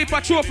whole heap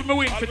of trophy me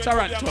win for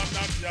Toronto.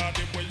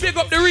 Big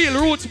up the real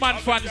Rootsman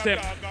fans them.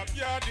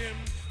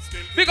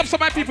 Big up some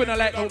of my people that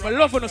like me. I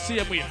love when I see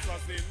them here.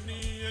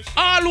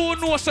 All who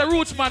know the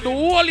Rootsman, the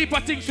whole heap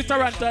of things for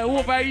Toronto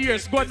over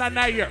years, gone on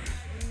a year.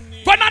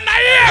 Gone on a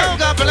year!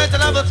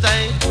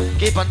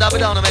 Keep on double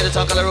down and make the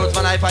talk of the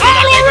Rootsman.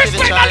 All who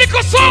respect the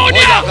little sound,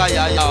 yeah!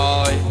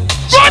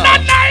 Gone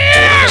on a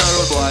year!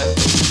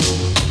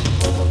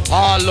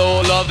 All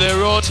who love the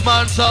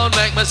Rootsman sound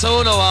make me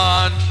so no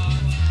one.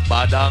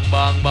 Badang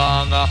bang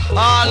bang.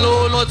 All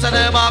who know to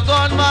them a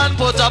gunman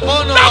put up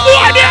on no one. Now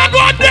boy, they are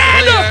gone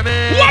dead!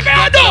 What me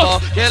I do?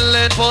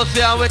 Killing pussy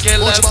and we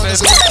kill them. The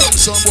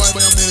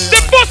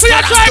pussy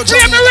you try to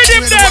play me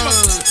rhythm them.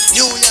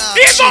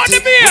 He's on the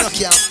beat.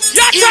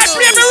 You try to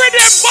play me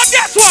rhythm, but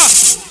guess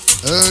what?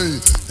 Hey,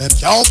 them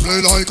can't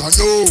play like I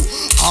know.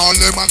 All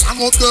them a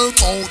hang up their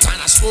mouth and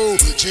a slow.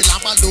 Chill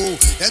up and low.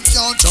 Them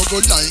can't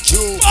juggle like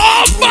you.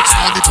 Roots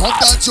on the pump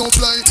that you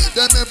play.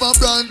 Them ever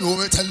brand new.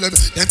 Me tell them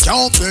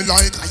can't play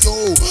like I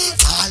know.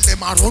 All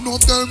them a run up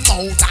their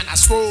mouth and a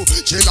slow.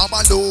 Chill up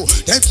and low.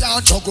 Them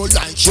can't juggle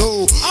like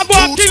you. I'm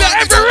gonna kill you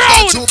every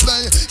round.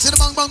 See the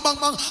bang bang bang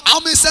bang.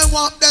 I me say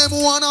walk them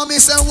one. I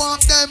me say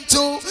walk them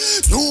two.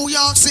 New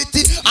York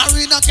City,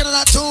 Arena,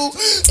 Canada too.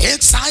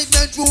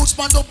 Excitement, Roots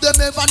man up them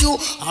avenue.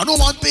 I don't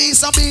want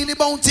peace, I mean the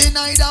bounty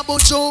neither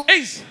but you.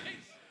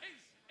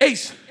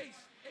 Ace,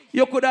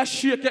 you could have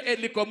shake your head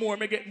a little more,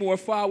 make it more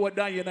forward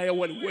than you know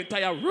you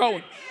entire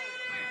round.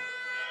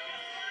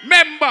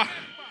 Remember,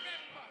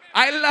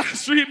 I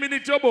last 3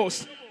 minutes your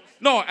boss.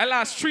 No, I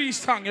last 3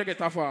 songs you get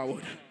a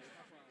forward.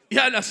 You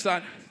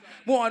understand?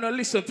 More on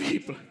listen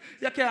people.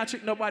 You can't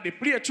trick nobody.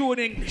 Play a tune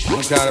in English.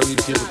 I'm trying to read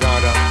people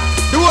down.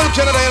 The whole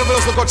Canada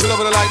universe look at you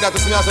over like that. To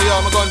see me I say yo,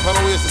 I'm going for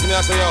my waist. To see me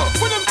I say yo.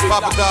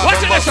 Papa dog,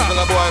 watch I'm busting on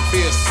a boy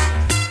face.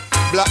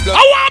 Black blood.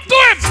 I want to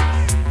him.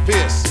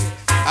 Face.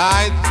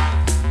 I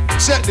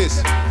check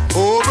this.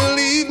 Oh,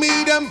 believe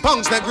me, them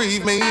punks that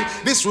grieve me.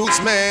 This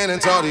Rootsman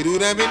and thought it would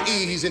have been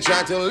easy.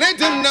 Try to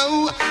let them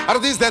know out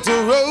of this that to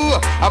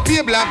row. I'll be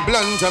a black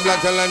blunt, a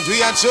black talent,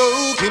 we are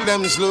choke, kill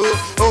them slow.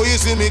 Oh, you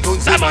see me good,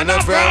 see man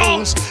of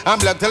frowns.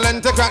 I'm black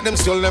talent to crack them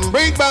skull and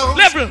break bounds.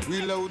 Level.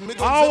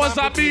 How was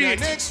that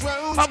beat?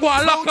 I'm going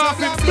to lock off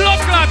in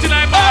blood clot in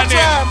my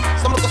morning.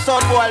 Some little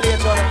son boy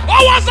later.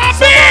 How was that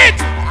beat?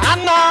 I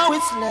know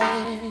it's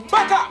late.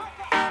 Back up.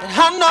 And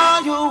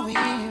I know you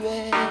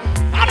will.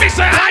 I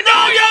say I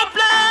know you're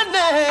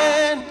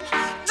planning.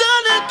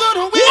 Done it good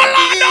with me.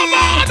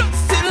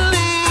 Still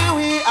here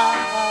we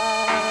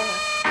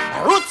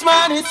are.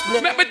 Rootsman is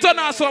blessed. Let me turn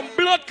on some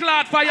blood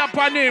clot fire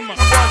upon him.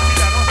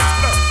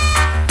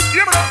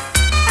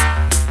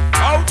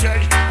 Okay.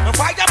 The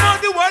fight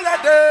about the world a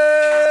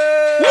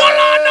day. Hold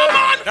on, no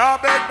man. Now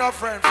beg no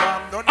friend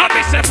from none.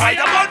 I say fight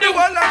about the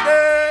world a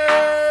day.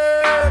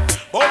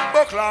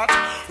 Bumbo clot,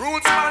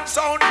 Rootsman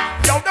sound.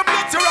 Yo, the blood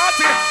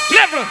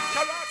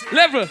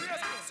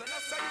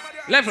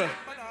Level.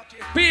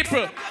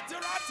 People,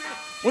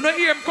 when I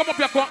hear him come up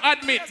here, I can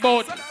admit,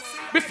 but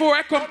before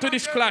I come to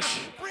this clash,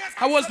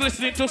 I was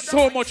listening to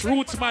so much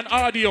Rootsman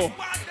audio,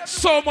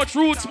 so much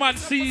Rootsman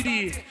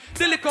CD.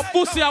 The little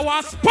pussy I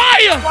want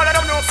spy. All of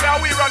them know say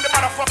we run the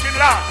motherfucking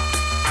law.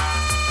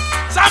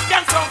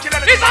 Champion sound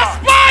killer. He's a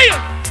spy.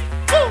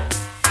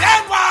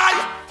 Then why?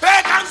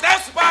 Pagans they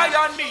spy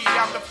on me.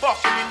 I'm the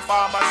fucking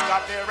informers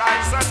got their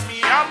eyes on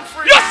me. I'm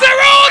free. You see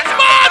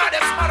Rootsman?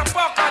 This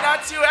motherfucker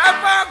that you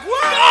ever go.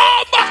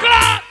 Oh,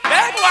 Buckler.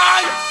 Then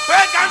why?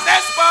 Pagans they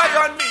spy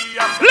on me.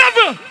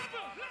 Level.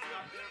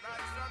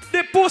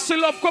 The pussy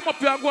love come up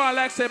here and go on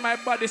like say my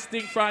body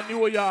stink from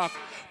New York.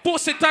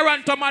 Pussy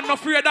Toronto man not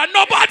afraid of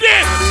nobody.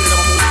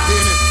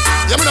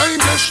 Yeah, me no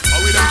English, how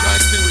we them can't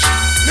extinguish.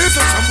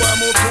 Listen, some boy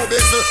move too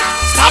big, sir.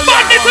 I'm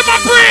on this in my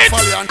brain.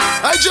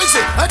 I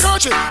Jixie, I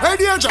coach it, I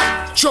Danger.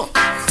 Sure.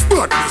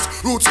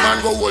 Badness,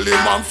 Rootsman go hold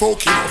him and fuck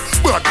him up.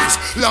 Badness,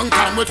 long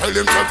time we tell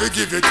him to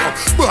give it up.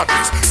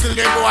 Badness, still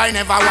the boy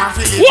never want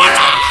to live it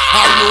up.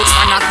 How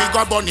Rootsman a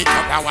figure burn it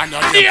up, I want to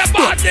live.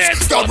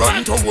 Badness, stop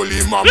run to hold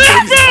him and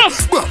burn it up.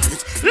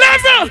 Badness,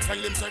 level.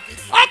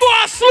 I'm going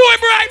to slow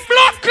him right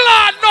blood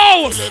clot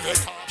now.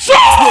 Shoot!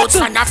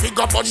 Rootsman a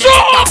figure burn it up,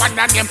 I want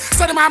to name.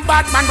 So the man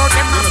bad man, but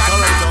them not bad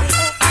man.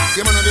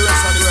 Give me the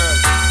rest of the world.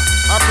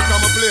 Africa,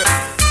 my play.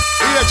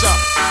 Asia,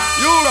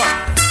 Europe.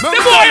 The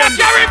boy a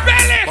carry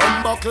belly.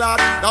 Bumbo clad,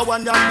 that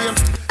one your name.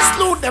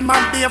 Slew them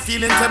and be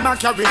feelings them and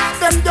carry.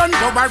 Them done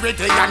go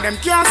already and them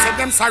can't say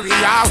them sorry.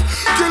 Yow.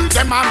 Kill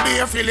them and be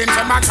feelings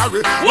them and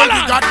carry. When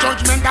we got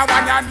judgment, that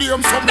one your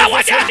name. So me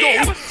say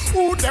go.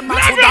 Who them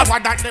and who that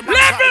one that them and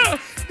carry.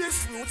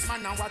 this roots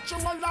man and watch you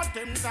all of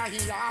them die.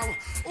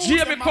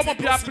 Jamie come up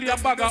here and play a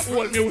bag of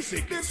old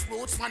music. This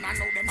roots man I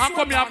know them. I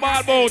come here ball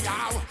about.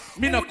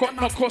 Me no cut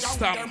no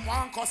custom.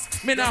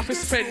 Me no have to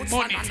spend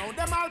money.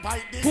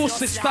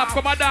 Pussy stop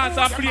come and dance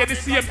and play the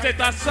same set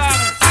of song.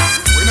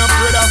 We not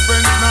afraid of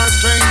friends nor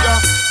stranger.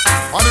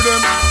 One of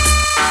them.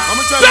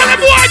 I'ma tell you.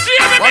 Boy,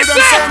 Jamie, one of them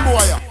same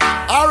boy.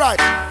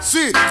 Alright,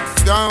 sit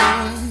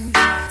down.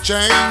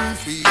 Chain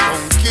feet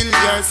don't kill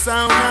your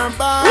sound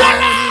about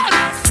it.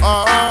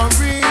 Or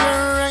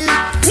rearrange.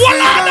 We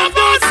can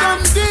do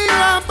something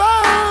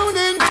about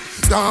it.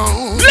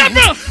 Down. Let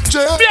me.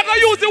 Me I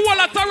use the wall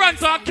of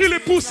Toronto and kill the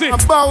pussy.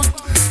 About.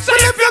 So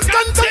if you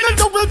continue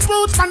to with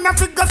roots, man, I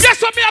figure.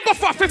 Guess what me I go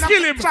for to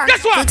kill him?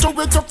 Guess what? To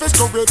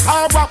it,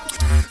 power.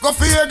 Go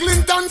for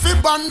Eglinton, fi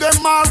ban them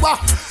marwa.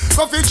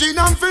 Go for Gene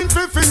and Finch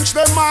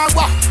them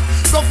marwa.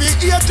 Go for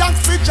Agents,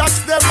 fi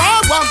Jacks them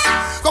marwa.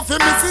 Go for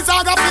Mrs.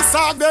 Aga, fi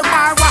Sag them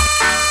marwa.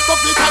 Go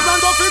for Taran,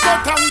 go for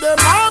Gotan them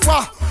marwa.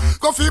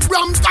 Go for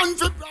Brampton,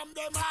 fi Bram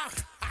them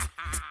marwa.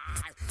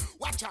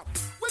 Watch out.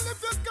 Well,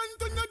 if you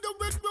continue to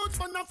with roots,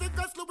 man, I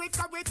figure slow it,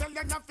 I will tell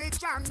you nothing,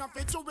 John,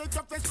 nothing to it,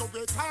 you feel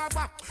slow it,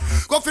 harbor.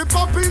 Go for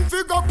popping,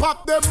 figure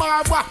pop them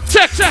harbor.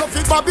 Check. Go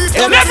for Bobby,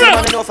 man,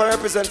 enough I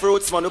represent for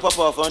Rootsman, who pop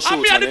off and shoot.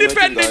 I'm here the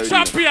defending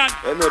champion.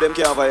 I know them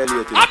can't violate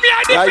it. I'm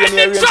here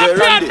defending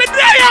champion, me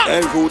there.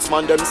 And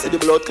Rootsman, them say the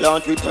blood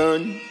can't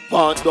return.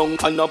 Pant down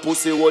and a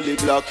pussy holy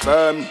black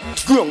firm.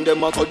 Ground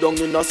them a go down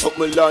in a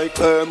something like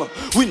them.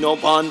 We no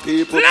ban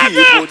people,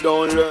 people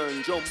don't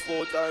learn. Jump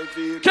out I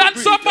feel. Can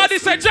somebody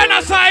say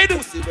genocide?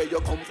 Say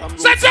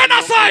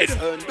genocide!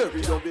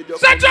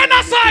 Say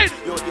genocide!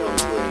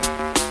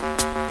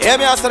 Hear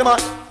me answer the man.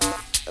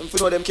 Them for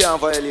know them can't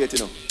violate, you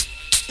know.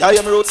 Yeah,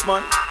 hear me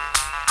Rootsman.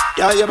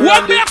 Yeah, hear me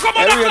Randy.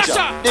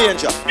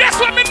 Danger. Guess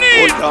what me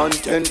need? Hold on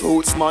 10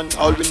 Rootsman.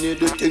 All we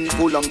need is thing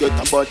full and get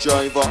a bad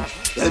driver.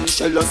 Then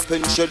shell and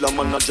spin shell and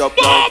man a job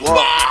like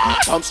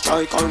what? Top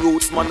striker,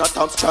 Rootsman a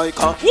top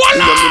striker. Hear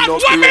me no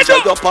crazy,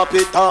 you pop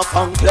it off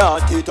and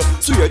clot it.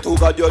 Swear to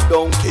God you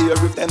don't care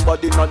if them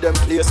body in them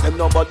place, them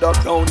no bother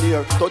crown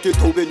here.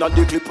 32 in on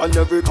the clip and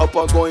every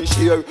couple going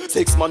share.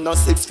 6 man and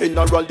 6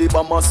 funeral, the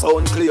bomber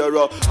sound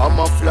clearer. I'm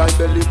a fly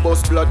belly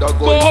bus blood a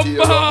gun tear.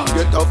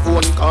 Get a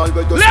phone call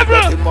where you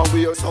see him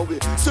away so we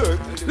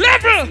circle.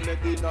 Level!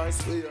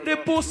 The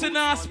pussy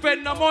not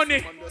spend no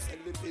money.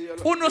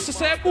 Uno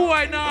say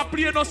boy nah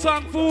play no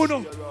song for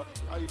uno.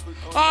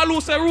 All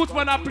who say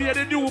Rootsman a play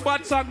the new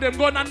bad song them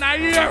gonna not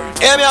hear.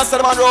 Hear me answer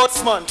the man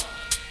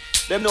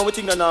Rootsman. Them know we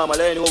think the normal,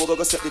 anyway we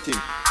go set the thing.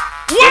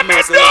 What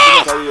me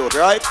do?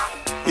 Right?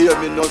 Hear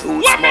me no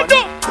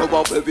Rootsman. Come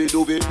up every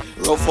doobie,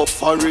 rough up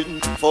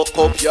foreign, fuck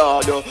up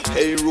yard.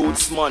 Hey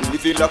Rootsman,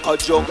 living like a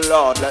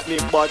juggler. Like me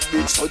bad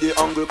bitch, so the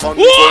angle can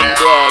be guard.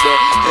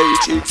 Hey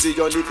Chicksy,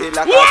 you living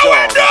like a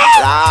juggler.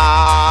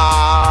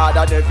 Lord,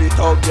 and every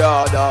tug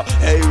yard.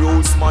 Hey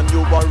Rootsman,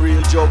 you a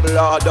real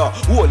juggler.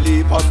 Whole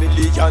heap of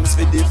millions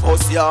for the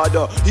first yard.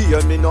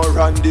 Hear me no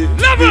Randy,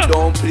 we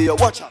don't play.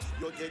 Watch out.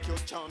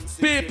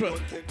 People,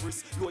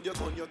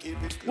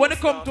 when it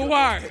come to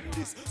war,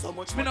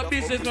 me no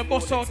business, me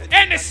bust out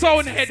any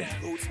sound head,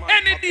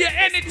 any day,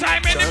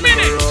 anytime, any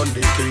minute.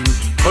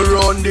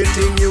 Around the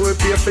thing, you will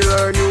pay for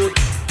learn you.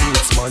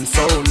 Rootsman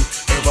sound,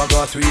 never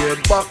got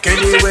weird back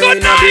anyway in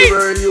the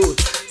world youth.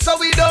 So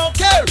we don't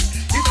care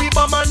if we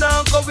bomb and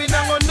now go, we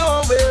not go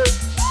nowhere.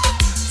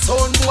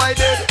 Sound boy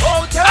dead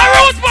out here. A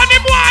Rootsman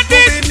him want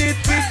this,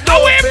 no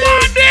we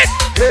want this.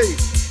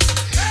 Hey.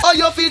 Oh,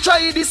 you feel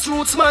try this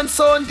Rootsman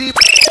sound deep.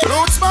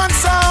 Rootsman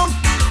sound.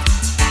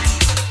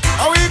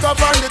 How we go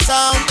from the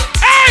town?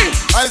 Hey!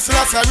 I still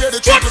have to hear the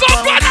truth. What's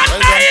up, going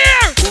on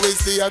here? Who is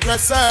the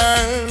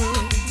aggressor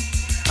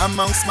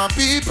amongst my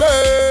people?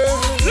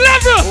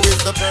 Level! Who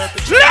is the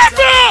perpetrator?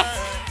 Level!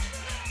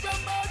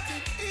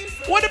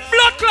 What the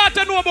blood clot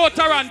you know about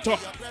Toronto?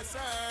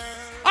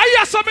 I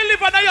hear some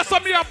live and I hear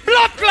some a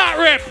blood clot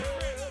rip.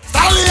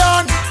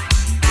 Stallion!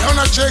 You're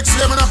not chicks,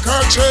 you're not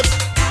kerchief.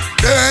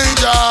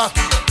 Danger!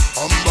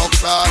 Humbug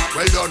flat,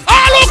 well done.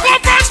 All over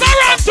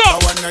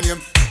Toronto!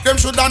 Them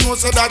shoulda know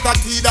say that a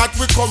tea that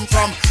we come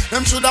from.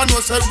 Them shoulda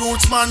know say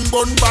Rootsman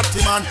bun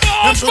batty man.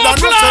 Them shoulda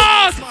know say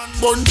Rootsman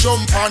bun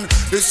jump on.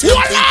 The same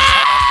thing.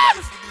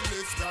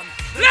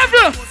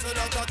 Level!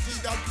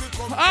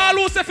 All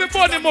who say fi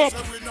burn him up.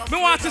 Me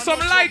want to see some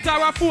lighter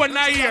or phone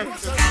na here.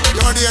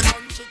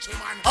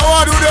 How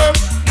I do them?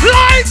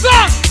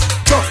 Lighter!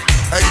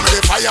 Hey, me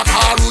the fire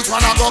car Rootsman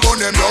a go gun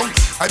them down.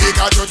 I dig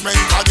a judgment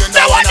again.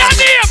 Say what your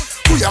name?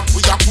 Kuya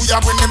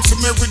when them see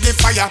me with the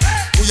fire.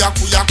 Kuya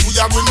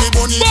when me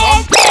bunny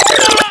come.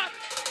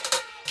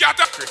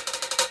 Cat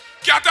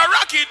a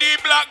rocky the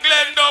Black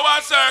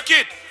Glendower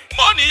circuit.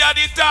 Money at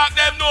the top,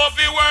 them know if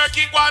we work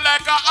it. One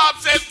like a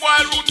upset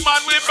while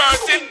Rootsman we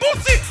burst it.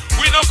 Pussy,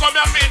 we no come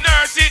here fi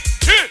nurse it.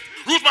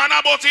 Rootsman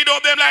a bust it up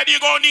them like the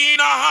gun in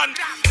a hand.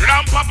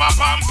 Ram pa pa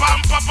pam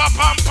pam pa pa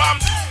pam pam.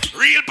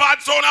 Real bad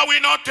sound and we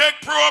not take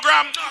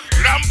program.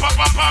 Ram pa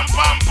pa pam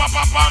pam pa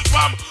pa pam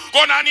pam.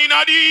 Gonna in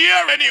the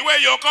air anywhere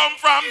you come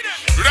from.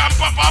 Ram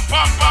pa pa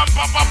pam pam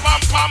pa pa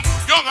pam pam.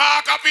 Young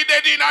Hawk be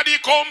dead in the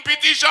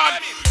competition.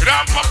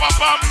 Ram pa pa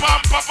pam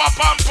pam pa pa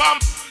pam pam.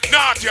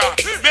 Not ya,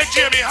 make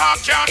Jamie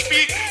Hawk can't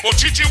speak. But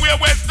Chichi way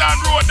Western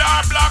Road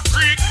or Black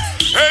Creek.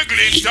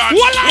 Eglinton,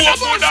 no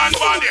good and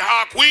body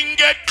Hawk. Wing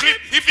get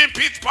clipped if him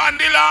pitch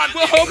Pandyland.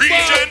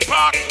 Regent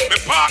Park, me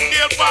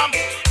Parkdale Farm.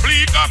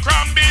 Bleecker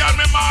Cranby and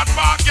me Mart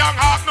Park. Young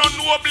Hawk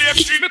no Blake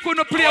Street. Me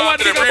couldn't play one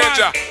thing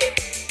about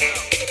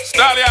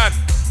Stallion.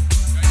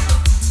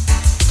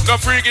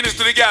 No freaking is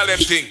to the girl them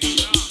thing.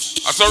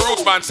 That's a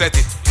Rootsman set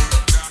it.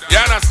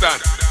 You understand?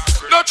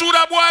 No true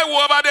that boy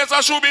over there's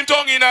a shoe been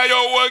tongue in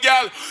your old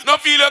girl. No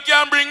feel you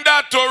can bring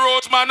that to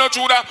Rootsman. No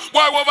true that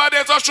boy over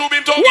there's a shoe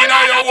been tongue in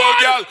your old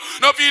girl.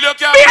 No feel you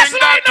can bring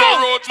that to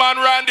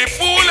Rootsman. Randy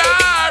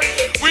Fuller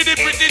with the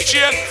pretty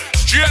chain.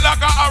 Straight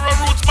like a arrow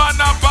Rootsman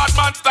and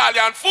Batman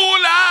Stallion.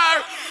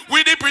 Fuller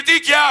with the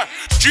pretty car.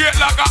 Straight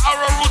like a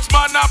arrow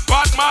Rootsman and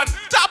Batman.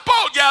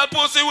 Tapout girl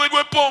pussy with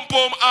pum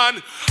pum and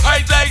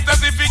I like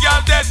that if you girl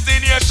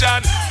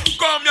destination.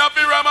 Come here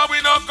for Rama, we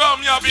no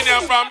come here for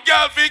them from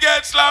girl fi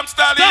get slam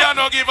Stallion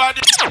no give a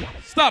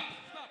Stop.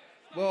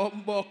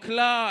 Bumbo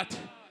clot.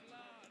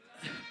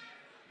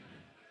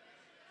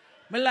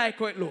 Me like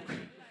how it look.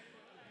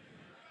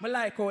 Me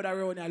like how that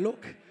round here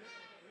look.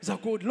 It's a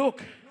good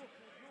look.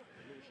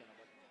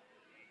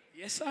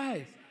 Yes,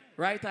 I.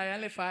 Right eye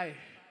and left eye.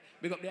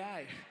 Big up the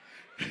eye.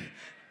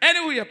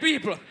 Anyway,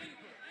 people.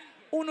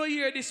 Who no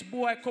hear this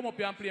boy come up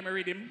here and play my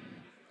rhythm?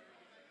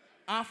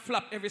 And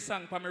flap every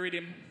song for my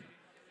rhythm.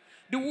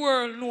 The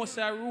world knows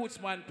that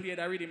Rootsman played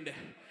a rhythm there.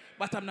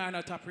 But I'm not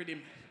on top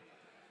rhythm.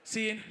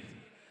 See?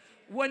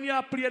 When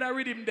you play the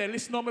rhythm there,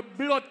 listen to my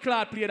blood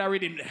clot play the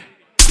rhythm there.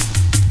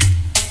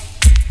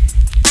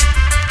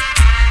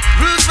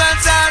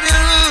 Rootsman's on the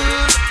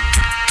hood.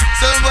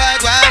 Some boy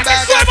going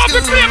back to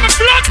school. Play my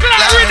blood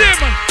clot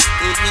rhythm.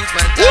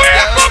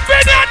 Wake up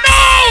in there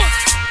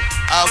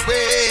now.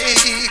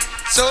 Awake.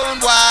 Some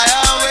boy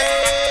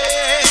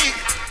awake.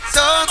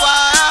 Some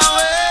boy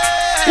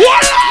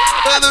awake.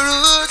 For the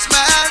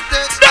Rootsman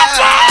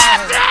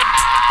touchdown.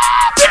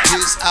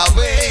 Is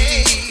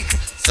awake.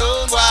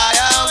 Some boy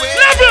awake.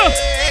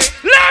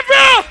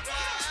 Level.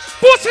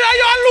 Pussy, are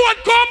you alone?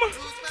 Come.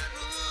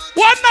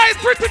 One night,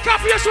 pretty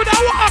coffee, you should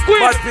have walked with.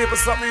 Bad people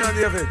stop me on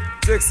David.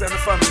 Jakes and the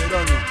family, you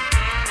don't know.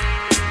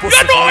 Pussy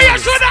you know what you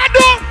should have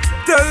done?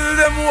 Tell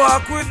them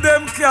walk with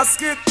them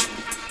casket.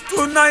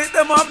 Tonight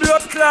them a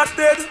blood clot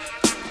dead.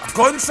 A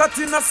gunshot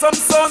in a some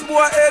son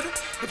boy head.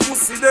 The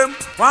pussy them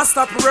want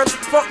stop red.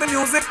 Fuck the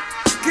music.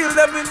 Kill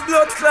them in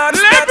blood clot.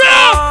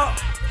 Level!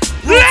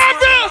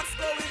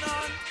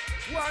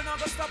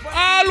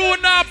 All who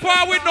not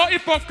par with no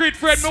hypocrite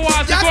friend. No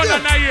one's going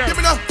on here. Give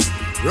me now.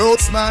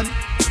 Rootsman.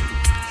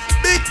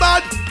 Big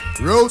bad.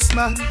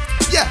 Rootsman.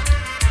 Yeah.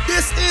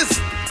 This is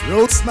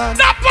Rootsman.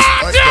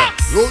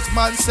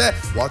 Rootsman say,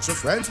 watch your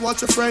friends,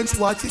 watch your friends,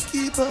 watch your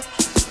keeper.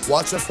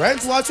 Watch your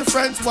friends, watch your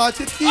friends, watch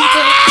your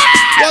keeper.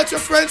 Watch your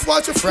friends,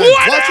 watch your friends,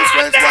 watch your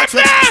friends, watch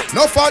your friends.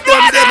 No for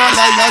them a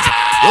liars.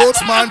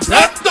 Rootsman,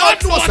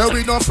 don't know, so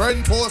we no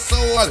friend for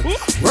soul.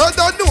 Well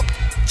done, no.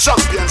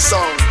 Champion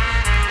sound.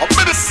 Up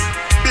with this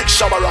big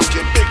shabba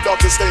ranking, big dog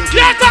this thing.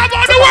 Yeah, talk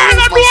about the world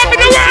and do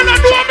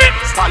me.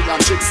 Stallion,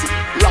 Jixie,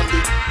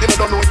 Randy, you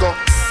don't know it go.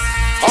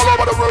 All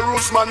over the world,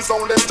 Rootsman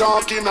sound them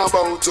talking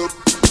about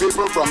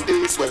people from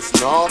east, west,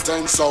 north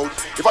and south.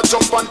 If I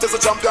jump on as a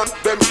champion,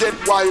 them get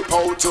wiped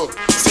out.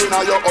 Stay in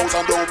your house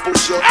and don't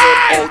push your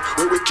head out.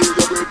 We will kill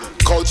them with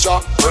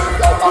culture.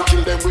 We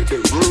kill them with the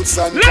roots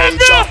and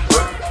culture.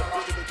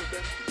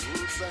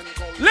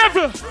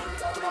 Level.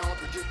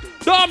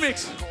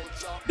 Domix.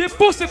 The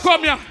pussy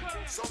come here.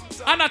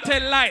 And I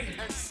tell lie.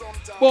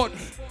 But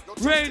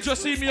Rain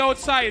just see me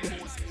outside.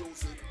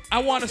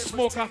 I want to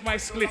smoke off my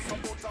spliff.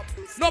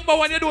 Number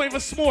one, you don't even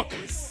smoke.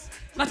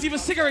 Not even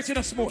cigarettes in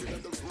a smoke.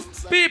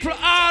 People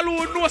all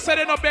who know say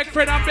they no beg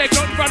friend and beg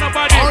nothing for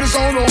nobody. On his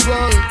own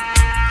world.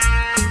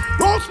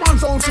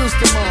 Rootsman's own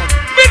system, man.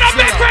 Me no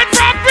beg friend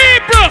from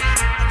people.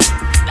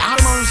 Have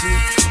mercy.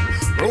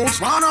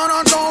 Rootsman on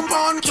a dumb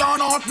man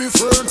cannot be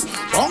friend.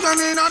 Come them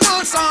in a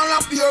dance all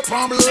up your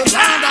problems. And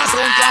that's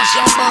on cash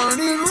and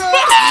burning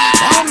red.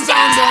 Bombs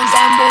and guns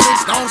and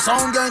bullets. Now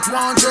sound get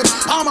wanted.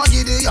 I'm a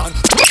Gideon.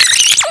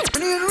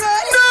 Burning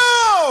red.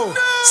 No!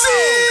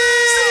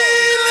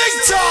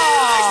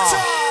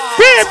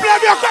 People,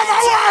 if you come a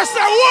war,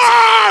 say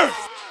war!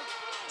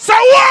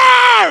 Say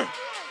war!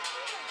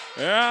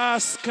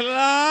 Yes,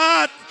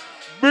 clot.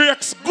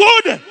 Brakes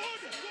good.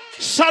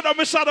 Shadow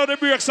the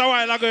brakes a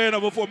while ago, you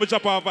know, before me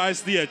jump off my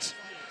stage.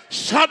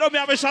 Shadow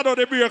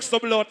the brakes to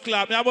blood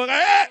clot. Me like,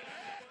 hey!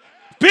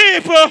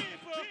 People!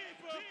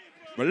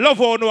 I love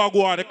how I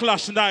go on the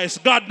clash nice.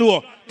 God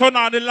know. Turn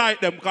on the light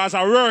them because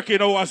I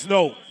working hours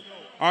now.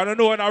 I don't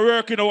know when I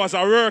working hours,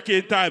 I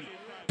working time.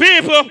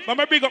 People, I'm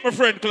a big up my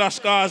friend Clash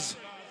cause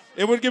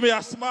it will give me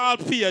a small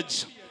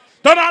page.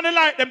 Turn on the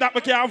light them that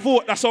we can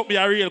vote. That's up me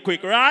real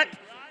quick, right?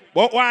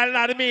 But while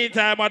in the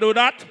meantime I do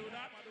that,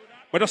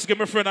 but just give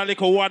my friend a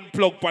little one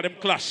plug for them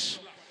clash.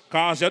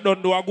 Because you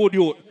don't do a good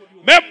youth.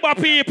 Remember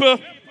people.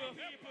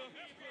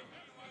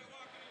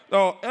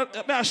 No,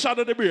 may I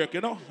shadow the brake,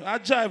 you know. I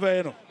driver,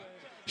 you know.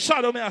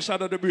 Shadow me, I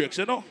shadow the brakes,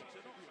 you know.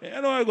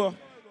 You know I go.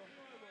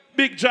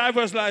 Big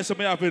driver's license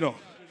me have, you know.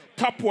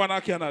 Top one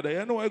in Canada,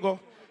 you know I go.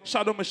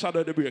 Shadow me,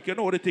 shadow the brake, you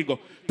know what the thing go.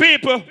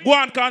 People, go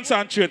and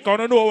concentrate, because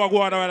I know what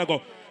going on a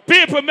go.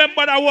 People,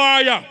 remember the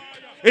warrior.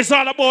 It's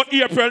all about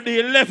April the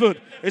 11th.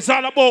 It's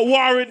all about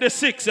War in the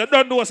 6th. You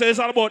don't know, so it's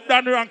all about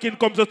Dan Rankin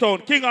comes to town.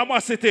 King of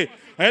Mass City.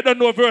 I don't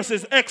know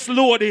versus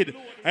X-Loaded.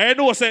 I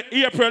know, say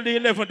April the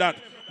 11th that.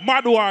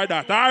 Mad War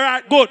that. All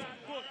right, good.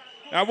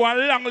 I have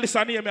one long list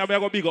of names I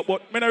go big up,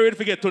 but I'm not ready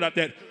to get to that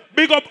then.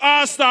 Big up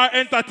All-Star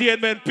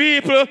Entertainment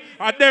people,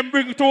 and them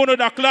bring to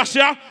another clash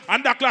here,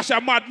 and that clash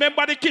are mad.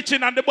 Remember the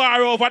kitchen and the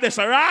bar over this,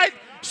 all right?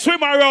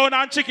 Swim around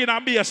and chicken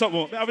and beer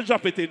something. I have to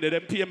drop it in there,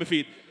 them pay me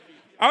feed.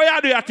 How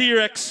you do your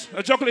T-Rex?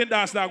 A juggling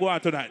dance that go on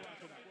tonight.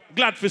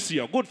 Glad to see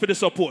you. Good for the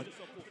support.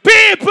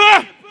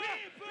 People,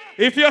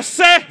 if you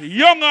say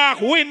Young Ark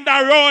win the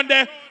round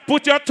there,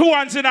 put your 2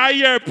 hands in our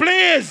ear,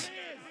 please.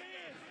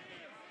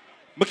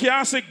 I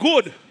can't say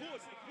good.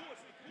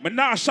 I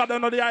now shut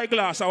down the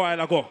eyeglass a while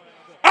ago.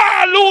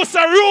 Ah, loser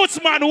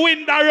Rootsman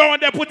win the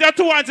round there. Put your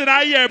 2 hands in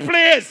our ear,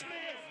 please.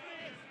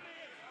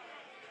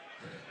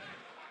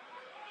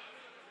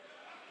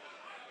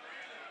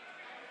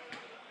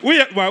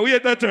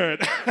 Wait the turn.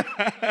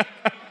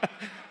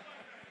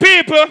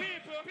 People,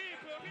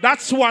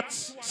 that's what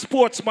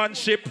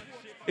sportsmanship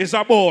is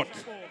about.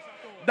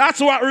 That's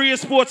what real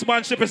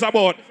sportsmanship is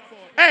about.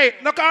 Hey,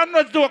 no, I'm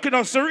not joking.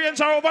 No.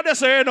 Syrians are over there,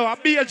 so you know, I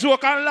be a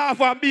joke and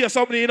laugh and be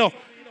something, you know.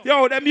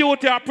 Yo, them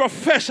youth are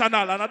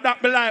professional, and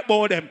that be like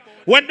about them.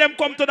 When them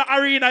come to the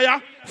arena,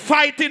 yeah,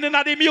 fighting in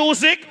the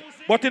music,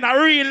 but in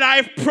a real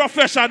life,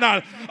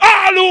 professional.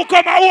 All who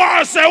come and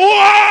war, say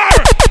war!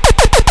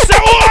 Say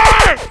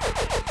war!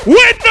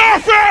 With no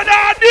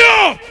further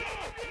ado,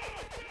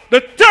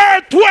 the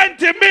third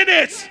 20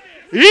 minutes,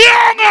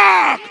 Young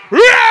Ark,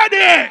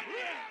 ready!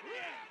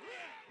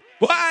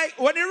 Why,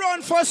 when he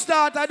run first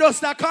start, I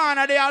just the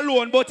corner there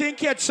alone, but he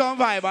catch some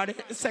vibe on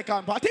the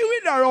second part. He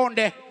win around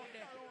there.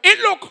 It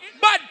look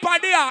bad for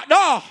there,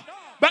 no.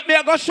 But me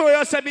I go show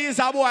you say me is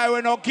a boy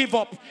when I give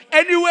up.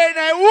 Anyway, in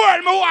the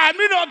world,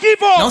 me not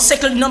give up. Now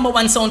second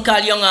 #1 sound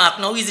called Young Ark.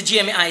 Now he's the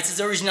Jamie Heights. It's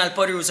the original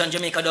producer on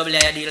Jamaica double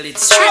A deal.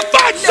 It's a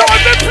bad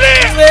sound to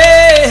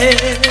play.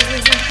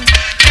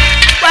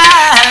 A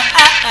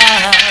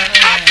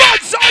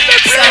bad sound to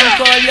play. Sound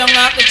called Young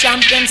Ark, the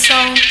champion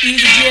sound.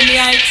 He's the Jamie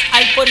Heights.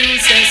 I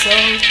producer so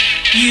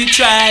you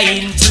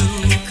trying to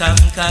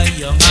conquer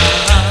Young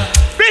Ark.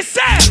 Me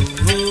say,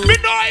 me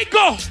know I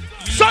go.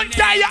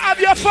 Sometimes you have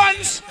your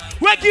fans.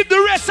 We give the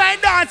rest and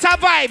dancer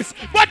vibes.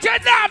 But you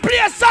don't play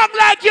a song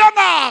like Young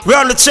Ark. We're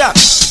on the track.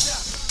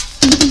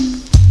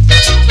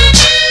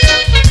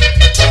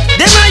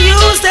 Them I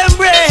use them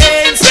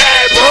brains.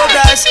 Oh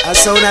gosh, I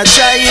sound I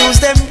try use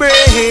them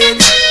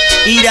brains.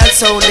 Eat that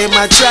sound them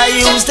I try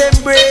use them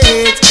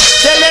brains.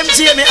 Tell them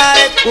Jamie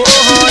Hype,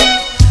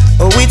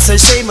 oh it's a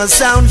shame I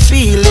sound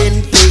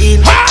feeling pain.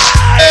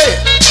 Hey,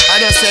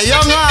 I just say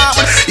Young Ark.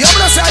 You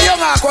just say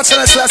Young Ark. What's the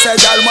next say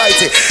the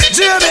Almighty?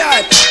 Jamie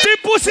Hype.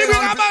 People see me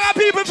among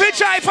people fi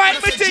try fight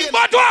me thing,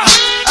 but what?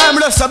 I'm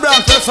left from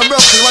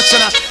Brooklyn,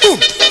 watching that. Boom.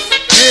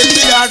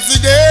 Maybe that's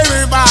the day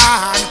we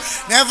born.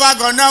 Never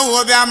gonna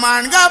hold a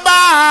man go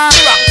back.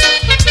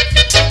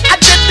 I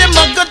get them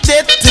a good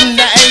death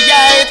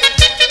tonight.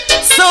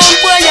 Some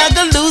boy I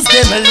gonna lose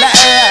them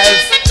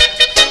alive.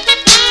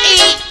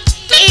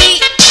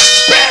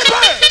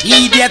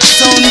 Idiot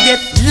sound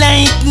get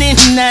lightning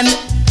and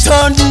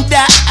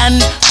thunder and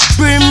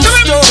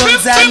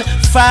brimstones and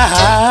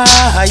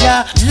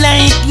fire.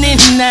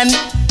 Lightning and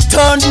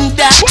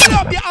thunder. What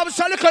up, you have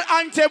a little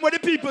anthem where the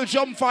people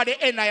jump for the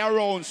NI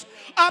rounds.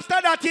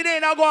 After that, it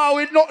ain't go out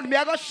with nothing. Me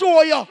I go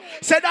show you.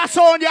 Say that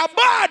sound you're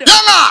bad.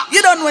 Young Ark!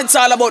 You don't know it's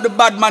all about the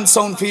bad man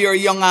sound for your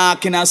Young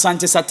Ark in a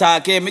Sanchez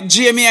attack.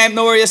 Jamie Hype,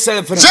 know where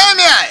yourself. Jamie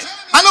Hype!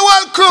 And the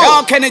world crew.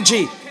 Yo, Kenny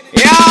G.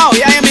 Yo,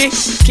 you hear me?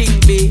 King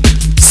B.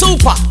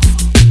 Super.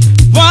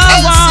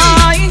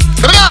 Why?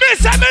 Me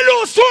say me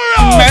lose to you.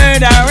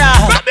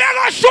 Murderer. But me I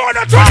go show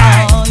you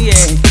tonight. Oh,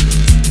 yeah.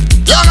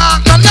 Young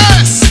Ark, the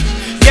nest.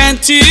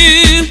 Can't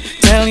you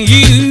tell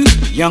you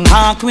Young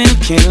Ark will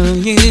kill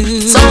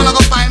you? So I'm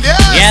gonna find you.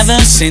 Ever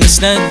since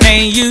the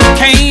day you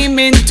came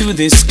into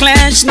this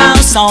clash, now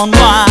sound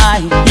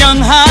why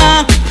Young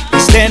Ark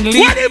is deadly.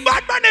 What the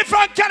bad man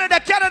from Canada,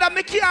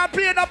 me can't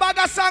play the bag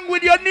of song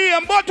with your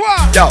name, but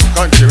what? Yo,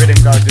 country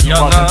rhythm guys, you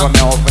know what I'm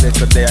out for this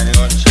today.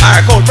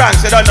 Alright, cool,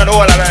 Frank, you don't know the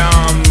whole of the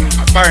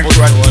parents,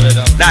 right?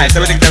 Nice,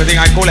 everything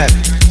I cool it.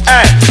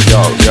 Hey!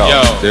 Yo,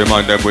 them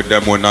and them with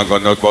them when I'm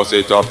gonna bust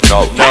it up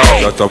now.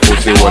 That's a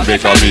pussy one they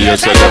call me, you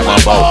say them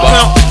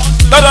about.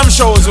 Let them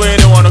shows where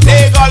they wanna go.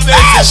 They got this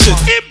shit.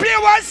 He play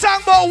one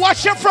song about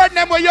watch your friend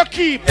them where you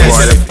keep.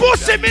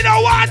 Pussy me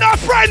no want a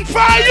friend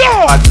for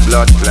you.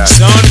 Blood.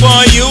 Son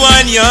boy, you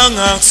and Young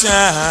Ark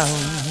sound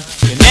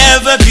can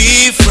never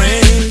be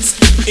friends.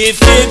 If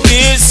it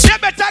is, you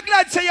better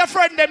glad say your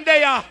friend them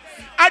there.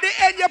 At the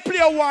end you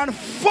play one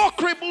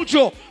fuckery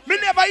bujo. Me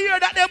never hear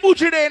that they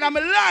bujo there in my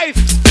life.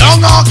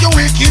 Young Hawk, you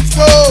wicked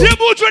so. You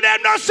bujo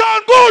them not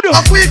sound good.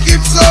 I'm wicked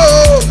so.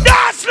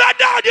 That's not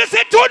down, you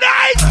say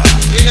tonight.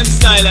 you can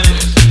style it.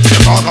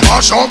 Talk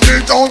about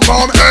something down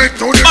from 8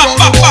 to the ground,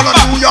 the wall of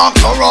New York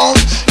around.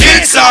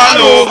 It's all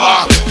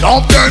over.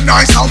 Don't be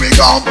nice how we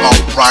gone about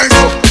price.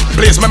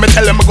 Please, let me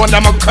tell them I'm going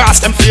to cross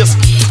them face.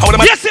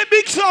 Yes, a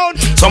big sound.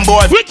 Some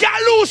boy. We can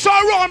lose or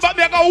run, but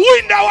we can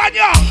win that one,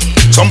 yeah.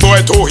 Some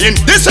boy too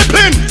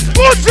indisciplined.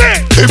 Who's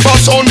it? If a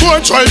son boy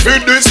try to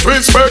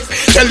disrespect,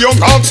 tell young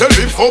Hawk to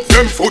lift up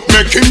them foot,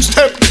 make him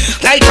step.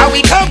 Like how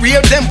we can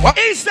read them.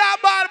 It's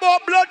that bad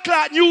about blood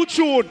clot new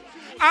tune.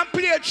 And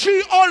play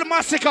 3 All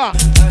Massacre.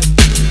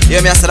 Yeah,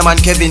 me I said the man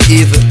Kevin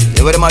Evil.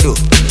 Yeah, what am I do?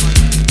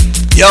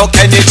 Yo,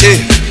 Kenny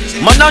G.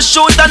 Man a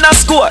shoot and a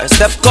score.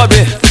 Steph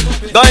Curry.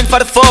 Going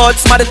for the fourth,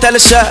 somebody tell a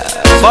shot.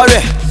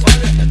 Hurry.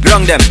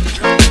 Drunk them.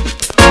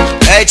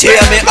 Hey, hear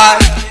me I.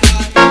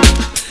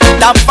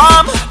 That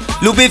farm.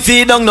 Louis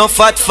V don't no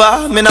fat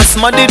far. Me na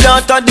smuddy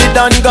down to the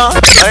done gone.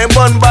 I ain't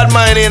one bad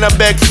mind in a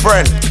big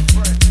friend.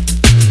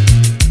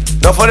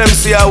 Now for them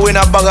see I win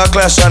a bag of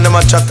clash and them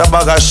a chat a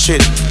bag of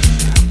shit.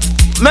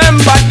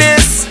 Remember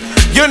this,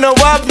 you know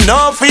what,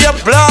 no for your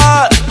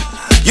blood.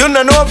 You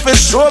know no for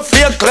show for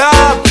your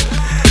club.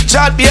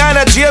 Chat behind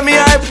a Jamie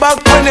I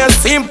back when you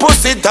see him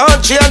pussy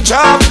don't change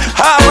job.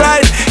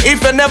 Alright,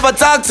 if you never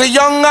talk to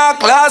young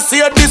class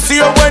here this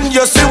year when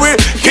you see we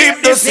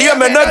keep the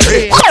same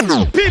energy.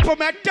 People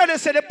make tell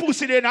us say the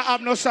pussy they not have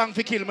no song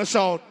for kill my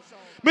sound.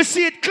 Me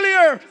see it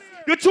clear.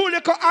 The 2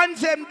 little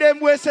anthem them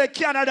where say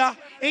Canada,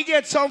 he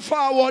get some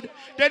forward,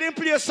 then he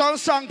play some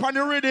song on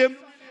the rhythm.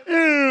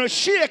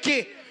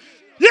 Shaky.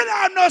 You don't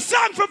have no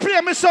song for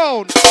play my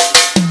sound.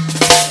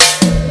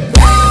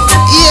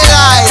 Yeah,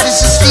 guys,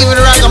 this is Steven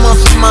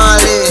Ragamuffin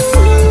Marley.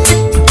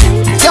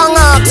 Young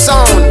Hawk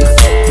sound.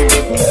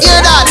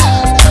 Hear that?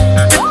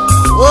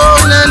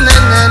 Oh, na na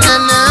na na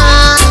na.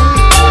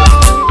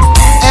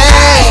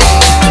 Hey,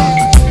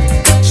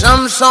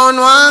 some sound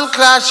one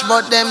clash,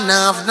 but them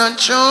not have no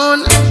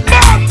tune.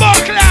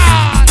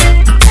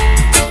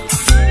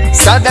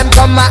 So them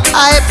come a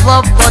hype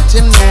up, but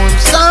him know him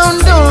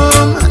sound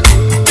dumb.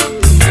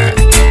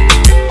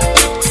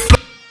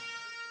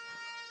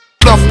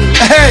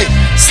 Hey,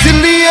 still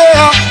the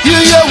air, you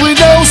hear we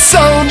no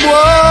sound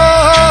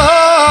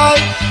boy.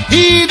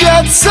 He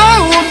that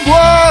sound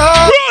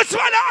boy.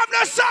 Rootsman have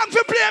no song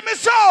for play me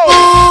sound.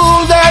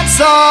 Ooh, that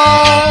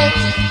song.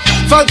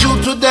 For due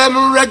to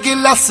them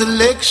regular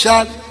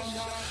selection,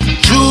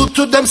 due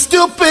to them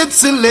stupid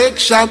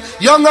selection,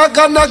 young are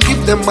gonna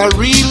give them a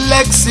real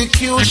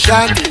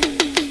execution.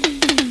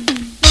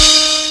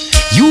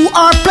 You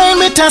are playing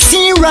with a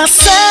serious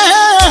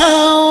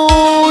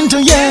sound,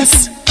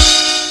 yes.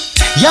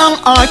 Young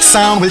Hawk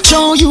sound will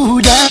show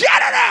you that.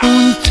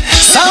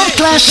 Sound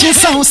clash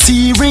is so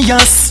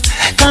serious,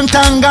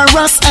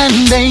 cantankerous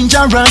and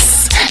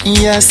dangerous.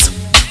 Yes,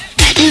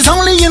 it's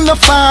only in the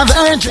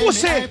Father.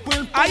 Pussy,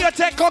 are you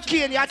take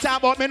cocaine? You talk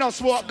about me no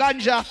smoke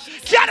ganja.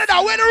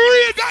 Canada, when the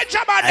real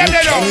ganja man them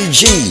they know. Kenny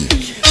G,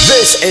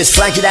 this is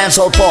Frankie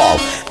Dancehall Paul.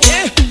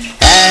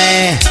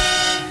 Hey,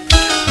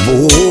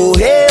 oh,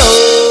 hey,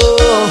 oh.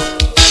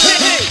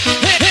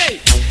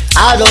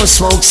 I don't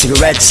smoke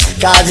cigarettes,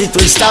 cause it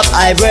will stop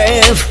I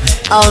breath.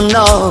 Oh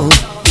no.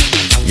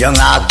 Young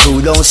Hawk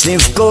who don't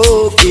sniff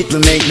coke, it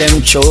will make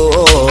them choke.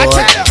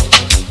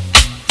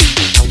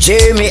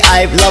 Jamie,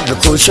 I love the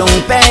cushion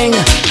bang.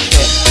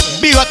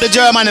 Big up the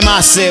Germany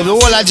massive, the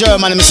whole of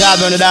Germany, Mr.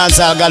 Albion, the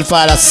dancehall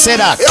godfather, say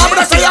that. Yeah, I'm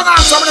gonna say Young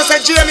Hawk, so I'm gonna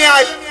say Jamie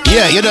I.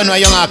 Yeah, you don't know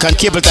Young Hawk and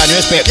Capleton,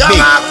 respect. Young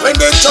Hawk, when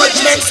the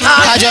judgment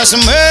starts. I just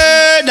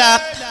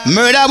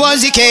murder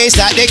was the case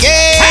that they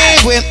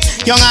gave with.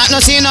 Young Hawk no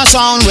see no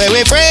sound where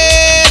we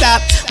pray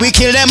that we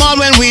kill them all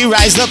when we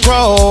rise the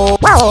crow.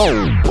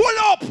 Pull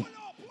up.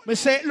 Me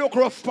say it look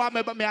rough for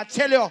me, but me I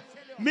tell you,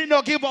 me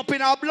no give up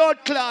in our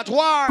blood clot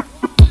war.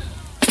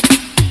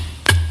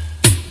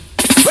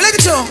 Well, let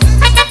it show. You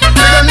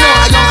don't know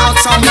a Young Hawk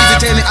sound easy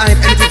tell me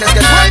anything that's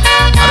get right.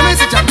 I don't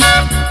miss it, John.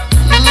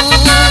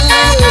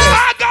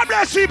 God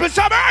bless people,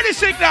 some early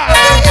signal.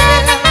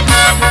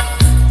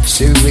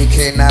 So we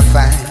cannot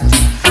find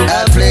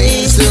a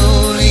place to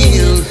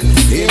live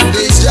in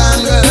this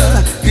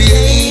jungle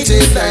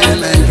created by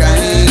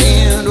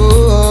mankind.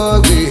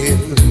 Oh, okay,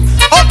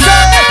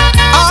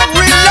 I'm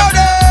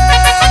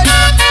reloaded.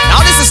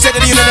 Now this is straight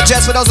to you in the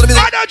chest for those of the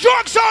I don't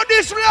jokes on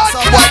this blood.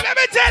 Let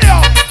me tell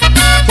you.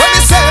 What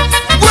me say?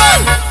 Whoa,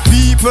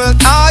 people,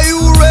 are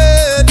you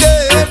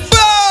ready?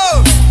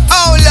 Boom!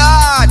 Oh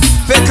Lord,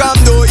 pick up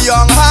the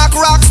Young Hawk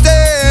rock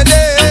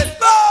steady.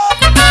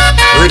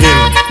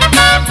 Rhythm.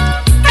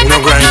 You know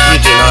grind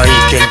pigeon or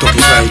eat Kentucky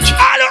fried chicken.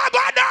 I know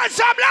about that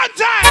some long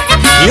time.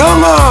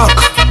 Young Hawk.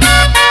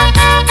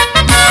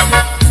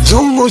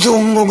 Zungo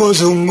zungo go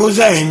zungo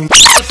zang.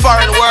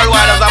 Foreign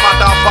worldwide as a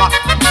matter of fact.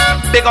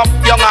 Big up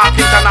Young Ark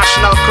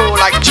International crew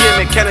like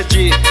Jamie,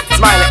 Kennedy,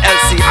 Smiley,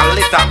 LC, and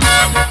Lita.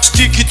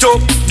 Stick it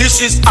up,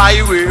 this is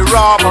highway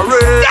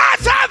robbery.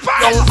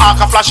 Young Ark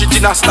a flash it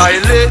in a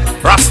style.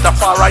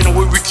 Rastafari know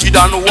we wicked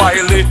and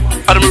wily.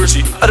 At the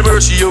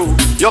mercy, yo.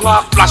 Young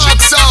Ark flash it.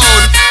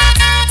 Sound.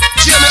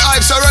 Jamie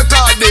Ives, I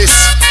record this.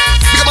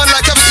 Big man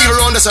like every evil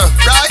around us,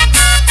 right?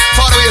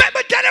 Follow you. Let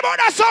me tell you about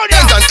that sound,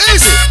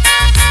 easy.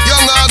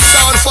 Young Ark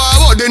sound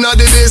forward in the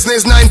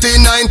business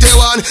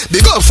 1991.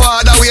 Big up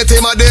father, wait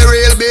him a the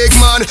real big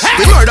man.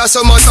 We murder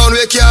so much sound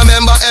we can't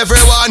remember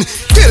everyone.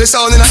 Kill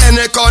sound in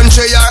any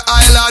country or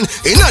island.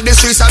 In the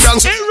streets of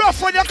Bronx. It's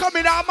rough when you come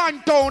in a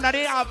man town and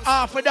they have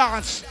half a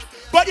dance.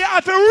 But you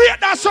have to rate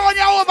that sound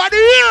you over the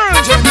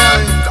years.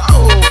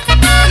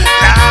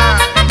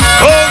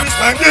 No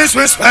respect,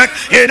 disrespect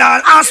in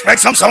all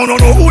aspects. Some sound don't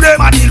know who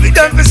them and deal with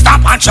them. We stop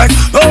and check.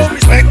 No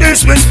respect,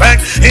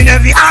 disrespect in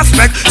every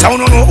aspect. Sound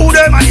don't know who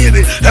them and deal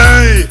with.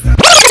 Hey.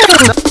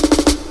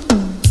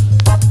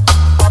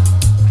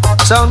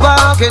 Sound,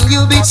 how can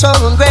you be so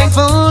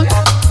ungrateful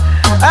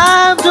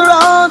after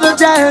all the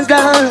times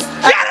done?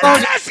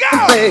 Let's go.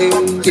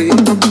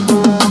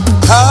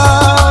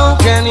 How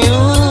can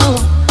you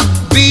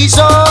be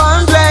so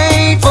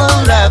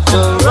ungrateful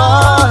after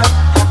all?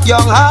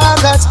 Young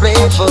Ark has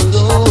played for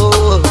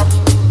you.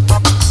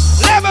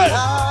 Level.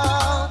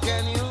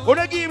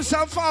 Wanna give him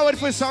some forward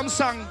for some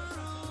song,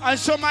 and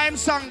some of him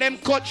song them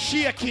cut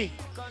shaky.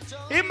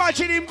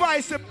 Imagine him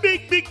voice a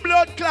big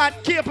blood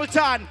clot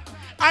Capleton,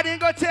 and then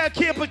go tell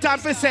Capleton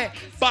for say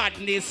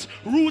badness,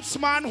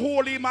 Rootsman,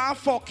 holy man,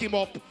 fuck him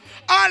up.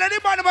 All of the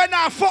man when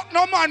now fuck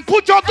no man,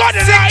 put your gun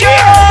in the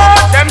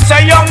ear. Them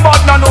say young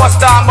but no know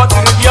star, but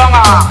young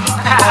Ark.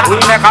 We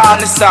make all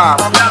the star.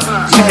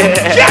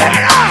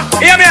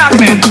 Hear me out,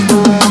 man.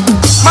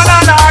 Man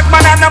on the heart,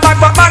 man on the back,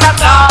 but man on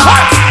the heart.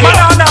 Man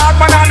on the heart,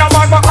 man on the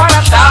back, but man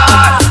on the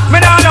heart. Me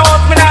on the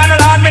hook, me on the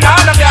land, me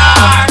on the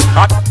yard.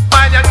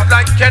 Man, you look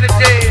like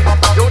Kennedy.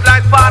 You look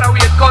like father, we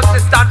had got to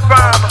stand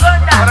firm.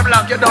 But I'm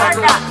like, you don't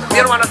know.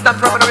 You don't want to stand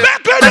firm.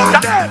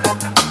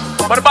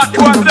 What about you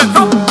want to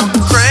do?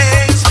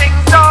 Strange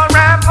things are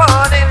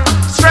happening.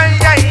 Strange.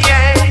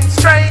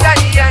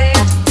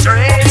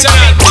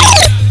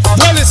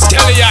 Well, it's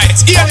Kelly,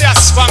 it's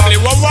Elias family.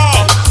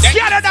 Wow.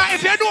 Canada,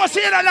 if you don't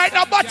see it like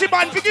the body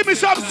man, give me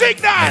some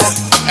signal.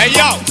 Hey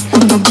yo,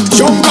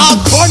 young Ark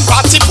fun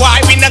party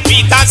boy, we not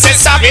beat and say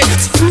sorry.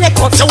 Let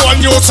out to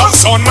one you some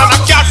son man a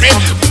carry.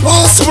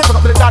 Oh, super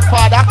up with that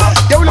father.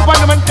 They will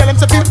find them and tell them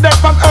to feel dead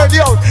from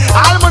early out.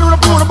 All man wanna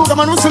blow the book,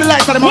 man who see the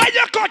light of them. When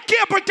you cut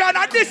Capleton,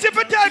 and this if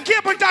you tell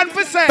Capleton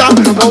for say. Now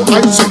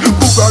I say,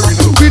 Boogarin,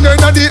 we know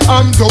that the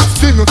arms out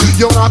thing.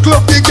 Young Ark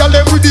love the girl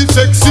them with the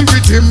sexy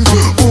rhythm.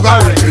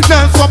 Boogarin,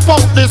 now swap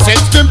out the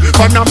system.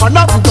 Man a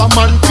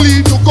man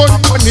clean to gun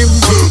on him.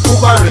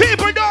 Boogarin.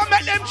 People don't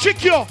make them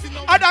trick you.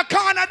 At the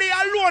corner they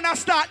alone and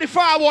start the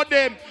forward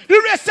them.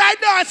 The rest I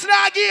dance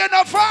now give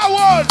no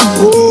forward.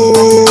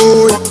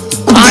 Oh,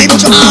 I'm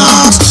just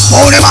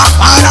on them up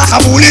and as a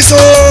bully so.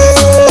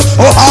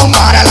 Oh, how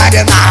mad I like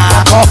them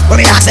up. When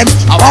me ask them,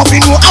 I want to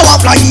know how I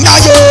fly in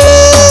yo.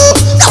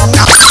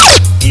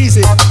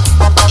 Easy.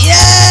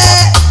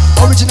 Yeah.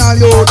 Original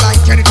yo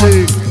like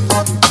Kennedy.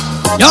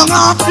 Young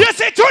Ark. You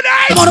see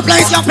tonight. I'm on the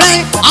place you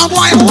play. I'm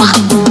boy what?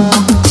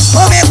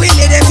 Oh, me we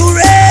let them to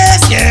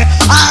rest. Yeah.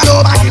 I know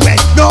about the way.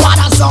 No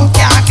other song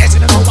can't get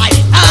in the way.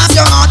 I'm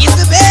Young Ark is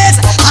the best.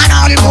 And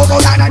all the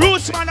vocals and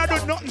Rootsman I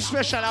did nothing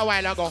special a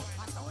while ago.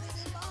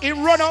 He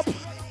run up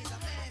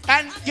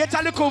and get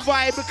a little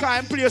vibe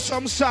because he play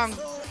some song.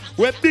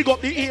 We big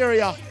up the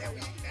area.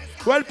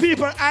 Well,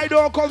 people, I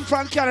don't come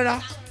from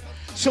Canada,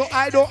 so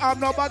I don't have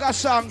no bag of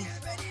song.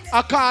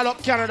 I call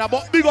up Canada,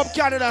 but big up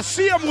Canada,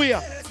 same way.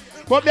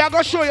 But me I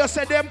go show you,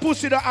 say them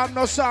pussy don't have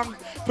no song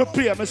to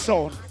play my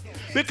sound.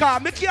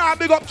 Because me can't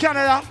big up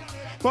Canada,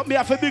 but me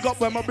have to big up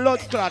where my blood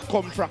clot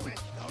come from.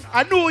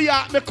 I New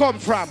York me come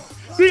from.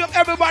 Big up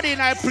everybody in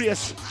that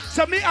place.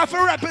 So me have to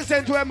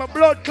represent where my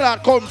blood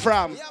clot come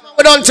from.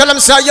 We don't tell them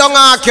say Young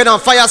Ark, you know,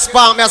 fire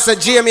spark. Me I say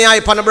Jamie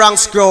hype on the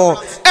Bronx crew.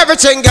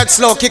 Everything gets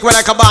slow, kick when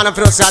like a banner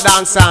for us a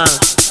dance on.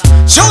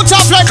 Shoot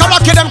off like a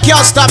rocket, them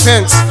can't stop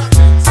it.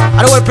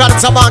 And the whole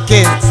planet's a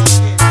market.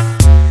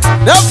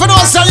 Them for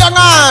those say Young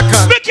Ark.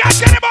 Me can't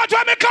tell about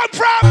where me come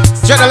from.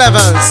 Gen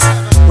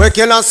 11s. We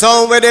kill a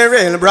sound with the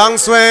real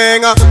Bronx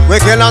swing. We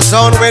kill a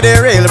sound with the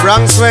real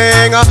Bronx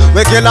swing.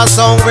 We kill a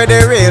sound with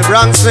the real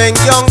Bronx swing.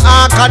 Young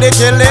Ark are the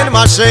killing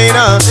machine.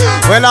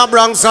 Well, a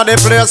Bronx are the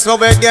place where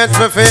we get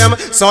for fame.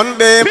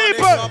 Sunbeam.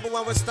 People,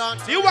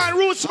 you want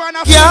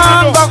Rootsman of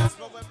yeah.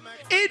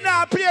 He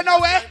not play no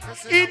way.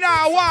 He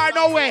not war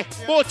no way.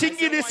 But he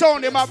give the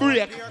sound him a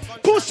break.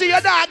 Pussy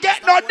you not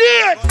get no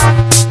deal.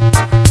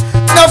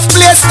 Enough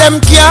place them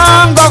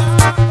can't go.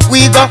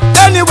 We go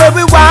anywhere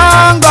we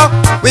want go.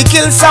 We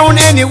kill sound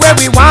anywhere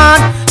we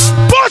want.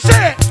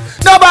 Pussy!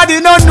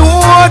 Nobody no know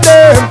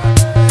them.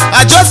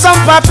 I just some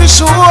papi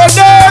show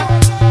them.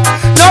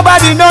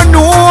 Nobody no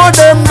know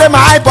them. Them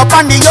hype up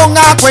on the Young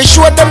Ark. We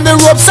show them the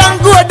ropes and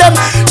grow them.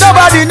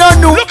 Nobody no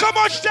know. Look how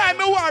much time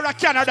we war at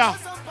Canada.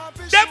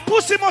 Them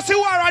pussy must see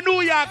war in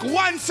New York,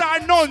 once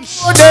or nonce.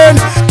 Then,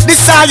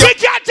 this are you. We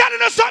can't tell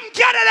you something,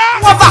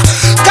 Canada.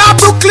 Top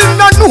Brooklyn,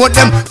 no know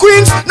them.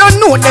 Queens, no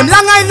know them.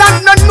 Long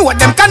Island, no know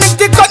them.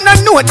 Connecticut, no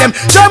know them.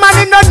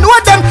 Germany, no know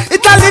them.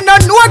 Italy, no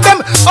know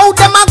them. How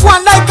them a go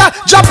like a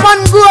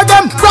Japan grow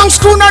them. Bronx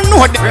too, no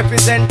know them.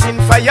 Representing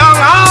for young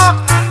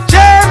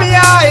Jamie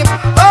Hype.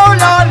 Oh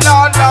Lord,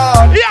 Lord,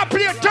 Lord. Yeah,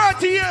 play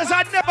 30 years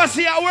and never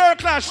see a world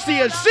class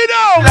stage. Sit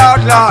down.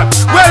 Lord, Lord.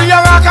 Well,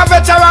 young a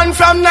veteran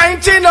from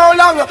 19 how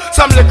long.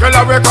 Some little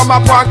away come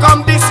up and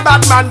come this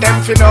bad man them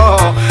fi know.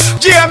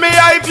 Jamie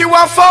Hype, you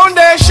a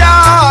foundation.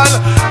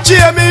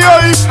 Jamie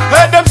Hype,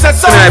 heard them say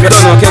so. Yeah, but I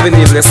don't know Kevin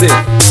Neal, you see.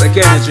 Like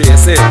energy, you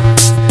see.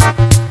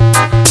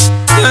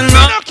 You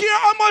don't care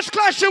how much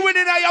clash you win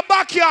in your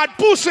backyard,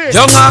 pussy.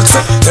 Young ox,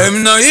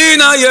 them no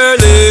in a your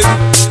leg.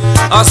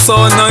 I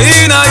saw no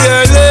in a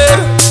your leg.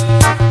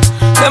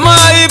 Them a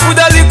hype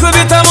with a little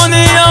bit of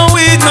money and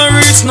weed no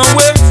reach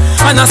nowhere.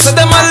 And I said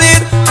them a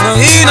lead, no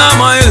in a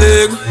my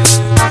leg.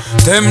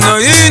 Them no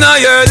in a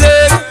your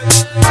leg.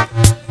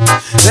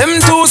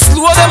 Them too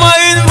slow, them a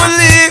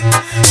invalid.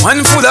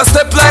 Man food a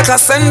step like a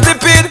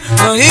centipede.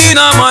 No in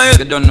a my leg.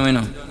 You don't know, you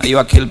know. You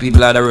a kill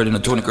people out the road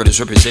and Tony Curtis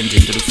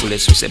representing to the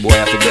fullest. You say, boy, I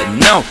have to get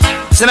no.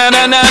 Say, no.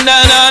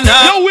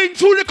 You win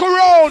too little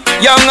round.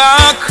 Young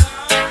Ark.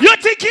 You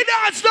think you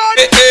dance, done?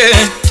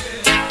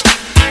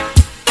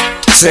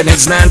 Said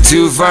it's not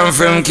too far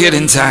from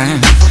killing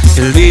time.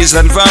 It'll be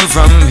not far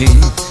from me.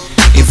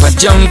 If I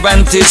jump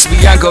and taste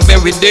me, I go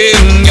every day.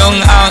 Young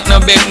Ark,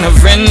 no beg, no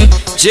friend.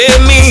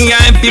 Jamie,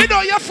 I be. You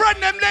know your friend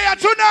them there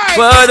tonight.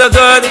 Father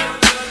God.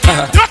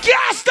 You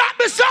can't stop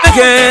me, son.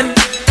 Again.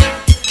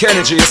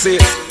 Kennedy, you see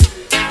it?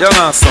 Young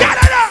ass son.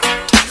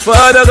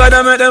 Father God,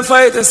 I make them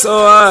fight it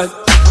so hard.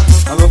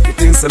 I lucky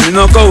things that me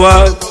no go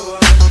hard.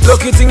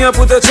 Lucky thing you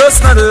put a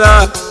trust in the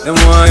Lord. Them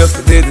want you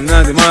to dead in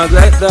the mark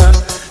like that.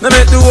 Now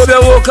make the whole be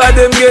walk out,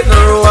 them get no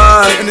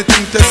reward.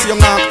 Anything to see young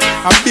Ark.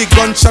 A big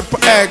gunshot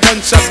per air,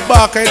 gunshot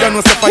back. I don't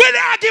know if we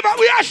don't give up,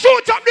 we are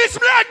shoot up this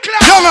blood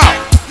clot. Young Ark.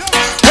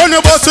 When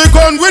you bust a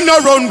gun, we no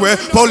run way.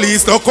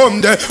 Police don't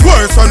come there.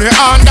 Worse when we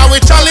under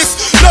with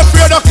chalice. No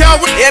fear the car.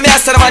 Hear me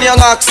as the man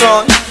young Ark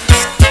son.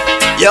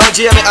 Young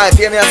Jamie Hype.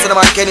 Hear me as the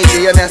man Kenny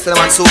G. Hear me as the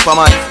man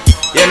Superman.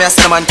 Hear me as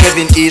the man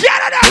Kevin E.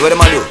 What them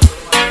a do?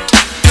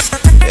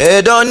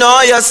 They don't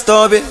know your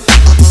story.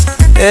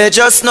 They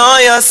just know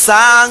your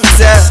songs.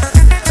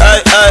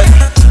 Hey, hey.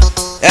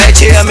 Hey,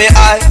 Jamie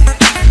Hype.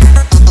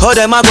 How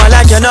them a go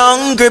like you no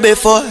hungry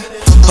before?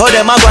 How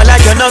them a go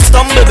like you no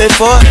stumble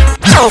before?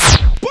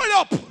 Pull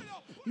up.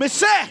 Me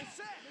say,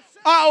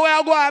 where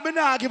I go, I me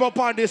not give up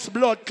on this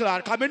blood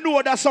clot. Cause me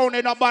know that sound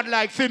ain't a bad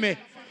like for me.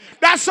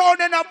 That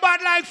sound ain't a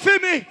bad like for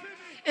me.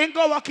 Ain't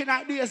go walking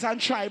out days and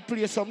try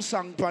play some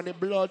song on the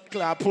blood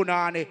clot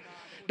punani.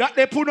 That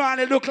the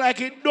punani look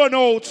like it done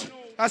out.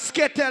 A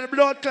skettle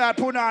blood clot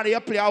punani you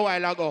play a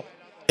while ago.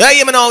 Yeah,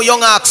 you know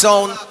young Ark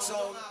sound.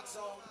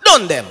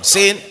 Done them,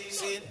 see?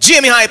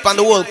 Jamie Hype and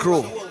the whole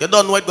crew. You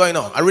don't know what's going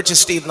on. And Richie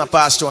Steve not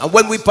pass through. And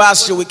when we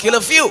pass through, we kill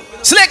a few.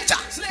 Selector,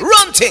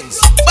 run things.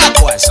 Bad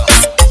boy sound.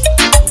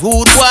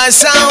 Rude boy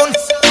sound.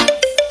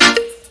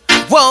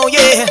 Whoa,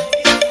 yeah.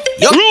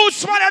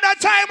 Rootsman at the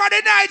time of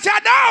the night, you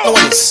know.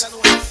 Notice.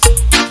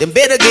 Them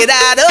better get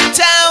out of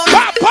town.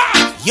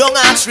 Papa. Young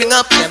Arks ring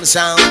up them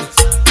sound.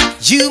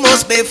 You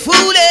must be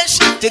foolish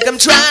to come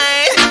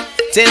try.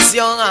 Test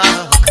young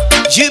Ark.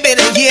 You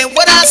better hear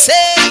what I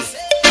say.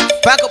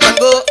 Pack up and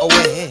go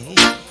away.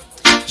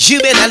 You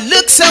better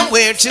look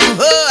somewhere to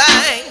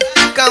hide.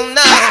 Come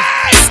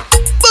now.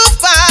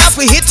 Boof off,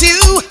 we hit you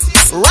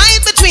right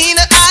between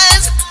the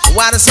eyes.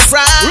 What a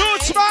surprise.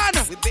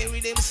 Rootsman.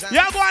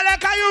 You're going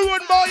like a you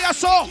run boy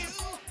yourself.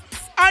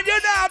 And you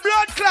know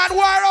blood clot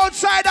war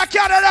outside of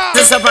Canada.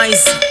 The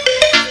surprise.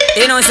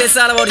 You know it's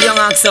all about young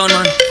Ark sound,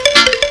 man.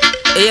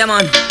 Yeah,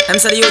 man. I'm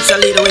so the youth shall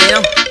lead the way, you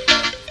know.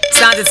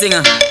 Start the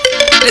singer.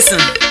 Listen.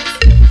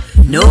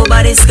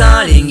 Nobody's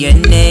calling your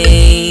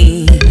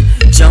name.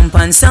 Jump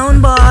on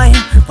sound boy.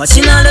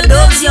 Watching all the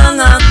dogs young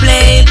Ark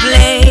play.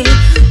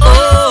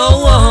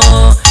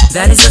 Oh,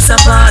 that is just a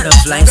part of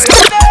life.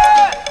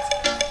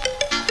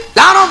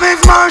 Lord of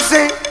His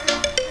mercy.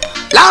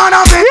 Lord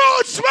of His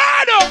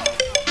Rootsman.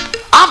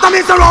 After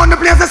me surround the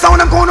place, the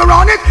sound I'm going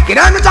around it.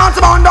 Get on the chance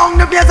to burn down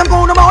the place, I'm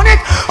going around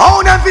it. How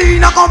them feel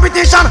in a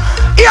competition.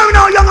 Here we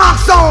know young Ark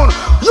sound.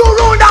 You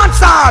rule dance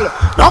all.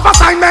 Rough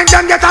assignment,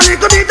 then get a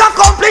little bit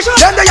accomplished.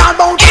 Then they all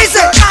bound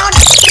easy.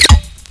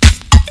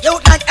 You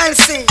like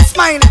LC,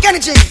 Smile, Kenny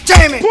G,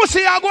 Jamie.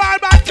 Pussy, I go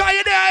out back to you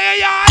there,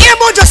 yeah. Yeah,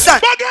 but just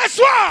say. But guess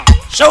what?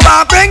 Show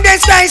up, bring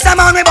this face, I'm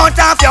on me butt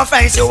off your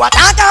face. You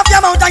attack off your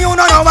mouth and you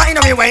don't know what in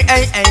me way,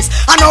 ace.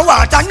 I know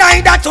what, and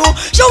neither too.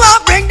 Show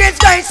up, bring this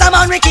face, I'm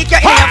on me kick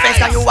your in your face.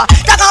 And you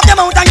attack off your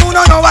mouth and you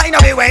don't know what in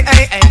me way,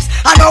 ace.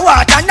 I know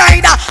what, and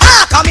neither.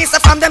 Come here,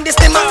 from them this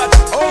thing, man.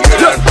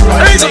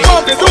 Easy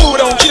funky dude,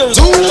 don't kill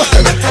zoo.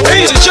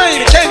 Easy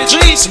chain, Kenny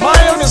G,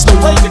 Smile is the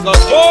way to go.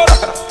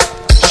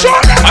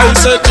 I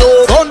said,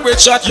 yo, run with we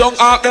chat, young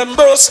Ark them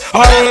burst.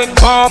 Iron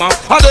Palmer,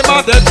 and them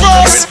are dead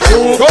first.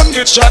 Who gun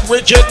get shot,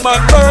 we get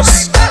man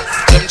burst.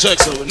 Them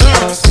checks so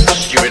nurse.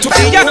 To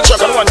be young, the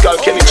track on one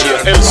girl, Kenny G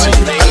and LC.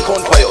 And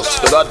Count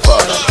Pius, the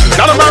Godfather.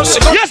 Not a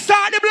mercy. You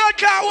start the blood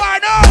clot war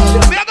now.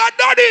 We got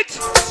done it.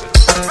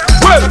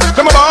 Well,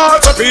 them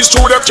about a piece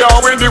to them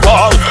can't win the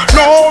war.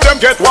 No, them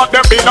get what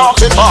them been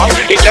asking for.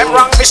 If them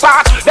wrong we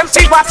start, them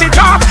see what's in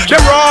top.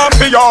 Them wrong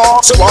be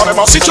yours, so all them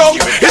must sit down.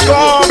 It's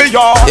gonna be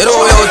yours. You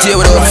know we out here,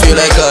 we don't feel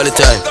like all the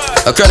time.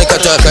 A chronic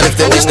attack, and if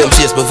them miss them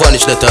face, but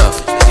vanish that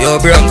off.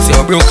 Yo Bronx,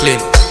 yo Brooklyn.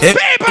 Hey,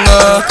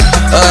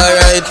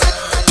 alright.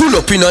 Pull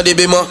up in a the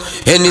bima.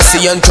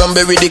 Hennessy and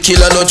cranberry, the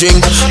killer no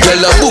drink. Girl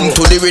a boom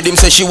to the rhythm,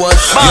 say she want.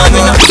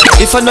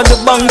 If another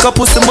bank a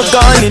pussy my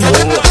darling.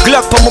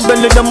 Glock on my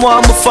belly, them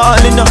want me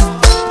falling.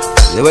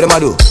 What them a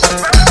do?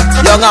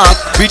 Young Ark,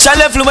 reach a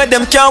level where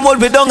them can't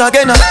hold me down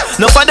again.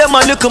 No for them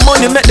a little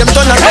money make them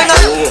turn again.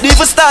 The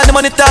even start the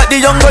money talk, the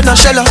young gun a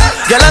sheller.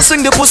 Girl and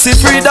swing the pussy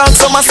free down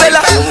some a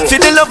seller.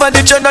 Feel the love and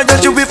the gender,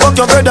 just you will fuck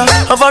your brother.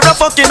 Have a rough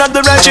fucking at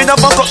the right, she don't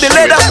fuck up the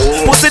leather.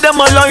 Pussy them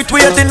a light,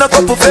 we in a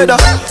couple feather.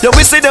 Yeah,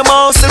 we see them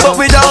a hustle, but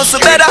we don't hustle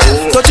better.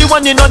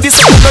 31 you know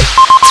this.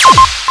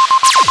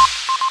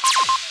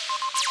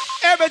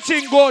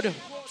 Everything good.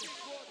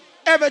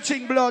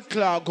 Everything blood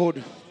clot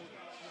good.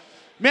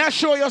 May I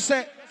show you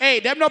say, hey,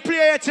 them not play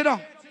yet, you know.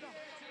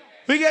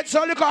 We get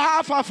so little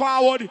half a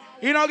forward.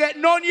 You don't get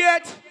none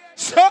yet.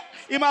 So,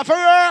 he have to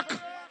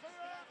work.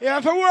 He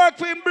have to work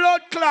for him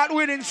blood clot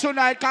winning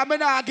tonight, because I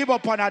not give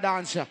up on a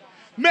dancer.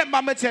 Remember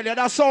me tell you,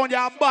 that sound you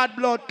have bad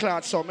blood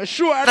clot, so I'm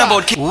sure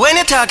that. When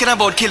you're talking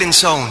about killing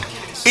sound,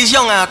 it's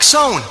Young Ark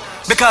sound.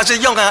 Because the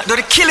Young Ark do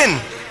the killing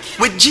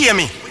with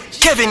Jamie,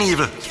 Kevin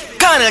Evil,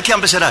 Colonel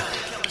Campus that.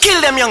 Kill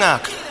them, Young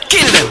Ark.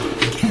 Kill them.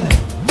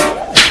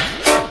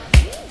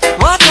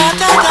 What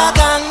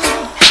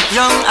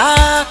Young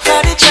Ark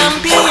are the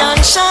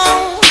champion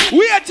sound.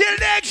 Wait till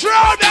next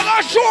round, they're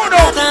gonna show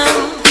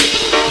them.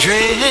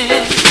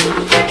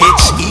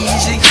 It's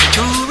easy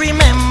to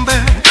remember,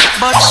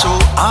 but so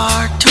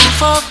hard to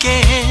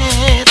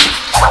forget.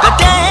 The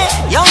day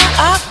Young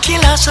Ark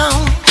killer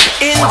sound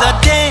in the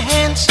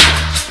dance.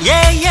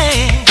 Yeah,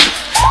 yeah.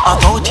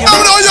 About you.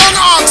 I'm no Young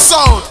Ark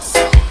sound.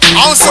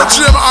 I was say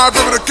Jim R,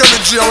 remember the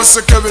Kevin G, I was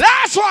say Kevin.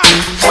 Last one.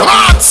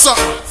 Hot song.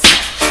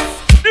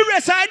 The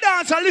rest I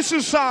dance and listen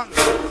song.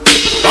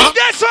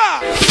 Guess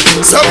what?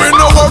 So we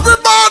know every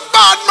bad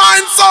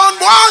mind sound,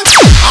 boy.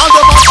 And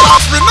them a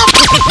sharp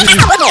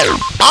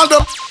and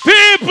them.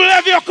 People,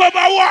 if you come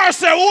a war,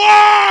 say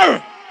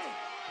war!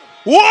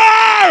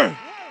 War!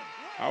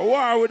 A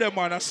war with them,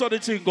 man. I saw the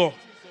thing go.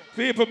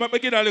 People, make me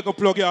get a little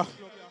plug here.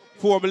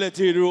 For me let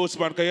you the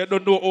Rootsman, because you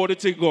don't know how the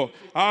thing go.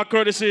 I'll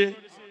courtesy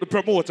the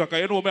promoter,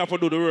 because you know me have to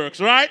do the works,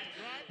 right?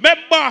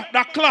 Remember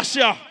that clash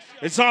here.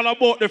 It's all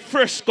about the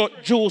Fresh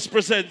Cut Juice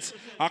presents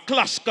a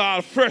clash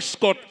called Fresh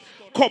Cut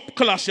Cup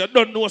Clash. You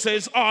don't know, so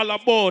it's all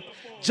about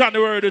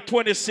January the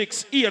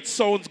 26th. 8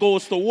 Sounds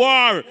goes to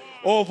war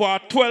over a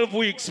 12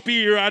 weeks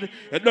period.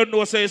 You don't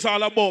know, so it's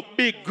all about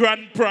big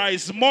grand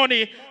prize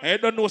money. And you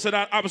don't know, so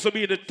that happens to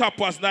be the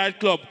Tapout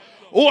nightclub.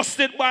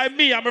 Hosted by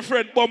me and my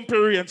friend Bumpy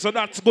Rain, so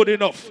that's good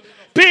enough.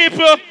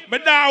 People, me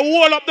now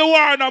hold up the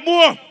war no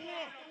more.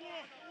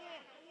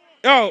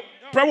 Yo,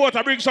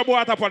 promoter, bring some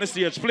water up on the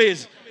stage,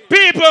 please.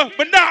 People,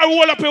 but now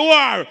hold up a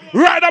war.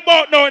 Right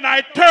about now in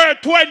our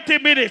third 20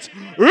 minutes.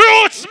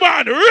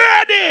 Rootsman,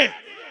 ready!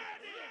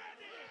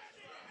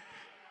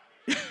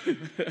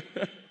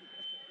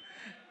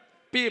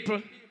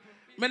 People,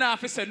 me not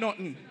have to say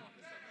nothing.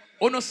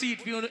 You no see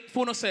it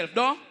for yourself,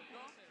 though?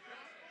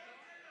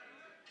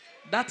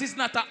 That is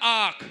not an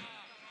ark.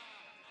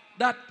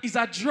 That is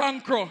a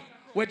drunkro.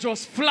 We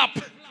just flap.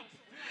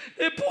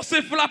 The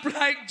pussy flap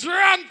like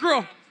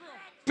drunkro.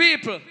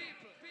 People.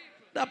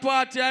 The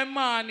party I'm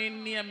man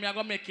in name, I'm going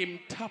to make him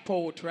tap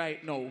out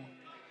right now.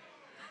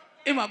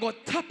 Him I go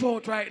tap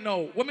out right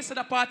now. When me say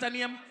the party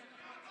name,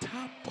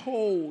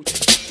 Tapout.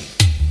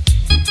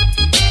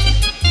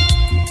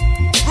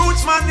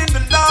 Rootsman in the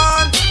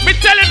land. Me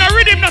telling the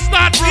rhythm to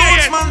start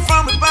playing. Rootsman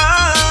from the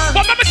band.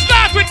 But let me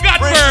start with God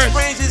first.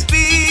 Praises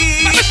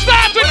be. Let me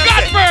start with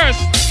God first.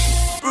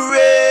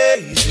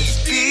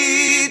 Praises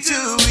be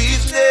to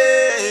his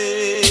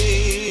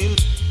name,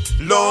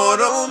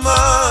 Lord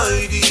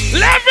Almighty.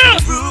 Level!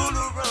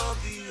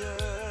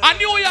 And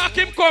New York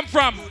him come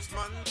from.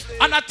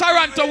 And a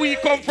Toronto we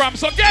come from.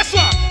 So guess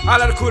what?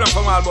 All of the cool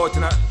from all about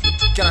in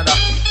Canada.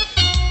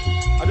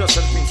 I just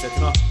said things that,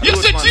 you know. You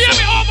see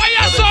Jamie over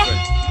here, son?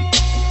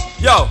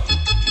 Yo.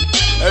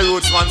 Hey,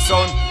 Rootsman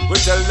sound. We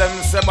tell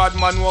them say bad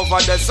man over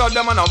there. So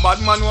them a no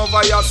bad man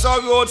over here. So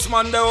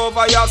Rootsman they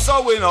over here.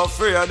 So we no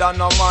afraid of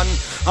no man.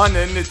 And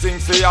anything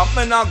for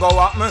happen, I go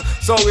at me.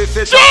 So we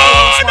fit a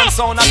Rootsman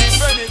sound and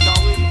defend it.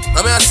 I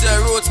mean I say a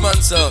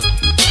Rootsman sound.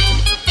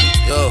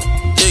 Yo,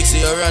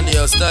 Dixie, Randy,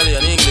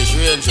 Stallion, English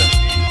Ranger.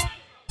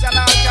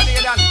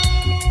 Canadian.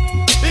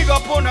 Big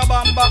up on a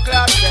bamba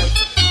clap.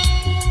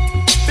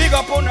 Big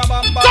up on a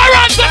bamba.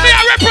 Toronto, me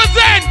I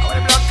represent. How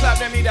the blood clap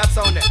them need that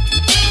sound there.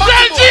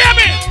 Tell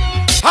Jamie.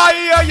 I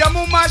hear your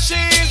mama,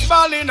 she's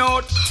balling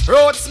out.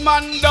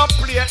 Rootsman, the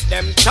plate,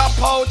 them chop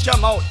out your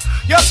mouth.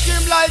 You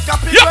scream like a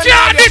pig. You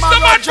can't diss the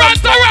man from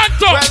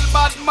Toronto. Well,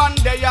 bad man,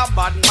 they are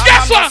bad man.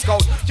 Guess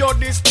what? You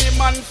diss the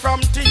man from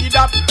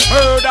T-Dot.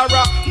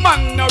 Murderer,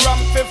 man no ram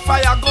for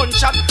fire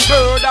gunshot.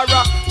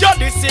 Murderer, you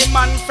diss the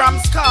man from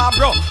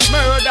Scarborough.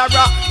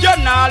 Murderer, you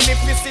not live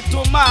to see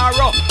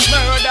tomorrow.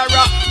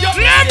 Murderer, you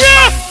diss the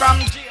man from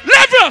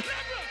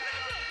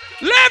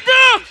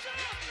Level!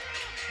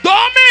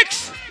 Don't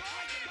mix!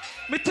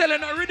 Me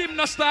telling you, rhythm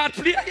no start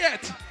play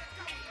yet.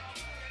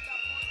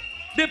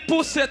 The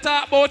pussy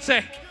talk about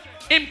say,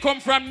 him come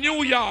from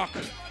New York.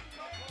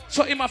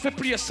 So him have to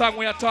play a song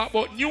where you talk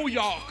about New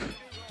York.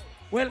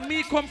 Well,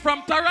 me come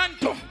from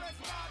Toronto.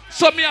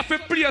 So me have to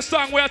play a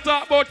song where you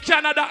talk about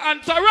Canada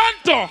and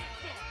Toronto.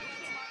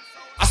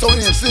 I saw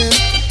him sing,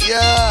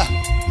 yeah.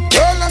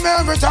 Tell them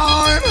every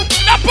time.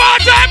 The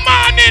part-time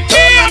morning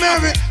team. Tell them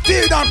every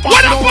T-Dot.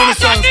 What a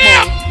part-time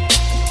name?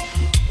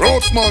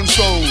 Rootsman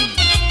sound.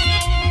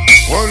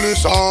 Well,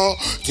 it's a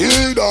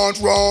T-Dot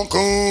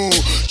rockin'.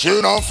 She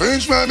done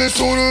fish maybe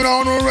sooner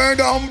down the red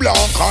and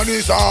black. And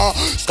it's a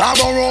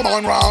Scarborough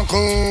man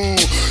rockin'.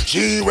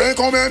 She wake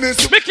up and me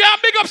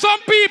can't big up some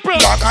people.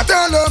 Like I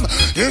tell them,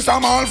 this a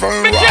man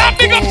from me can't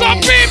big up some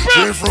people.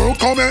 She fruit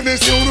come and me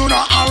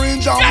sooner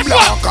orange and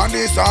black. And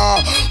it's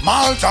a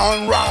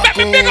Malton rockin'. Let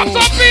me big up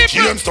some people.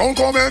 James Stone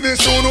come and me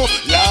sooner,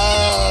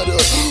 lad.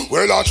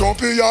 Well, a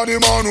chumpy are the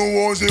man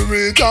who was the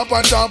real top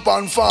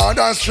and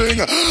father string.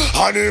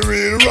 And the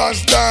real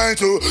Rasta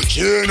too.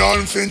 Chain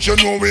and Finch, you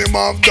know him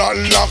have that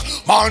lock.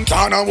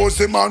 Montana was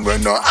the man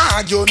when no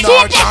argue,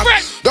 no chat.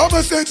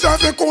 Double six of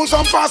the cool,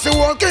 some fast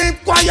work,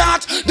 keep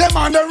quiet. Them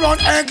on the run,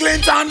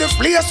 England and the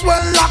place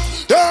well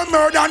locked. They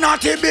murder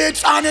naughty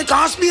beats and it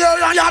can't be a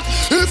riot.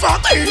 If I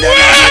kill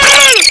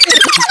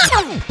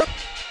them,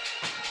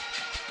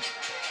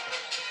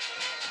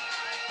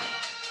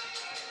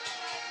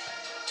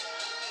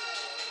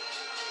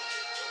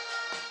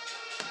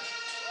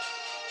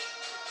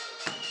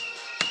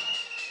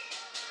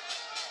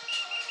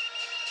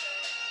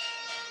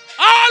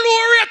 all who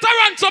are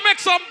Toronto make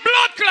some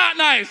blood clot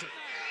noise.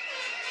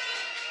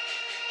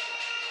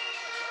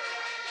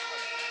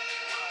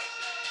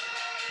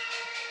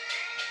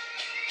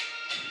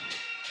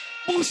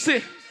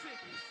 Pussy,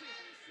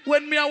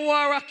 when me a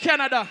war at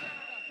Canada,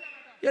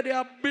 yeah, they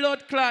are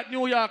blood clot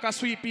New York a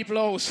sweet people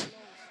house.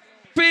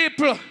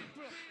 People,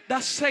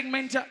 that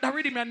segment, that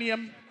reading my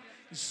name,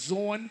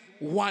 Zone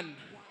 1.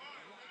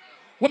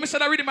 When me say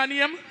that reading my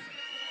name?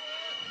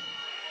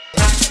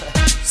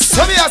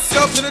 So me ask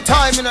you up to the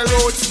time in a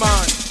roads,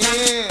 man.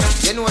 Yeah.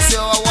 You know, say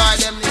how why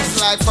them live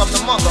life from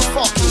the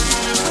motherfucking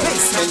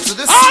basement to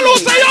the sea. All who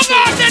say you're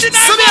not dead in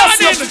that so me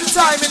ask you up morning. to the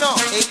time, you know.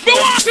 You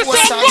want to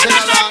say good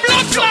and that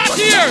blood clot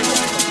here.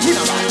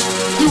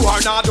 You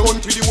are not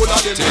done to the whole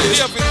of them.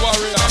 David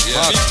Warrior,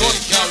 big gun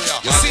carrier.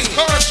 You see,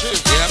 Kerchief.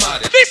 Yeah,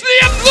 man. This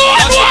name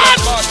Zone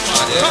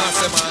 1.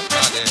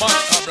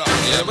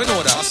 Yeah, we know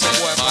that.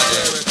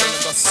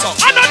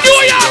 I know New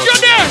York,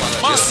 you're there.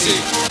 Massive.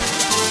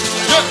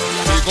 Yeah,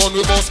 we gun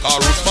with us, car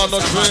Rootsman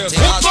not trace.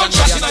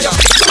 Gunshot in a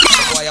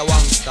why you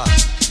want stop?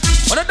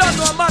 When I don't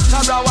know a man,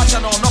 cabra, watch you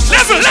know.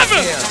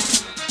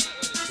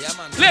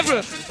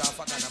 Level.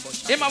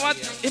 Him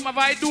have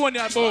I doing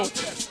your boat.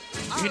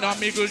 In a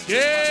middle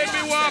day,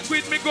 me walk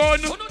with me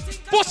gun.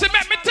 Pussy,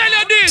 make me tell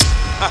you this.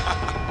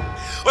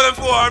 When them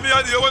for me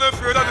and you, when them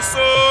afraid of the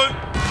sun.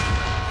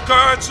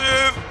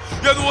 Kerchief,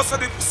 you know so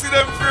the pussy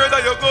them afraid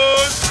of your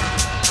gun.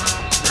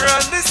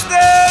 Run this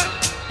day.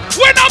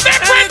 We're not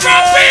make friends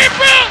from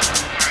people.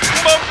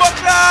 Bumper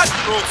clad.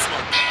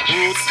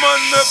 Rootsman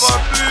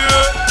never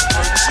play.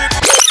 Friendship.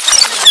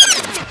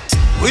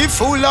 We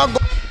full of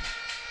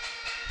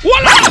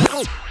Hold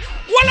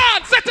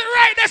on, set it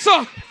right there,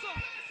 sir.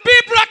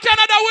 People of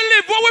Canada will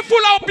live when we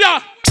full up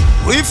here.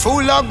 We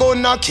full of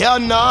gonna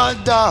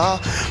Canada.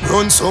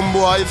 Run some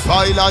boy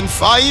file and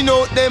find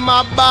out them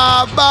a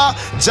baba.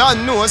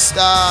 John no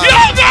star.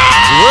 Where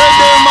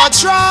them a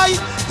try,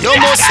 you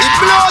must see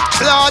blood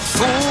clot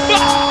food.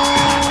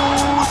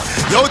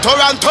 Yo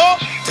Toronto,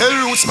 tell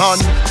Rootsman,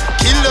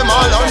 kill them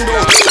all and do.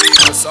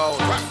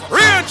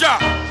 Ranger,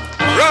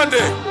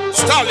 Randy,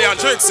 Stallion,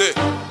 Trixie,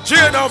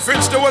 Jane and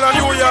Finch, the whole of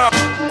New York.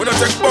 We don't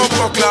take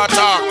bumper clot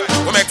talk.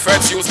 We make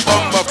friends use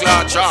bumper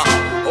clot talk.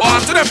 Oh,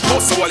 to them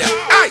pussy wall ya.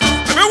 Hey,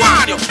 let me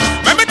warn you.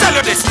 Let me tell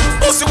you this.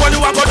 Pussy wall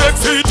you have got dead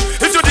feet.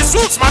 If you this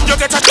Rootsman, you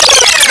get a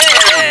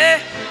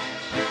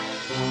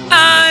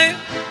I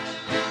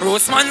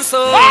Rootsman so.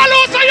 All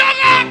who's a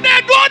young up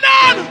there, go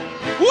down.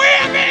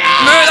 Where me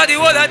are? Murder the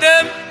whole of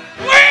them.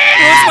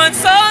 Rootsman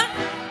son.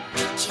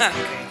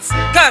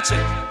 Catch it.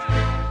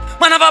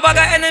 Man have a bag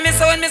of enemies,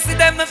 so when me see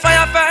them, me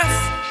fire first.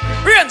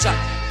 Ranger,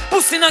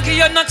 pussy no give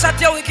you no chat,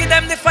 you wicked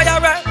them the fire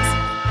right.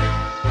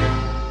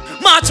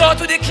 March out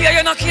to the care,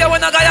 you no care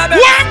when a guy a bed.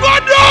 Where go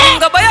down? Him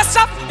go buy a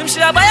shop, him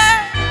should a buy a.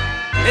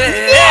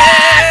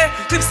 Hey,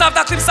 clips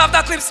after clips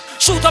after clips.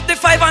 Shoot up the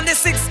 5 and the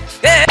 6.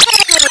 Hey.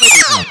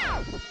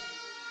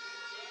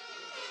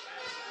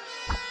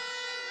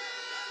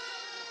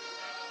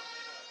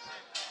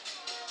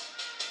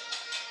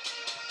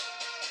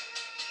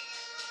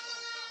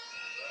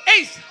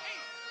 Ace.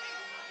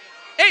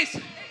 Ace.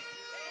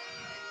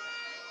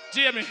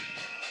 Jamie.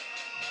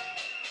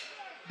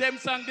 Them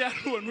song they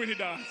alone really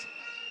dance.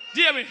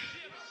 Jamie.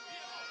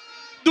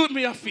 Do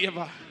me a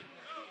favor.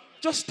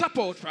 Just tap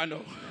out right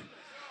now.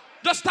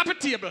 Just tap a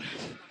table.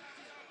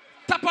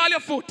 Tap all your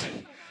foot.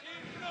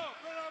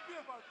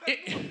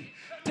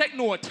 Take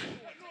note.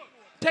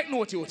 Take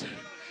note, youth.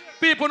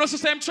 People know the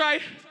same try,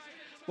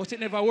 but it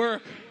never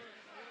work.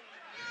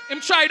 Him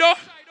try though.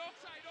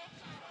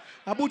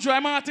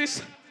 Abuja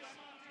Martis.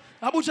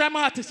 Abuja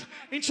Martis.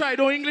 Him try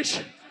though English.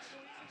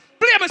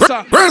 Play me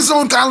song. Red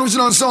Zone, Cal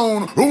Original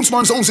Sound,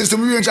 Rootsman Sound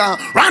System, Ranger,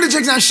 Randy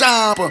Jackson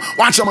Sharp,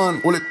 watch your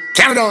man, hold it,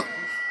 Canada,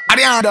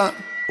 Adiada,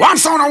 one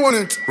sound I want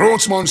it,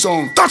 Rootsman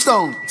Sound,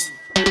 touchdown.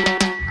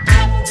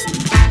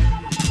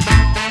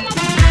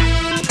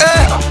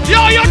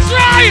 Yo, you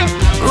try!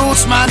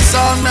 Rootsman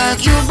Sound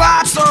make you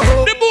bad so.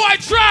 The boy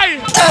try!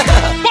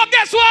 But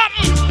guess what?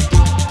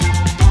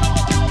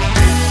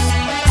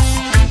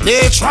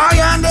 They try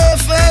and they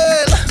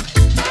fail.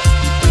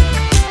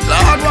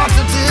 Lord, what to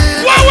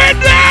do? What with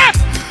that?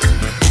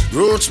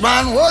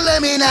 Rootsman hold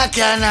them in a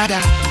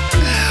Canada.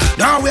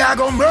 Now we are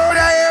gonna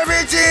murder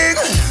everything.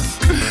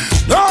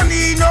 Don't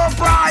need no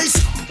price.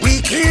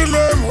 We kill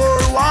them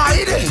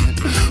worldwide.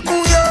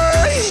 Oh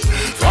yeah.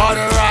 For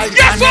the right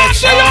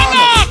connection.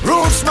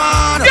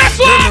 Rootsman. Guess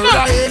what?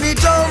 Murder any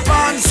jump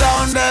and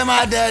sound. Them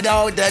are dead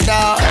out, dead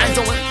out.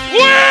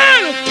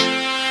 Well.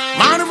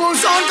 Man of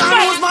sound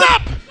can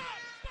stop.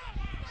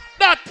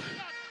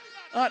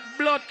 That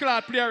blood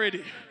clot play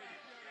already.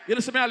 You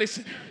listen me, I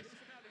listen.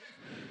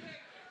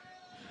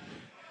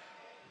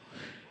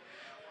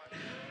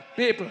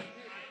 People,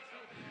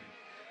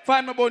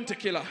 find my bounty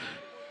killer.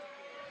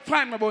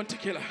 Find my bounty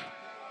killer.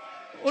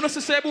 You know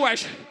say boy,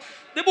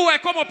 the boy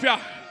come up here.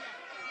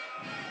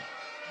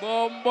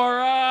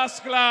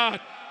 Bombaras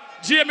clot.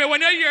 Jamie,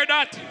 when you hear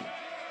that,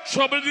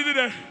 trouble did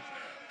it.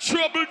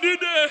 Trouble did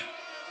it.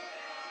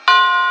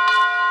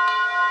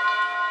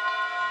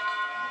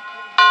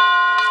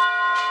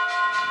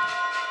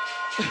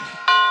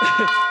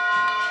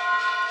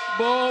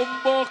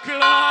 Bombo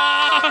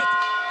clot.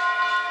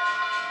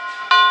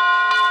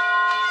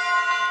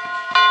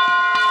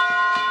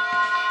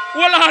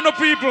 Well, I know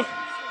people.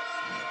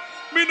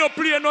 Me no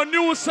play no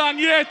new song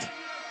yet.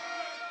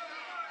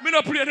 Me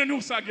no play no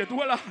new song yet.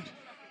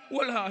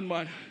 Well on,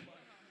 man.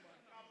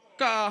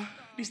 Cause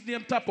this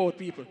name Tapout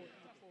people. Me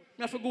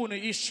have to go in the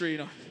history, you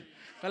know.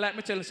 Cause like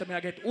me tell you, I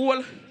get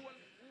old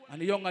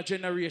and the younger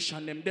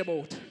generation them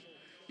out.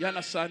 You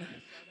understand?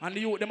 And the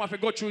youth them have to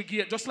go through a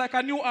gate. Just like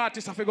a new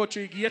artist have to go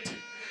through a gate.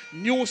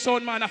 New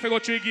sound man have to go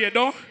through a gate,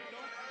 though.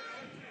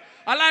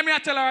 Allow me to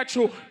tell her the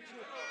truth.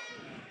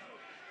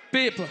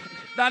 People,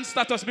 dance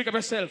status, pick up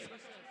yourself.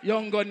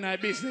 Young gun in our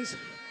business.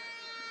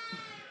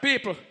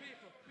 People,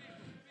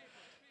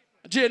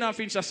 Jane and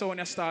Finch, that's where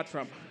you start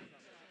from.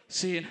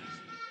 Seeing,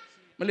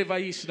 I live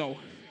at East now.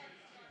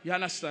 You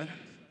understand?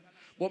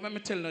 But let me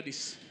tell you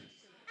this.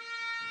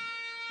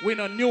 We're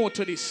not new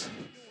to this.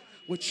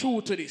 We're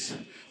true to this.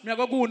 I'm going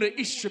to go into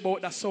history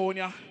about that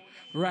Sonia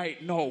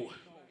right now.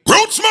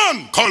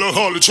 Rootsman! Call out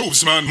all the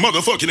troops, man.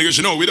 Motherfucking niggas,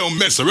 you know we don't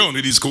mess around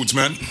with these coots,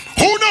 man.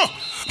 Who know?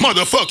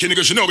 Motherfucking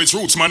niggas, you know it's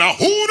Rootsman. Now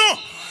who know?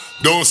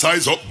 Don't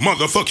size up,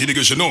 motherfucking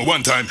niggas, you know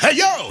one time. Hey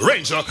yo,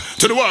 Ranger,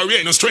 to the war, we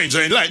ain't no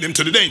stranger. Enlighten him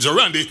to the danger,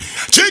 Randy.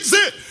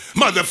 Jigsy!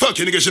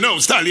 Motherfucking niggas, you know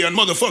Stallion.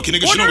 Motherfucking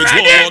niggas, you know it's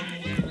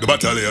Warlord. The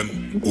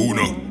Battalion.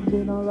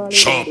 Uno.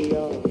 Sharp.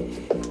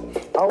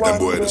 Them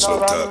boy, this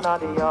love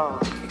talk.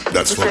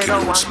 That's fucking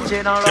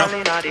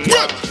Rootsman.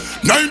 Yeah.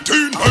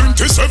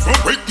 1997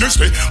 witness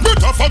day. But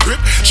of a grip,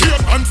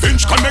 Shane and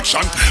Finch connection.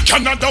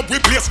 Canada we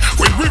place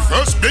when we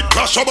first big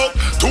clash about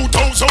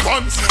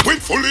 2001. We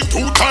fully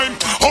 2 time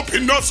up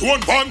in us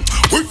 1-1.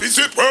 We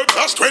visit World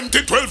Class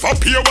 2012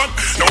 up here 1.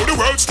 Now the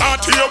world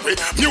start here we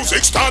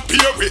music start here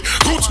we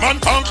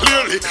Rootsman can't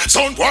clearly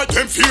sound white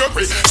them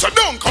fury. So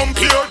don't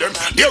compare them.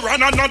 They're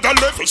on another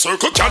level.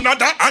 Circle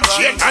Canada and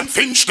Shane and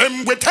Finch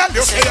them we tell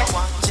you here.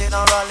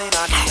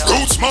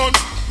 Rootsman.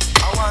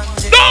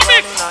 Don't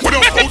make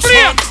it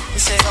clear.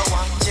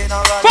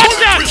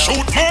 We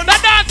shoot man. The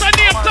dancer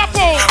named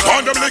Tapout.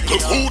 On them little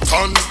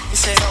Bhutan.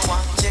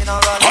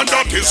 And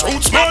that is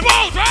Rootsman.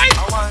 Tapout, right?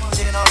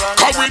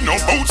 Cause we no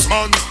boots,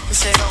 man.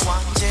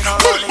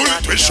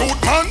 Bullet, we shoot,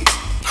 man.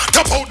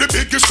 Tapout the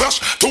biggest flash.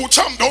 2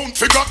 champ down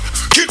figure.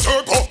 Kid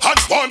turbo and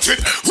want it.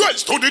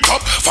 Rise to the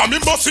top. Family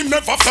boss him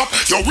never flop.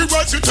 Yo, we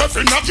rise it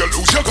every night. You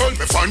lose your girl,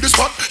 me find the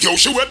spot. Yo,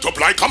 she went up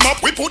like a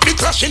map. We put the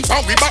crash in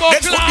pan. We back.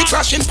 Let's put the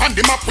trash in pan.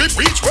 The map we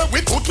reach where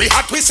we put. We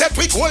hat. We set.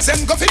 We goals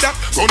and go for that.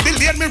 Run the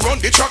lane, me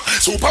run the track.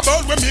 Super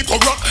Bowl when me go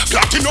rock.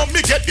 Platinum, me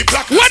get the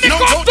black. When it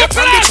comes to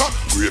black.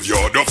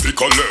 Graveyard of the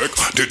collect.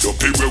 The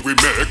dopey where we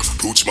make.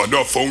 Rootsman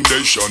a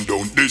foundation.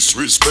 Don't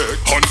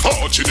disrespect.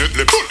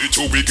 Unfortunately, bullet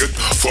who we get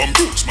from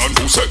Rootsman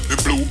who set the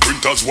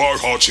blueprint as war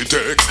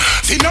architect.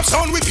 Enough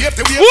sound we pave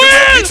the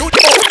way to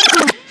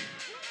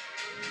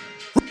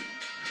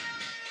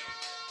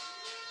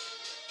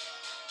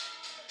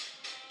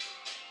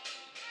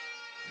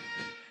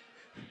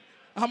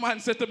A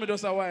man said to me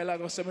just a while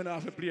ago, say me not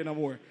have to play no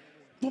more.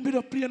 Don't be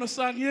playing no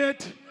song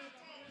yet.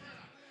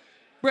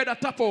 Brother,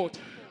 tap out.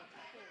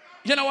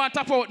 You know what,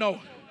 tap out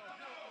now?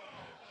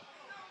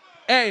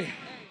 Hey,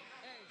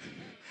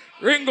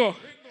 Ringo,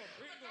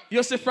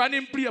 you say from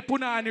him play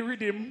Puna and the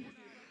rhythm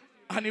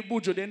and the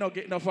bujo, they not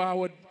get no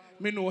forward.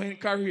 Me know his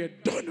career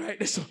done right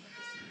there, so.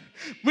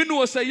 Me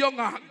know say young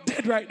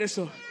dead right there,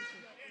 so.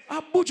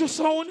 A bujo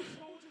sound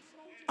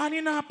and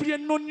he not play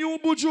no new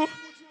bujo.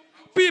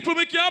 People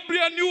make you play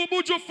a new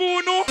bujo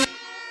phone, no?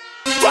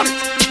 Run it.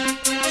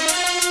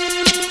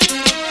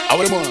 How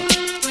are them?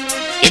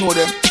 You know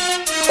them?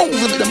 Oh,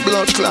 give me them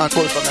blood clot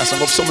boy from us and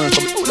go somewhere and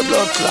come. Oh, the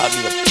blood clot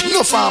here.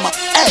 No farmer.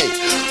 Hey,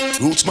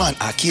 Rootsman,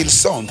 I kill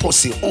sound,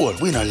 pussy all.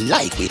 We not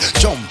like we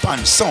jump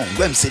and sound.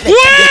 When select.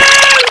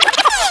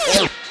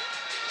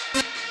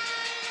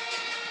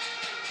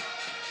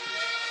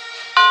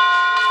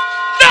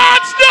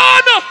 That's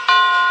done.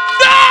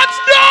 That's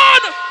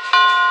done.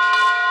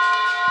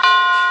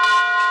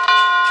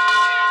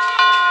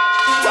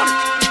 Run it.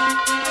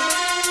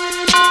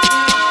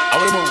 How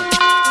are them?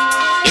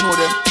 You know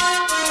them?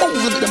 Oh,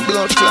 give me them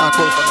blood clot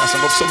boy from us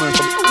and go somewhere and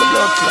come. Oh, the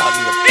blood clot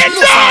here.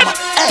 No farmer.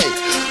 Hey.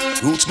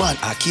 Rootsman,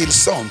 I kill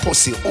sound,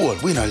 pussy all.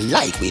 We not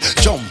like we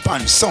jump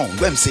and sound.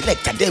 When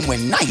selected them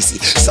when nicey.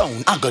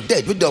 Sound, I go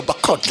dead with double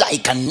cut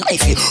like a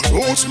knifey.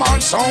 Rootsman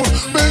sound,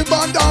 big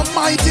and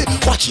almighty.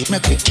 Watch it,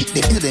 make we kick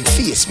the building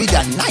face with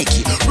a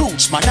Nike.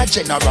 Rootsman a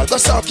general, go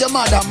suck your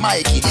mother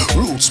Mikey.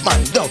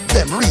 Rootsman dub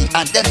them real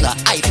and them not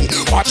hypey.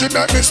 Watch it,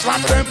 make me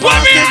slap them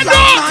past it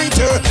like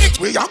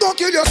 90. We a go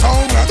kill your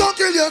sound, we a go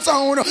kill your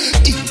sound.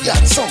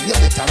 Idiot sound, you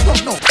better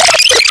run now.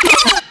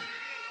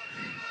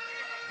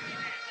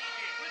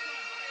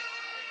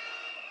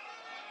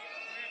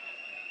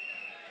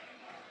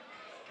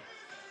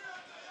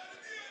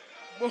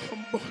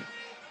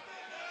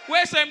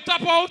 Where's him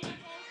tap out?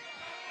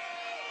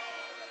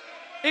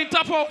 In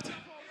tap out.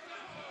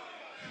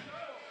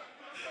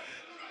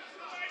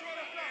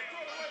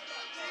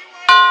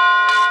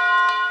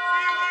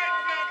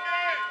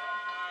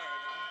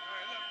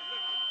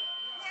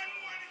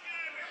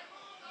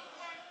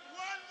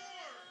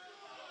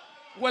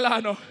 Well,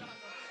 I know.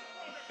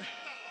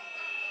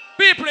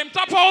 People, him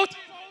tap out.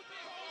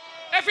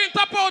 If him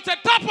tap out, say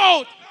tap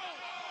out.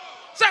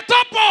 Say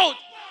tap out.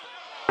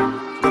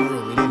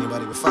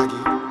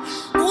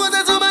 Who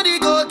said somebody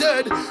go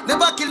dead?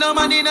 Never kill no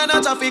man in a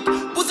traffic.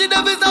 Pussy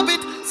them is a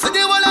bit. Say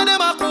the whole of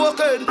them are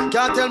crooked.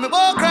 Can't tell me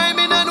about crime,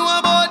 me no know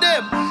about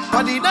them.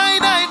 For the 9-9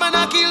 man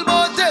I kill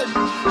both them.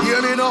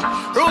 Hear me now,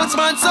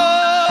 Rootsman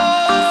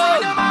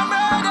son.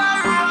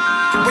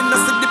 When I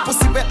see the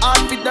pussy we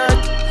hard for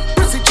dirt.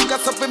 Pussy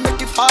triggers up and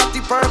make it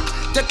party perk.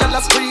 Take a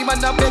last scream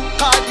and a big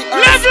party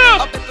earth.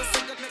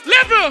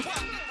 Level!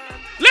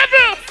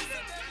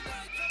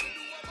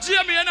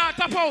 Jamie, you're not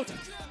tap out.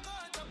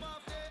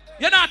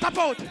 You're not tap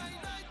out.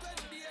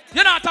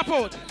 You're not tap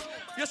out.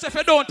 You say if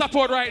you don't tap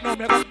out right now, I'm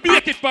going to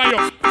bake it by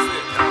you.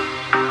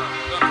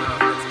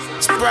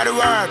 Spread the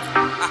word.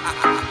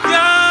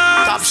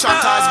 Top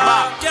Shotter's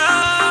back.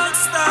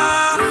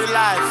 Real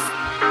life.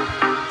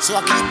 So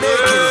I keep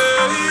making.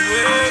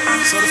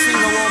 So the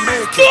finger won't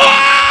make it.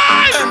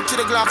 Empty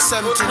the Glock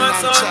 17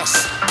 on the chest.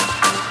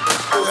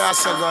 Yeah, I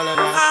said go like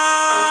that.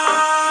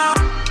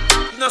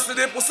 You know, see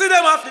them pussy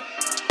them off it.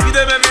 Give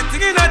them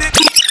everything in the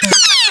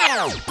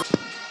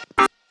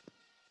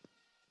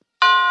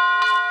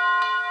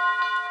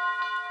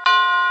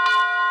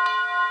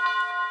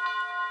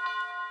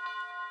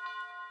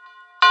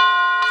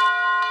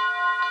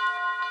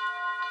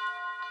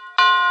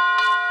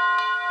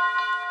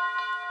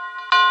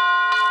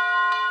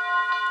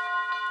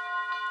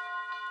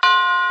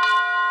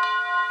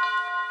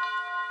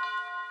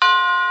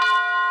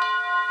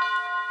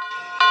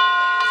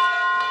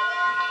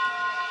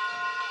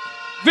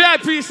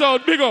VIP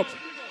sound, big up.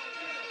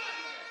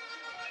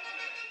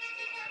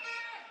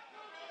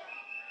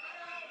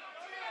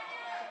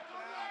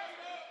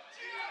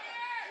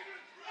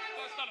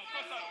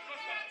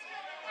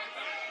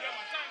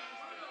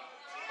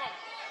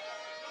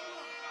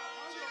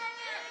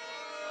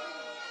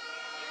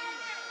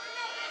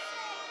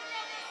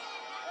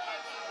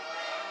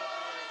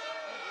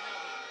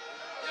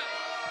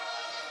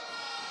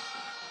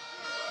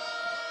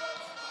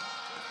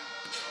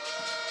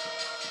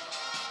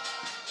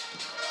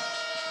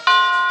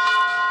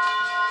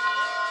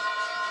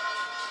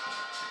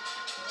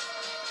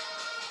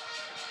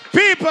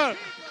 People,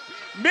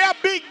 me a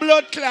big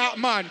blood clot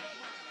man.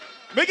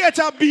 Me get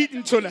a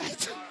beating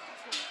tonight.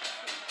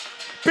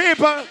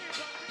 People,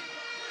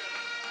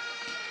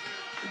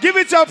 give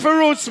it up for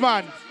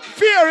Rootsman.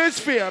 Fear is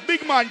fear.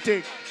 Big man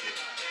thing.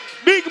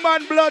 Big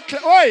man blood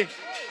clot. Oi!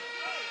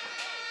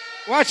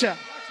 Watch out.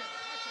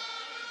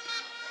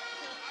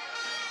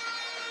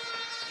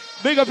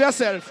 Big up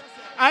yourself.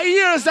 And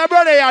here's the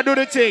brother here do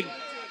the thing.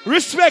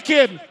 Respect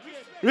him.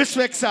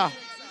 Respect sir.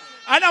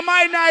 And on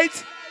my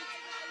night,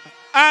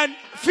 and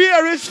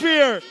fear is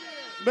fear.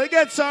 But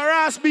get some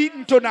ass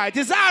beaten tonight.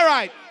 It's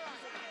alright.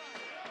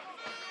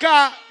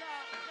 Cause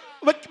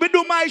me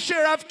do my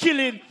share of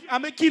killing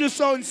and me kill the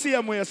sound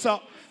same way.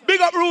 So,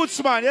 big up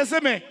Rootsman, you see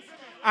me?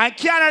 And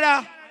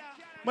Canada,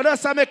 but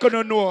that's how I make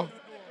you know.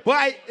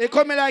 But it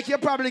come like you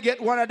probably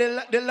get one of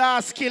the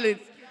last killing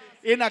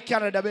in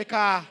Canada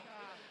because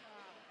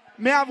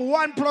me have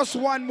 1 +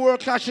 1 more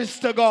clashes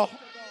to go.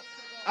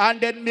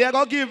 And then me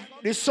go give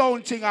the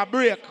sound thing a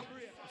break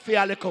for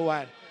a little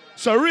while.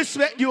 So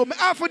respect you. Me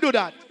have to do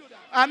that.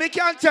 And me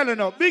can't tell you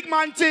no. Big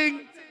man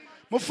thing,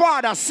 my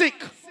father sick.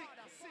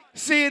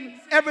 Seeing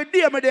every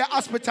day me there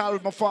hospital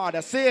with my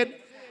father. Seeing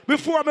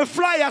before me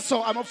fly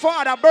so and my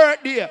father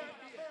birthday.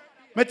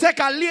 Me take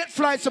a late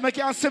flight so me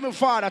can see my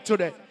father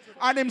today.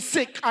 And him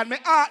sick and my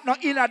heart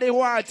not in the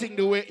war thing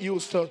the way it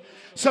used to.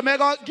 So me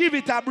go give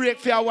it a break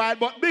for a while.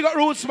 But big up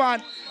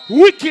Rootsman,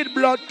 wicked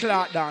blood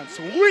clot dance.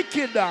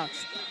 Wicked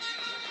dance.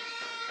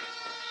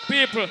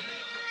 People,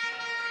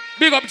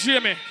 big up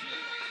Jamie.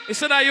 He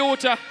said that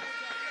youth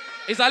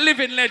is a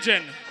living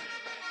legend.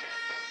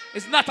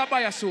 It's not a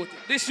bias suit.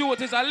 This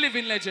youth is a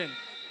living legend.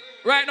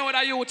 Right now,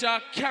 that youth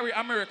carry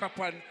America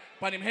upon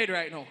him head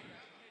right now.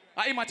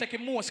 And him take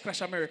him most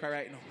clash America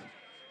right now.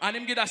 And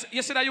him give us,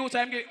 you see that youth,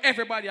 him give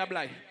everybody a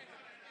blind.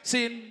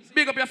 See,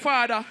 big up your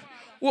father.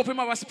 Hope him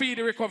have a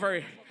speedy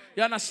recovery.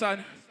 You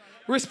understand?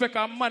 Respect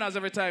our manners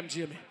every time,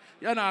 Jamie.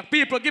 You know,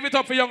 people, give it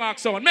up for Young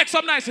Oxon. Make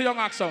some nice for Young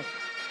Oxon.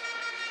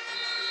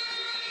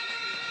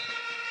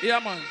 Yeah,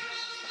 man.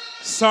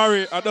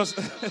 Sorry, I just...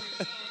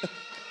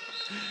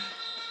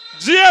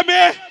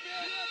 Jamie,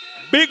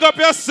 big up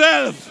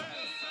yourself.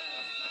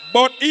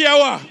 But here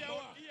what?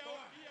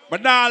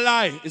 But not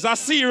lie, it's a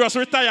serious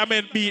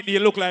retirement beat you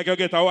look like you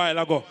get a while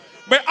ago.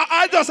 But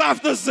I just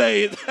have to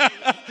say it.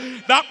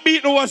 That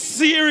beat was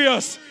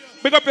serious.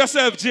 Big up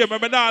yourself, Jamie.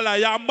 But not lie,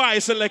 you're my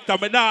selector.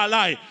 But not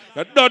lie,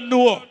 you don't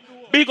know.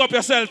 Big up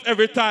yourself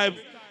every time.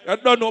 You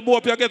don't know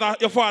more.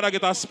 Your father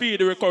get a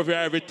speedy recovery,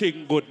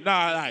 everything good.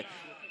 Not lie.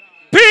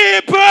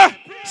 People,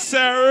 say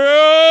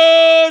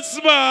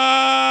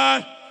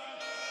Rootsman.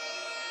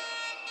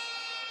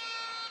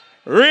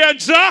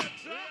 Ranger.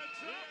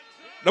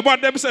 The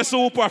man them say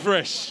super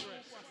fresh.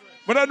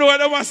 But I know what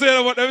them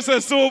say, but them say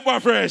super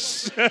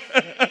fresh.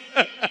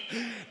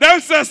 Them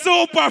say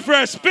super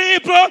fresh.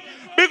 People,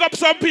 big up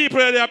some people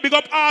there. Big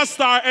up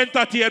All-Star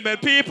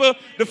Entertainment. People,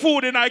 the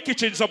food in our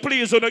kitchen, so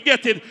please don't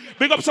get it.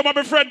 Big up some of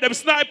my friends, them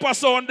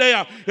snipers on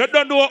there. You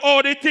don't know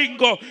how the thing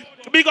go.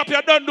 Big up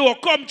your don't know,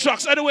 come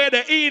trucks, anywhere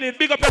they're eating.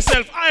 Big up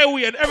yourself,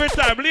 Highway, and every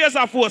time,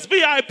 Laser Force,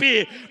 VIP.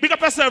 Big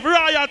up yourself,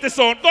 Royalty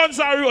Sound, Guns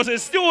N'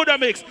 Roses, Studio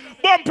Mix,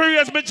 Bumpy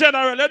Race, me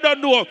General, you don't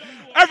know.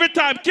 Every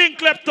time, King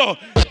Klepto,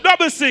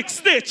 66,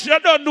 Stitch, you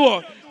don't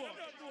know.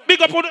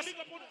 Big up on the...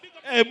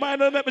 Hey, man,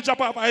 don't make me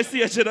chop up, I see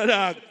you,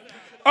 dog.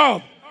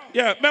 Oh,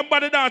 yeah, remember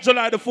the dance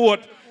July the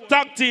 4th,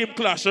 tag team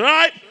clash,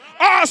 right?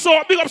 Also,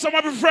 big up some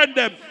of my friends,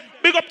 them.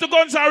 Big up to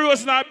Guns N'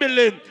 Roses in our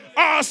building.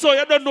 Also,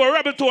 you don't know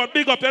Rebel Tour,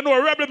 big up. You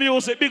know Rebel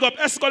Music, big up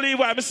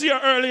Escoliva. I see you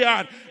early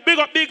on. Big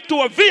up Big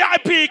Tour,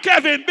 VIP,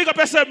 Kevin, big up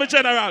yourself, my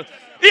general.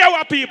 Here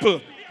are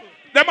people.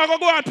 Them are going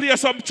to go and play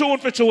some tune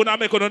for tune and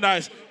make it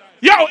nice.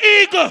 Yo,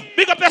 Eagle,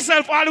 big up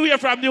yourself all the way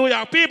from New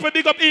York. People,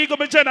 big up Eagle,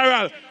 my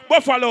general.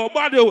 Buffalo,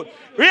 Badwood.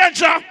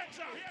 Ranger,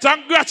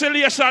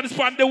 congratulations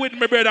on the win,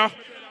 my brother.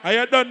 And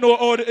you don't know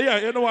all the... Yeah,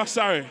 you know what?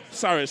 Sorry.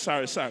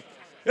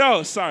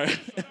 Yo, sorry.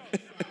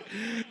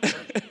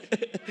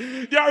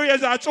 Your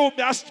ears are told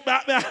me I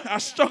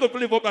struggle to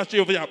live up that tree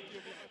over here.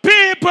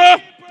 People,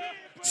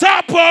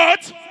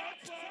 Tapout,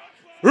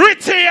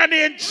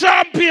 retaining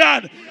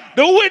champion.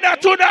 The winner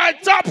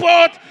tonight,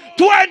 Tapout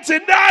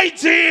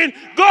 2019,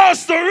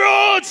 goes to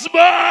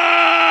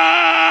Rootsman.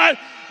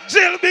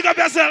 Jill, big up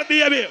yourself,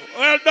 baby.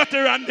 Well, not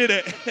around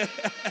today.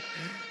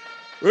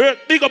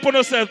 Big up on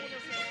yourself.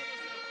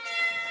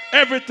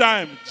 Every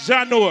time,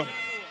 Jano.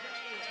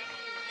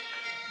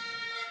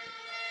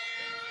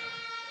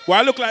 Well,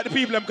 I look like the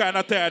people I'm kind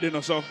of tired, you know,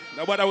 so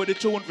that's what I would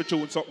tune for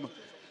tune something.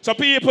 So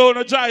people,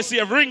 no joy,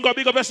 see, ring up,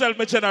 big up yourself,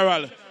 my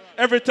general.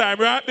 Every time,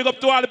 right? Big up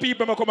to all the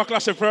people who come a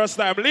clash the first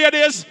time.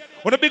 Ladies,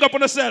 want to big up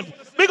on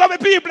yourself. Big up the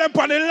people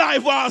on the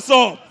live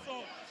also.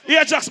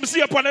 Yeah, Jax, me see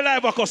you on the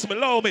live because me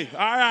love me.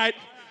 All right.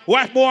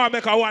 Wife more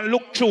make I want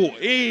look through.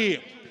 Yeah.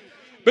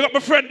 Big up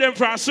my friend them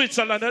from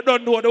Switzerland. They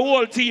don't know the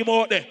whole team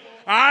out there.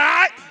 All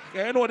right.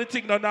 Yeah, you know the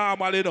thing not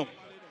normal, you know.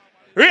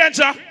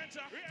 Ranger.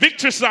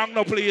 Victory song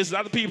now, please.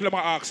 That's the people in my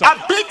ask.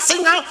 A big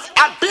singer,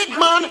 a big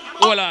man.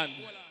 Hold on.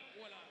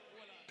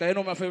 Because you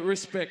know me for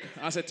respect.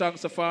 I say thanks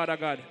to Father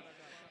God.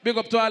 Big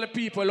up to all the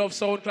people who love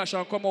Sound Clash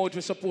and come out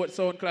to support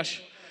Sound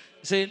Clash.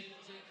 See?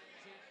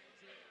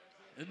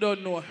 You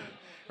don't know.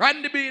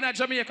 Randy B in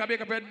Jamaica,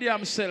 big up your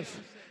damn self.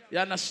 You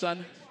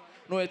understand?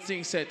 No a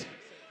thing said.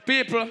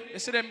 People, you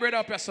see them bread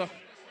up here, so.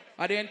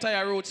 Are the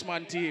entire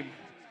Rootsman team.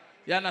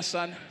 You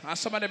understand? And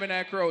some of them in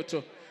the crowd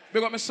too.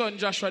 Big up my son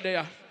Joshua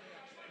there.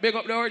 Big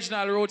up the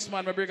original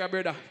Rootsman, my bigger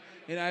brother,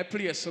 in our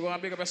place. So go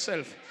and big up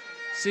yourself.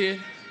 See?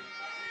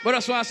 But I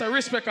just want to say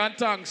respect and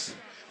thanks.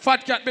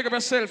 Fat Cat, big up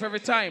yourself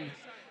every time.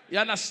 You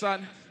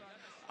understand?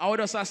 I would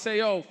just say,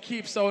 yo,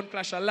 keep Sound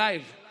Clash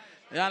alive.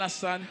 You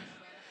understand?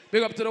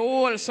 Big up to the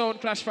whole Sound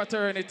Clash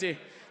fraternity.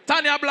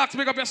 Tanya Blacks,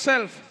 pick up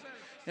yourself.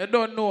 You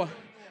don't know.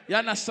 You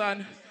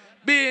understand?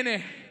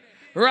 Beanie,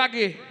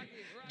 Raggy,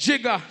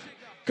 Jigger,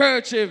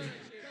 Kerchief.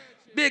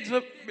 Big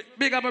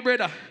up my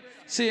brother.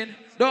 See,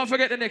 don't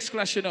forget the next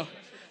clash, you know.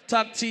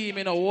 Tag team,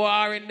 you know,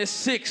 War in the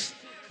 6th.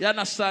 You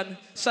understand?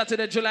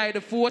 Saturday, July the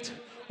 4th.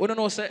 We don't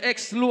know, say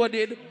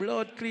X-Loaded,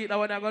 Blood Clean, that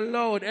one I go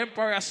loud,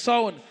 Emperor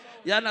Sound.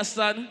 You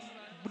understand?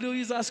 Blue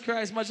Jesus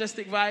Christ,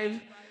 Majestic Vibe.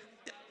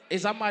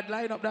 It's a mad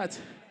lineup that.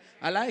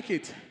 I like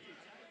it.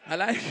 I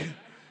like it.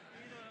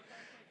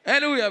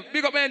 Anyway,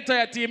 big up my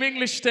entire team.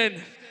 English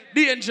 10,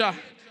 Danger,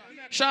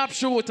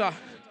 Sharpshooter.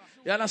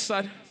 You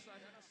understand?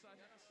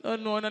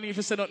 Don't know, I don't need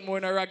to say nothing more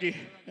in a Raggy.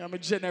 I'm a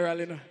general,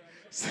 you know.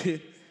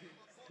 See?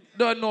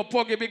 Don't know,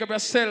 Poggy, big up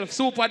yourself.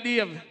 Super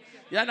Dave.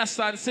 You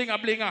understand? Singer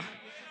Blinger.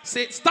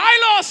 Say,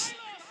 Stylus!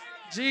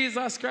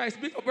 Jesus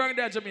Christ. Big up around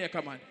there,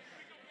 Jamaica, man.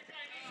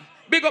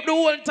 Big up the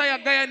whole entire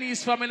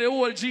Guyanese family, the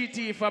whole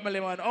GT family,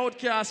 man.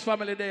 Outcast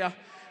family there.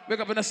 Big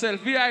up on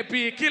yourself.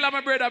 VIP. Killer, my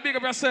brother. Big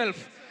up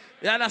yourself.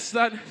 You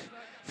understand?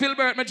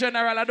 Philbert, my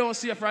general. I don't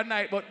see you for a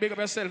night, but big up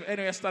yourself.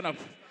 Anyway, stand up.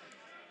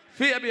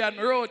 Fabian,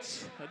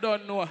 Roots. I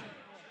don't know.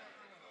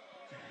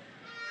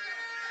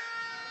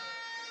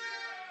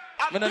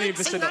 I don't need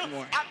to say nothing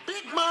more.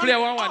 Play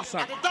one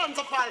song.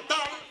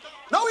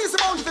 Now he's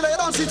about to feel like you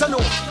don't see it, no.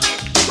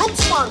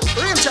 Rootsman,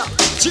 Ranger,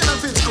 Jim and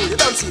Vince Crew, you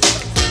don't see it.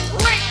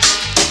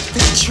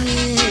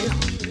 Victory,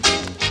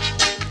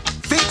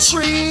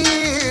 victory.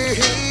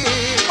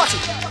 Watch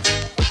it.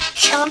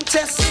 Can't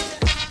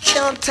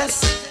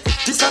test.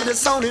 This are the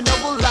sound in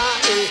our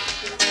life.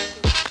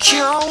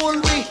 Can't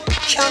hold we,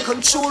 can't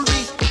control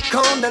we.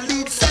 Gonna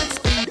lead set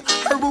speed.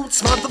 A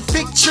Rootsman, the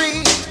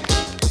victory.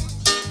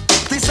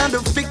 This are the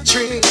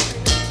victory.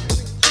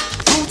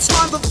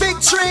 Rootsman, the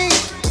victory.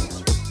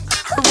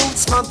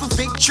 Rootsman, the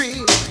victory.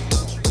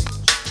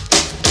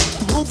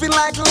 Moving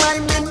like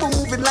lightning,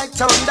 moving like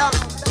thunder.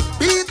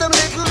 Beat them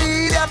little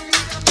leader,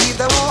 beat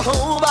them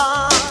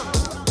over.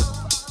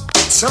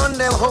 Turn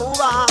them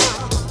over.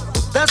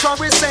 That's what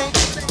we say.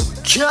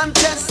 Can't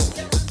test.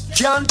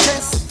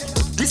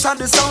 This are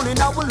the sound in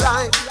our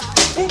life.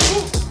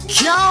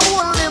 Can't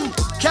hold him,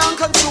 can't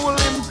control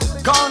him.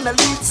 Gonna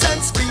lead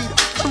set speed.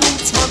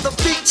 Rootsman, the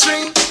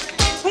victory.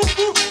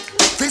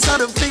 This are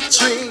the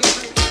victory.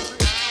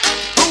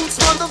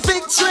 Rootsman, the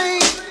victory.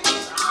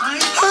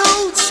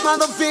 Rootsman,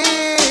 the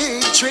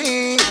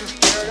victory.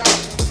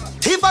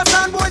 If a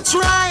son boy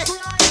try,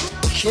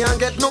 can't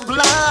get no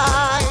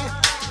blind.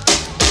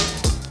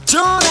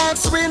 Don't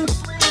ask when,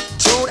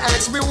 don't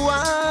ask me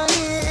why.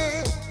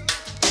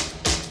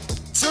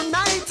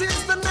 Tonight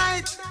is the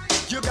night,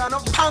 you're gonna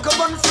pack up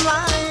and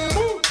fly.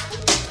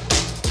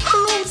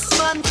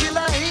 Rootsman,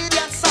 killer,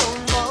 idiot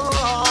sound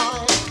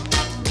boy.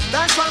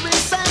 That's what we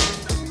say.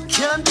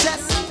 Can't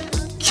test.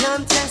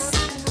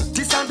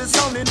 This and the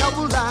sound in our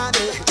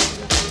body.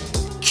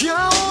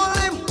 Can't hold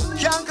him,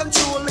 can't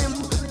control him.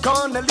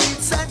 Gonna lead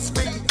set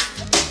speed.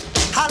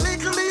 A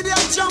little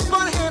idiot jump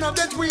on hand of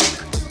that week.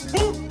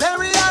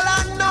 Bury all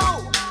I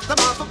know. The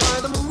mouth of